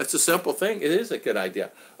 That's a simple thing. It is a good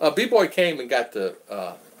idea. B-Boy came and got the...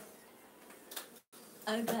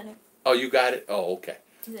 I got it. Oh, you got it? Oh, okay.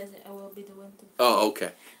 I will be the one to... Oh,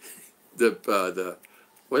 okay. The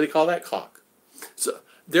what do they call that? Clock. So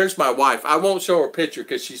there's my wife. I won't show her a picture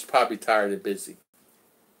because she's probably tired and busy.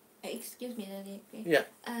 Excuse me, Daddy. Okay? Yeah.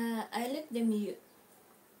 I let them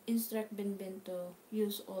instruct Ben to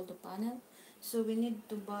use all the panel. So we need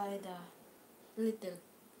to buy the little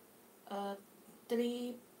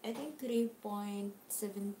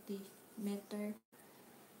 3.70 meter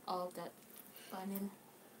of that panel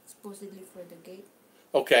supposedly for the gate.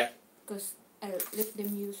 Okay. Because I let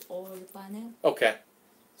them use all the panel. Okay.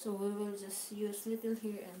 So we will just use little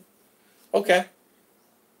here and... Okay.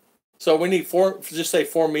 So we need just say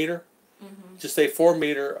 4 meter. Mm-hmm. Just say 4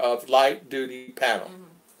 meter of light duty panel. Mm-hmm.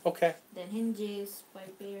 Okay. Then hinges,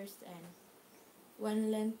 5 pairs, and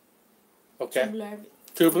one length Okay. tubular.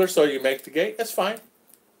 Tubular, so you make the gate. That's fine.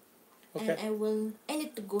 Okay. And I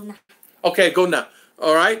need to go now. Okay, go now.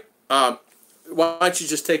 All right. Why don't you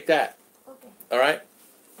just take that? Okay. All right.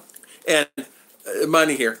 And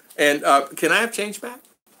money here. And can I have change back?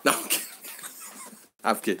 No. I'm kidding.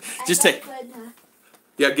 I'm kidding. Just take. Food, huh?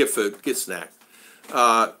 Yeah, get food, get snack.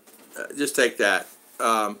 Just take that.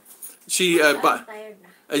 I'm tired now.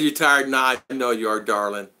 Are you tired? Nah, I know you are,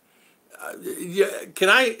 darling. Yeah, can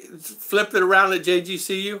I flip it around and let JG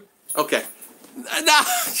see you? Okay. Nah,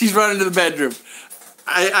 she's running to the bedroom.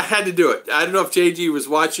 I had to do it. I don't know if JG was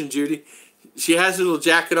watching Judy. She has a little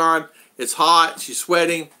jacket on. It's hot. She's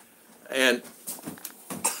sweating. And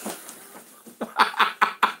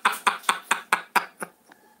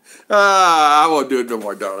I won't do it no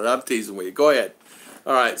more, darling. I'm teasing with you. Go ahead.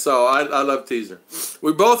 All right, so I love teasing her.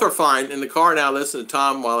 We both are fine. In the car now, listen to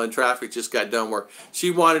Tom while in traffic, just got done work. She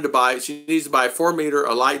needs to buy a 4-meter,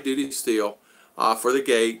 a light-duty steel for the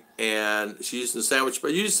gate, and she's using the sandwich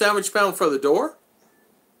panel. You use the sandwich panel for the door?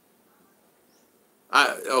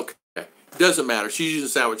 Okay. Doesn't matter. She's using the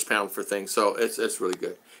sandwich panel for things, so it's really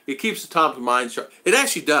good. It keeps the Tom's mind sharp. It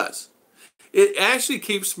actually does. It actually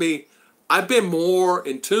keeps me, I've been more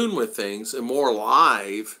in tune with things and more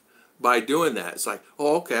alive by doing that. It's like,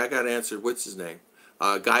 oh, okay, I got answered. What's his name?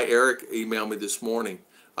 Guy Eric emailed me this morning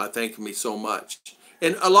thanking me so much.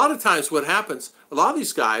 And a lot of times what happens, a lot of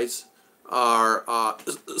these guys are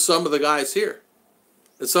some of the guys here,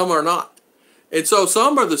 and some are not. And so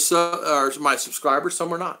some are my subscribers,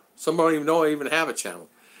 some are not. Some don't even know I even have a channel.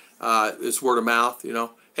 It's word of mouth, you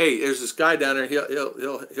know. Hey, there's this guy down there.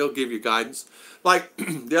 He'll give you guidance. Like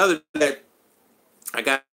the other day, I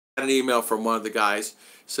got an email from one of the guys.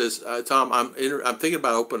 Says, Tom, I'm thinking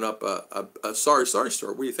about opening up a sorry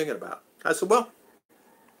store. What are you thinking about? I said, well,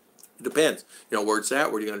 it depends. You know, where it's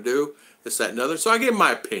at, what are you going to do, this, that, and other. So I gave him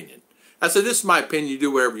my opinion. I said, this is my opinion. You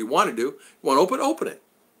do whatever you want to do. You want to open it.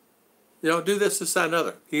 You know, do this, that, and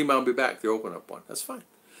other. He emailed me back to open up one. That's fine.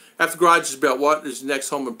 After garage is built, what is the next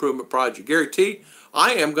home improvement project? Gary T,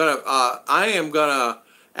 I am gonna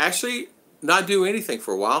actually not do anything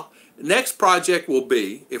for a while. Next project will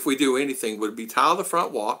be, if we do anything, would be tile the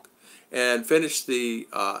front walk and finish the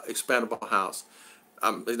expandable house,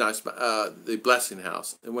 the blessing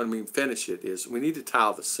house. And when we finish it is we need to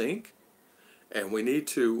tile the sink, and we need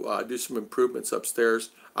to do some improvements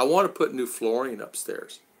upstairs. I want to put new flooring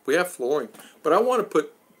upstairs. We have flooring, but I want to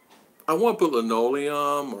put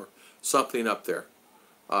linoleum or something up there.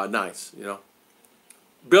 Nice, you know.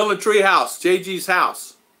 Build a tree house, JG's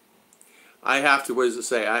house. I have to, what does it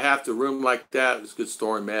say? I have to room like that. It's good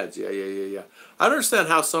storing meds. Yeah. I understand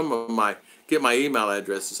how some of them get my email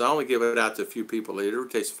addresses. I only give it out to a few people. It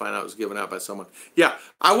irritates to find out it was given out by someone. Yeah,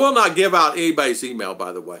 I will not give out anybody's email,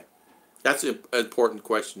 by the way. That's an important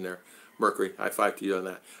question there, Mercury. High five to you on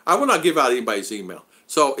that. I will not give out anybody's email.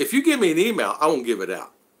 So if you give me an email, I won't give it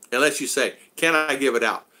out. Unless you say, can I give it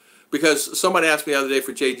out? Because somebody asked me the other day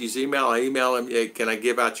for JG's email. I email him, hey, can I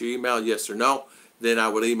give out your email, yes or no? Then I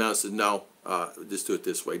would email and say, no, just do it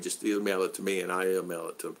this way. Just email it to me, and I email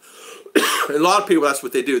it to them. A lot of people, that's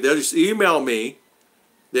what they do. They'll just email me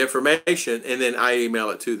the information, and then I email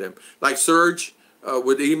it to them. Like Serge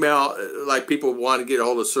would email, like people want to get a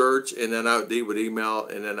hold of Serge, and then he would email,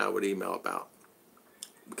 and then I would email about.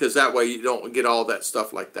 Because that way you don't get all that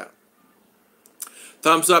stuff like that.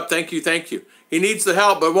 Thumbs up, thank you. He needs the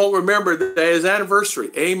help, but won't remember the day his anniversary.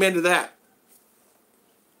 Amen to that.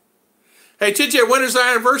 Hey, Chiche, when is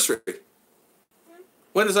our anniversary?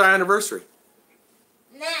 When is our anniversary?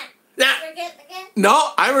 Nah. Forget again?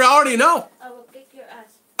 No, I already know. I will kick your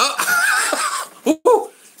ass. Ooh,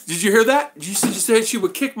 did you hear that? You said she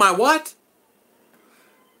would kick my what?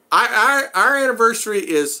 Our anniversary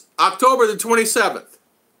is October the 27th.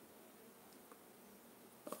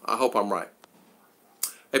 I hope I'm right.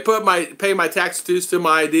 They pay my tax dues to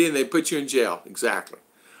my ID, and they put you in jail. Exactly.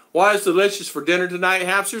 What is delicious for dinner tonight,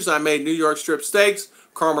 hamsters? I made New York strip steaks,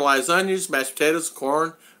 caramelized onions, mashed potatoes,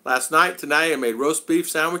 corn. Last night, tonight, I made roast beef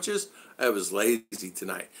sandwiches. I was lazy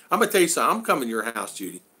tonight. I'm going to tell you something. I'm coming to your house,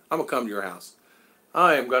 Judy. I'm going to come to your house.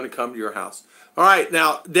 I am going to come to your house. All right,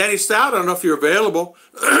 now, Danny Stout, I don't know if you're available.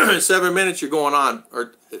 In 7 minutes, you're going on,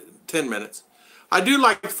 or 10 minutes. I do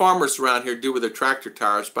like farmers around here do with their tractor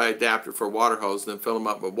tires, buy adapter for a water hose, and then fill them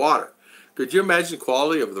up with water. Could you imagine the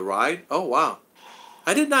quality of the ride? Oh, wow.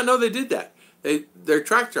 I did not know they did that. Their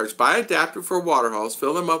tractor tires, buy adapter for a water hose,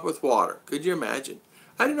 fill them up with water. Could you imagine?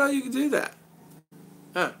 I didn't know you could do that.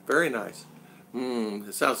 Huh, very nice.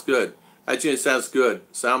 It sounds good. Actually, it sounds good.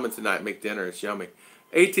 Salmon tonight, make dinner. It's yummy.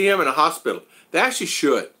 ATM in a hospital. They actually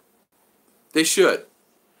should. They should.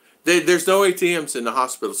 There's no ATMs in the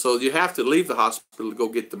hospital, so you have to leave the hospital to go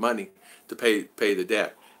get the money to pay the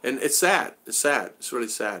debt. And it's sad. It's sad. It's really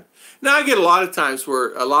sad. Now, I get a lot of times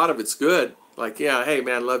where a lot of it's good. Like, yeah, hey,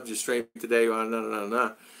 man, loved your stream today.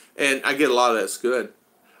 And I get a lot of that's good.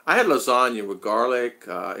 I had lasagna with garlic,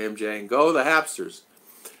 MJ, and go the Hapsters.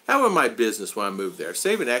 That was my business when I moved there.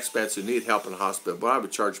 Saving expats who need help in the hospital, but I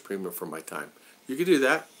would charge a premium for my time. You could do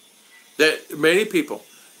that. That many people.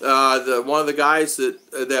 One of the guys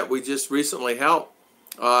that we just recently helped,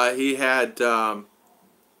 he had,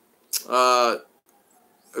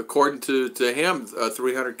 according to him,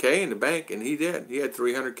 $300K in the bank, and he did. He had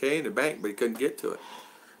 $300K in the bank, but he couldn't get to it.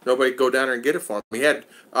 Nobody could go down there and get it for him. He had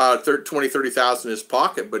 $30,000 in his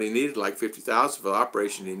pocket, but he needed like $50,000 for the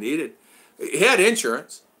operation he needed. He had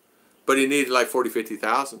insurance, but he needed like $40,000,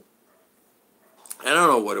 $50,000. I don't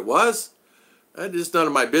know what it was. It's just none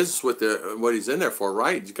of my business with what he's in there for,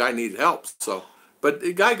 right? The guy needed help, so. But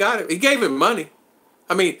the guy got it. He gave him money.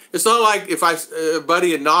 I mean, it's not like if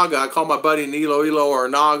buddy in Naga, I call my buddy in Iloilo or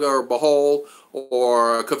Naga or Bohol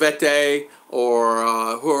or Cavite or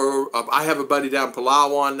I have a buddy down in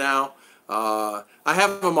Palawan now. I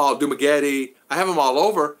have them all, Dumaguete. I have them all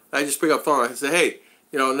over. I just pick up the phone and I say, hey,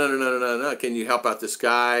 no, can you help out this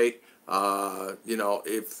guy? I'll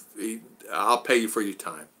pay you for your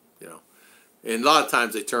time, And a lot of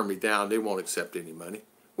times they turn me down. They won't accept any money.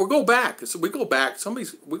 We'll go back. So we go back.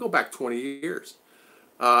 We go back 20 years.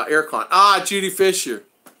 Aircon. Judy Fisher.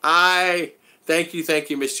 Thank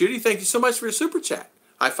you, Miss Judy. Thank you so much for your super chat.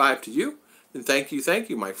 High five to you. And thank you,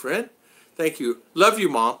 my friend. Thank you. Love you,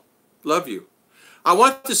 Mom. Love you. I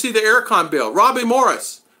want to see the aircon bill. Robbie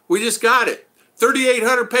Morris. We just got it.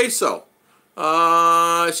 3,800 peso.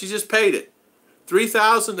 She just paid it.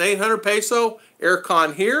 3,800 peso.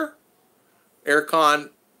 Aircon here. Aircon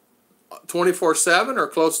 24/7 or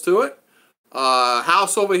close to it.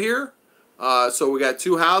 House over here. So we got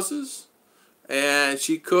 2 houses. And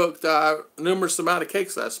she cooked numerous amount of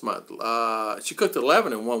cakes last month. She cooked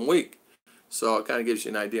 11 in 1 week. So it kind of gives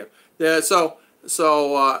you an idea. Yeah, so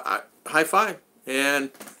high five.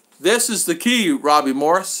 And this is the key, Robbie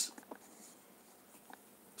Morris.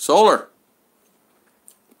 Solar.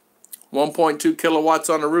 1.2 kilowatts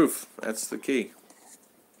on the roof. That's the key.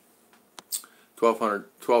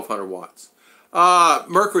 1,200 watts.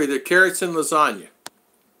 Mercury, the carrots and lasagna.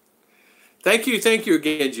 Thank you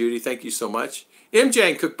again, Judy. Thank you so much. MJ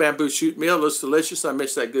and cooked bamboo shoot meal. Looks delicious. I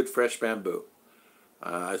miss that good fresh bamboo.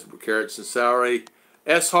 Carrots and celery.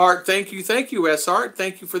 S. Hart, thank you, S. Hart.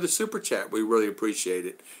 Thank you for the super chat. We really appreciate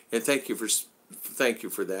it, and thank you for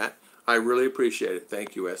that. I really appreciate it.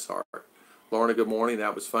 Thank you, S. Hart. Lorna, good morning.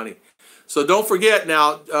 That was funny. So don't forget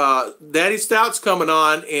now, Danny Stout's coming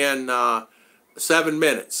on in 7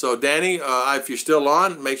 minutes. So Danny, if you're still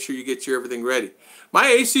on, make sure you get your everything ready. My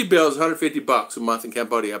AC bill is $150 a month in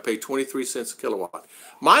Cambodia. I pay 23 cents a kilowatt.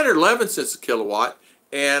 Mine are 11 cents a kilowatt,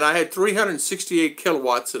 and I had 368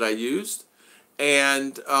 kilowatts that I used.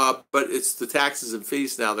 And but it's the taxes and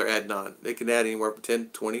fees now they're adding on. They can add anywhere from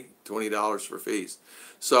 $20 for fees.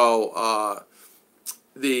 So I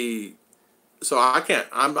can't.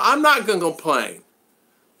 I'm not going to complain.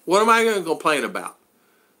 What am I going to complain about?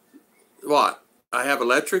 What? I have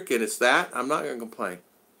electric and it's that. I'm not going to complain.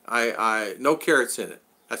 No carrots in it.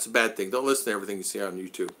 That's a bad thing. Don't listen to everything you see on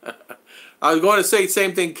YouTube. I was going to say the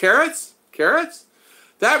same thing. Carrots?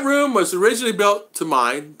 That room was originally built to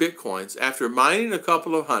mine Bitcoins. After mining a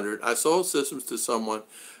couple of hundred, I sold systems to someone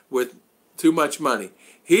with too much money.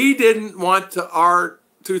 He didn't want our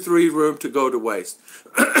 23 room to go to waste.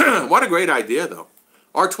 What a great idea, though.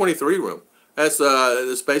 Our 23 room. That's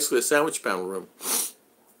basically a sandwich panel room.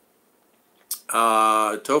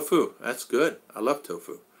 Tofu. That's good. I love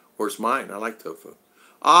tofu. Where's mine? I like tofu.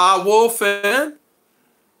 Wolfen.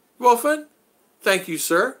 Thank you,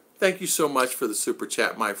 sir. Thank you so much for the super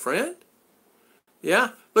chat, my friend. Yeah,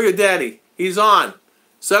 look at Daddy. He's on.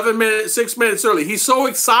 6 minutes early. He's so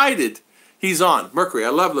excited. He's on. Mercury, I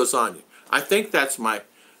love lasagna. I think that's my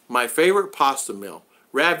favorite pasta meal.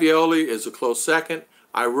 Ravioli is a close second.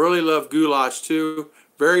 I really love goulash too.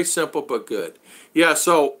 Very simple but good. Yeah,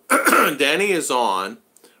 so Danny is on.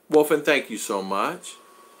 Wolfen, thank you so much.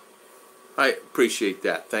 I appreciate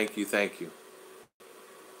that. Thank you.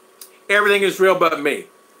 Everything is real but me.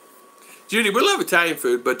 Judy, we love Italian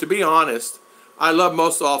food, but to be honest, I love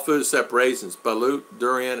most all food except raisins, balut,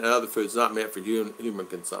 durian, and other foods not meant for human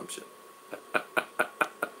consumption.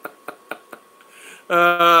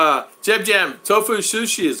 Jeb Jam, tofu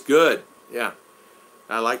sushi is good. Yeah,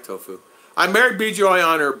 I like tofu. I married B-Joy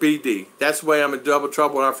on her BD. That's the way I'm in double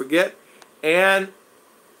trouble when I forget. And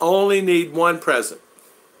only need one present.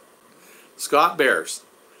 Scott Bears.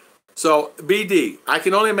 So, BD, I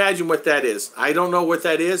can only imagine what that is. I don't know what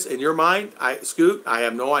that is in your mind. Scoot, I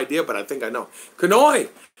have no idea, but I think I know. Kanoy,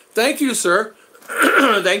 thank you, sir.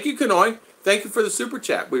 Thank you, Kanoy. Thank you for the super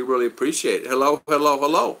chat. We really appreciate it. Hello, hello,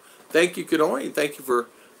 hello. Thank you, Kanoy. Thank you for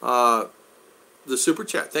the super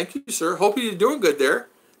chat. Thank you, sir. Hope you're doing good there,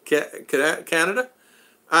 Canada.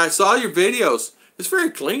 I saw your videos. It's very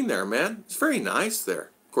clean there, man. It's very nice there.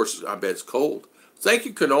 Of course, I bet it's cold. Thank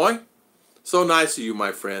you, Kanoy. So nice of you,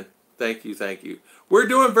 my friend. Thank you, thank you. We're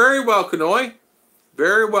doing very well, Kanoy.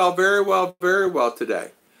 Very well, very well, very well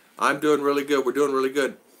today. I'm doing really good. We're doing really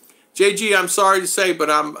good. JG, I'm sorry to say, but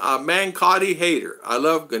I'm a Mancati hater. I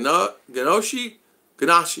love Ganache.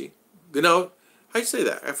 How you say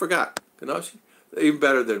that? I forgot. Ganache? Even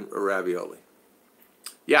better than ravioli.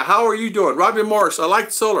 Yeah, how are you doing? Robbie Morris, I like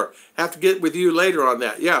the solar. Have to get with you later on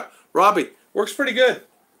that. Yeah, Robbie, works pretty good.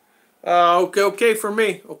 Okay for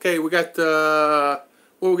me. Okay, we got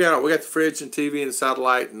what we got? We got the fridge and TV and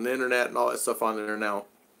satellite and the internet and all that stuff on there now.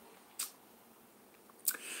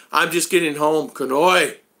 I'm just getting home.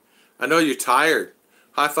 Kanoy, I know you're tired.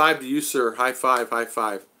 High five to you, sir. High five, high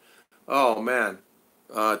five. Oh, man.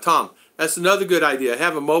 Tom, that's another good idea.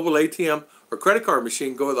 Have a mobile ATM or credit card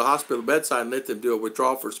machine go to the hospital bedside and let them do a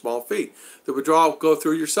withdrawal for a small fee. The withdrawal will go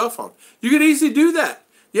through your cell phone. You can easily do that.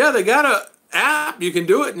 Yeah, they got an app. You can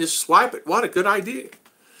do it and just swipe it. What a good idea.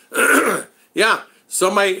 Yeah,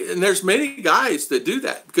 and there's many guys that do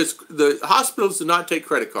that because the hospitals do not take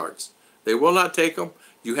credit cards. They will not take them.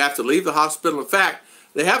 You have to leave the hospital. In fact,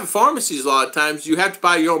 they have pharmacies a lot of times. You have to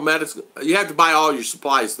buy your own medicine. You have to buy all your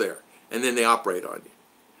supplies there, and then they operate on you.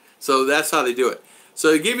 So that's how they do it.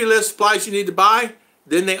 So they give you a list of supplies you need to buy,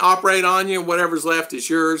 then they operate on you, and whatever's left is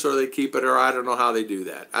yours, or they keep it, or I don't know how they do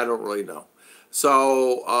that. I don't really know.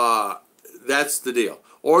 So that's the deal.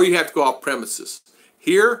 Or you have to go off premises.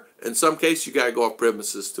 Here, in some cases, you got to go off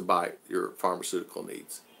premises to buy your pharmaceutical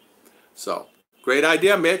needs. So, great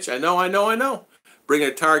idea, Mitch. I know. Bring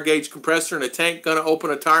a tire gauge compressor and a tank, gonna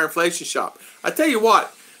open a tire inflation shop. I tell you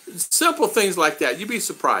what, simple things like that, you'd be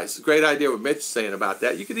surprised. Great idea what Mitch is saying about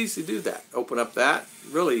that. You could easily do that. Open up that,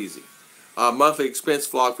 really easy. Monthly expense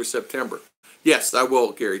vlog for September. Yes, I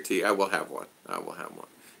will, Gary T. I will have one.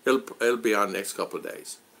 It'll be on the next couple of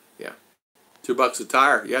days. Yeah. $2 a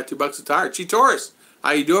tire. Yeah, $2 a tire. Chi Torres.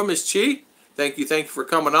 How you doing, Miss Chi? Thank you for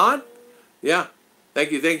coming on. Yeah.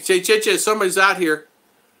 Thank you. Chicha, somebody's out here.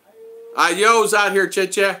 Yo's out here,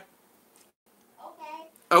 Chicha.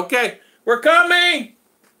 Okay. We're coming.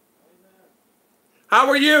 How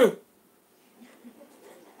are you?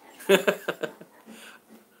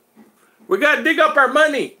 We got to dig up our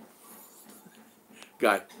money.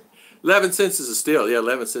 Guy. 11 cents is a steal. Yeah,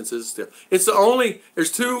 11 cents is a steal. It's the only,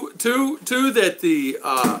 there's two that the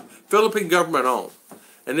Philippine government own.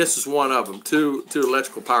 And this is one of them. Two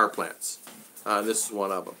electrical power plants. This is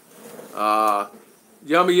one of them.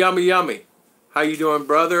 Yummy, yummy, yummy. How you doing,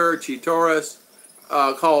 brother? Chi Torres.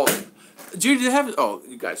 Call. Judy,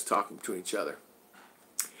 you guys talking between each other.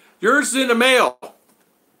 Yours is in the mail.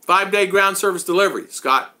 5-day ground service delivery,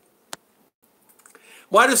 Scott.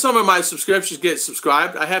 Why do some of my subscriptions get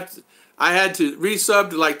subscribed? I had to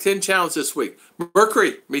resub to like 10 channels this week.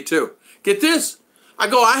 Mercury, me too. Get this.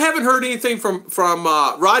 I haven't heard anything from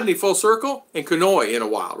Rodney Full Circle and Kanoy in a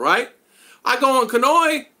while, right? I go on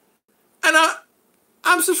Kanoy, and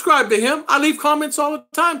I'm subscribed to him. I leave comments all the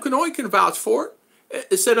time. Kanoy can vouch for it.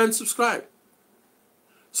 It said unsubscribe.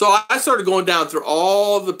 So I started going down through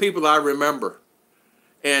all the people that I remember.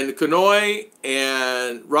 And Kanoy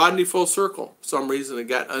and Rodney Full Circle, for some reason, it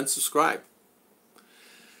got unsubscribed.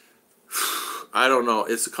 I don't know.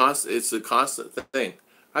 It's a constant thing.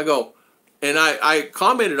 I go, and I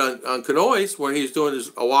commented on Kanoy's when he was doing his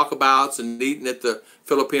walkabouts and eating at the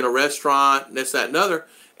Filipino restaurant and this, that, and other.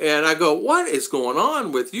 And I go, what is going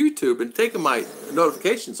on with YouTube and taking my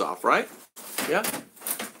notifications off, right? Yeah.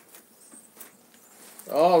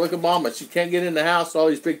 Oh, look at Mama. She can't get in the house. All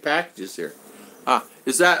these big packages here.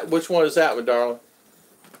 Which one is that one, darling?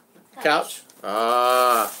 Couch?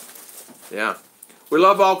 Yeah. We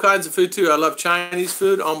love all kinds of food, too. I love Chinese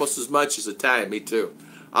food almost as much as Italian. Me, too.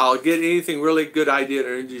 I'll get anything really good idea to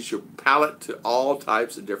introduce your palate to all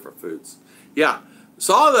types of different foods. Yeah.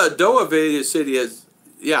 Saw the Doha video city has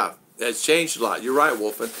changed a lot. You're right,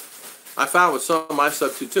 Wolfen. I found with some of my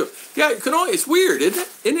stuff, too. Yeah, it's weird, isn't it?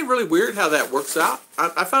 Isn't it really weird how that works out?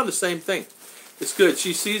 I found the same thing. It's good.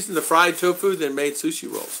 She seasoned the fried tofu, then made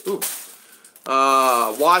sushi rolls. Ooh.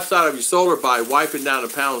 Watch out of your solar by wiping down the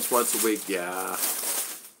panels once a week. Yeah.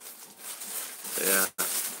 Yeah.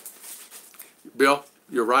 Bill,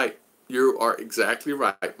 you're right. You are exactly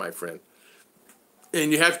right, my friend.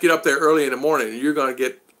 And you have to get up there early in the morning, and you're going to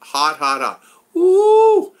get hot, hot, hot.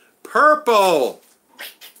 Ooh, purple.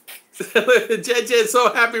 JJ is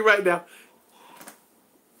so happy right now.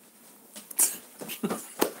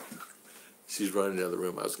 She's running to the other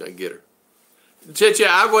room. I was going to get her. JJ,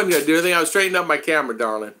 I wasn't going to do anything. I was straightening up my camera,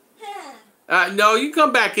 darling. No, you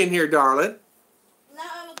come back in here, darling.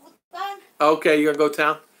 Okay, you're going to go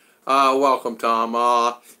town? Welcome, Tom.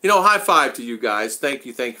 High five to you guys. Thank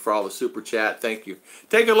you for all the super chat. Thank you.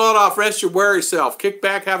 Take a load off, rest your weary self. Kick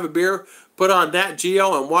back, have a beer, put on Nat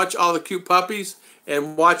Geo, and watch all the cute puppies,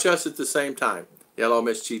 and watch us at the same time. Hello,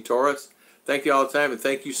 Miss Chi Torres. Thank you all the time, and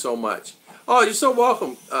thank you so much. Oh, you're so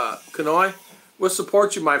welcome, Kanoi. We'll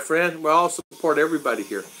support you, my friend. We'll all support everybody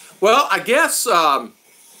here. Well, I guess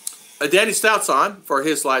Danny Stout's on for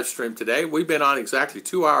his live stream today. We've been on exactly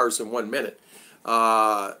 2 hours and 1 minute.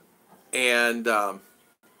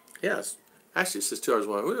 Yes, actually it says 2 hours,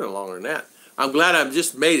 1 minute. We've been longer than that. I'm glad I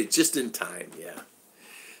just made it just in time, yeah.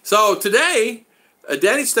 So today,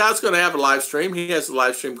 Danny Stout's going to have a live stream. He has a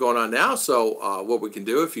live stream going on now, so what we can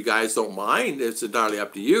do, if you guys don't mind, it's entirely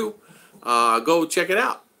up to you, go check it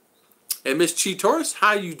out. And Miss Chi Torres,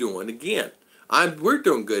 how you doing? Again, we're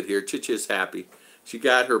doing good here. Chichi's happy. She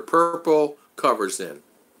got her purple covers in.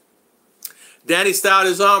 Danny Stout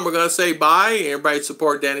is on. We're going to say bye. Everybody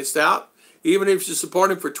support Danny Stout. Even if you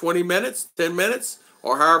support him for 20 minutes, 10 minutes,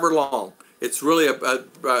 or however long. It's really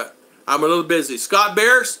I'm a little busy. Scott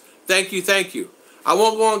Bears, thank you, thank you. I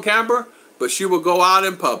won't go on camera, but she will go out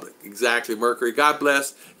in public. Exactly, Mercury. God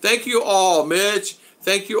bless. Thank you all, Mitch.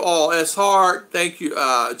 Thank you all. S. Hart. Thank you,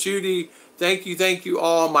 Judy. Thank you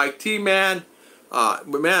all. Mike T. Man.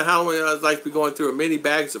 Man, Halloween, I'd like to be going through a mini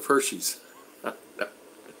bags of Hershey's.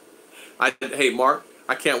 Hey, Mark,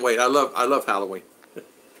 I can't wait. I love Halloween.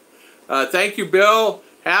 Thank you, Bill,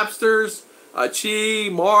 Hapsters, Chi,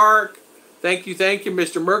 Mark. Thank you,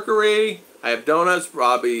 Mr. Mercury. I have donuts,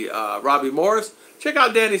 Robbie Morris. Check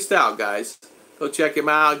out Danny Stout, guys. Go check him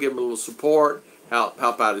out. Give him a little support. Help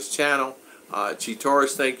out his channel. Chi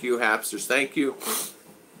Torres, thank you. Hapsters, thank you.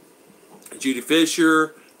 Judy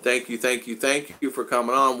Fisher, thank you for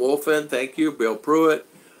coming on. Wolfen, thank you. Bill Pruitt.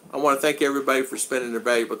 I want to thank everybody for spending their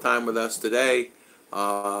valuable time with us today.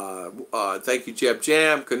 Thank you, Jeb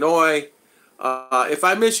Jam, Kanoi. If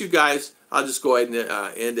I miss you guys, I'll just go ahead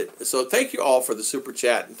and end it. So thank you all for the super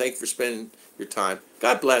chat, and thank you for spending your time.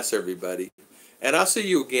 God bless everybody. And I'll see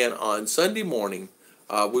you again on Sunday morning.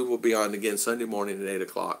 We will be on again Sunday morning at 8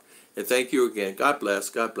 o'clock. And thank you again. God bless,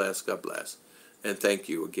 God bless, God bless. And thank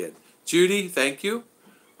you again. Judy, thank you.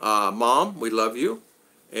 Mom, we love you.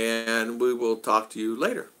 And we will talk to you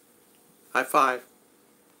later. High five.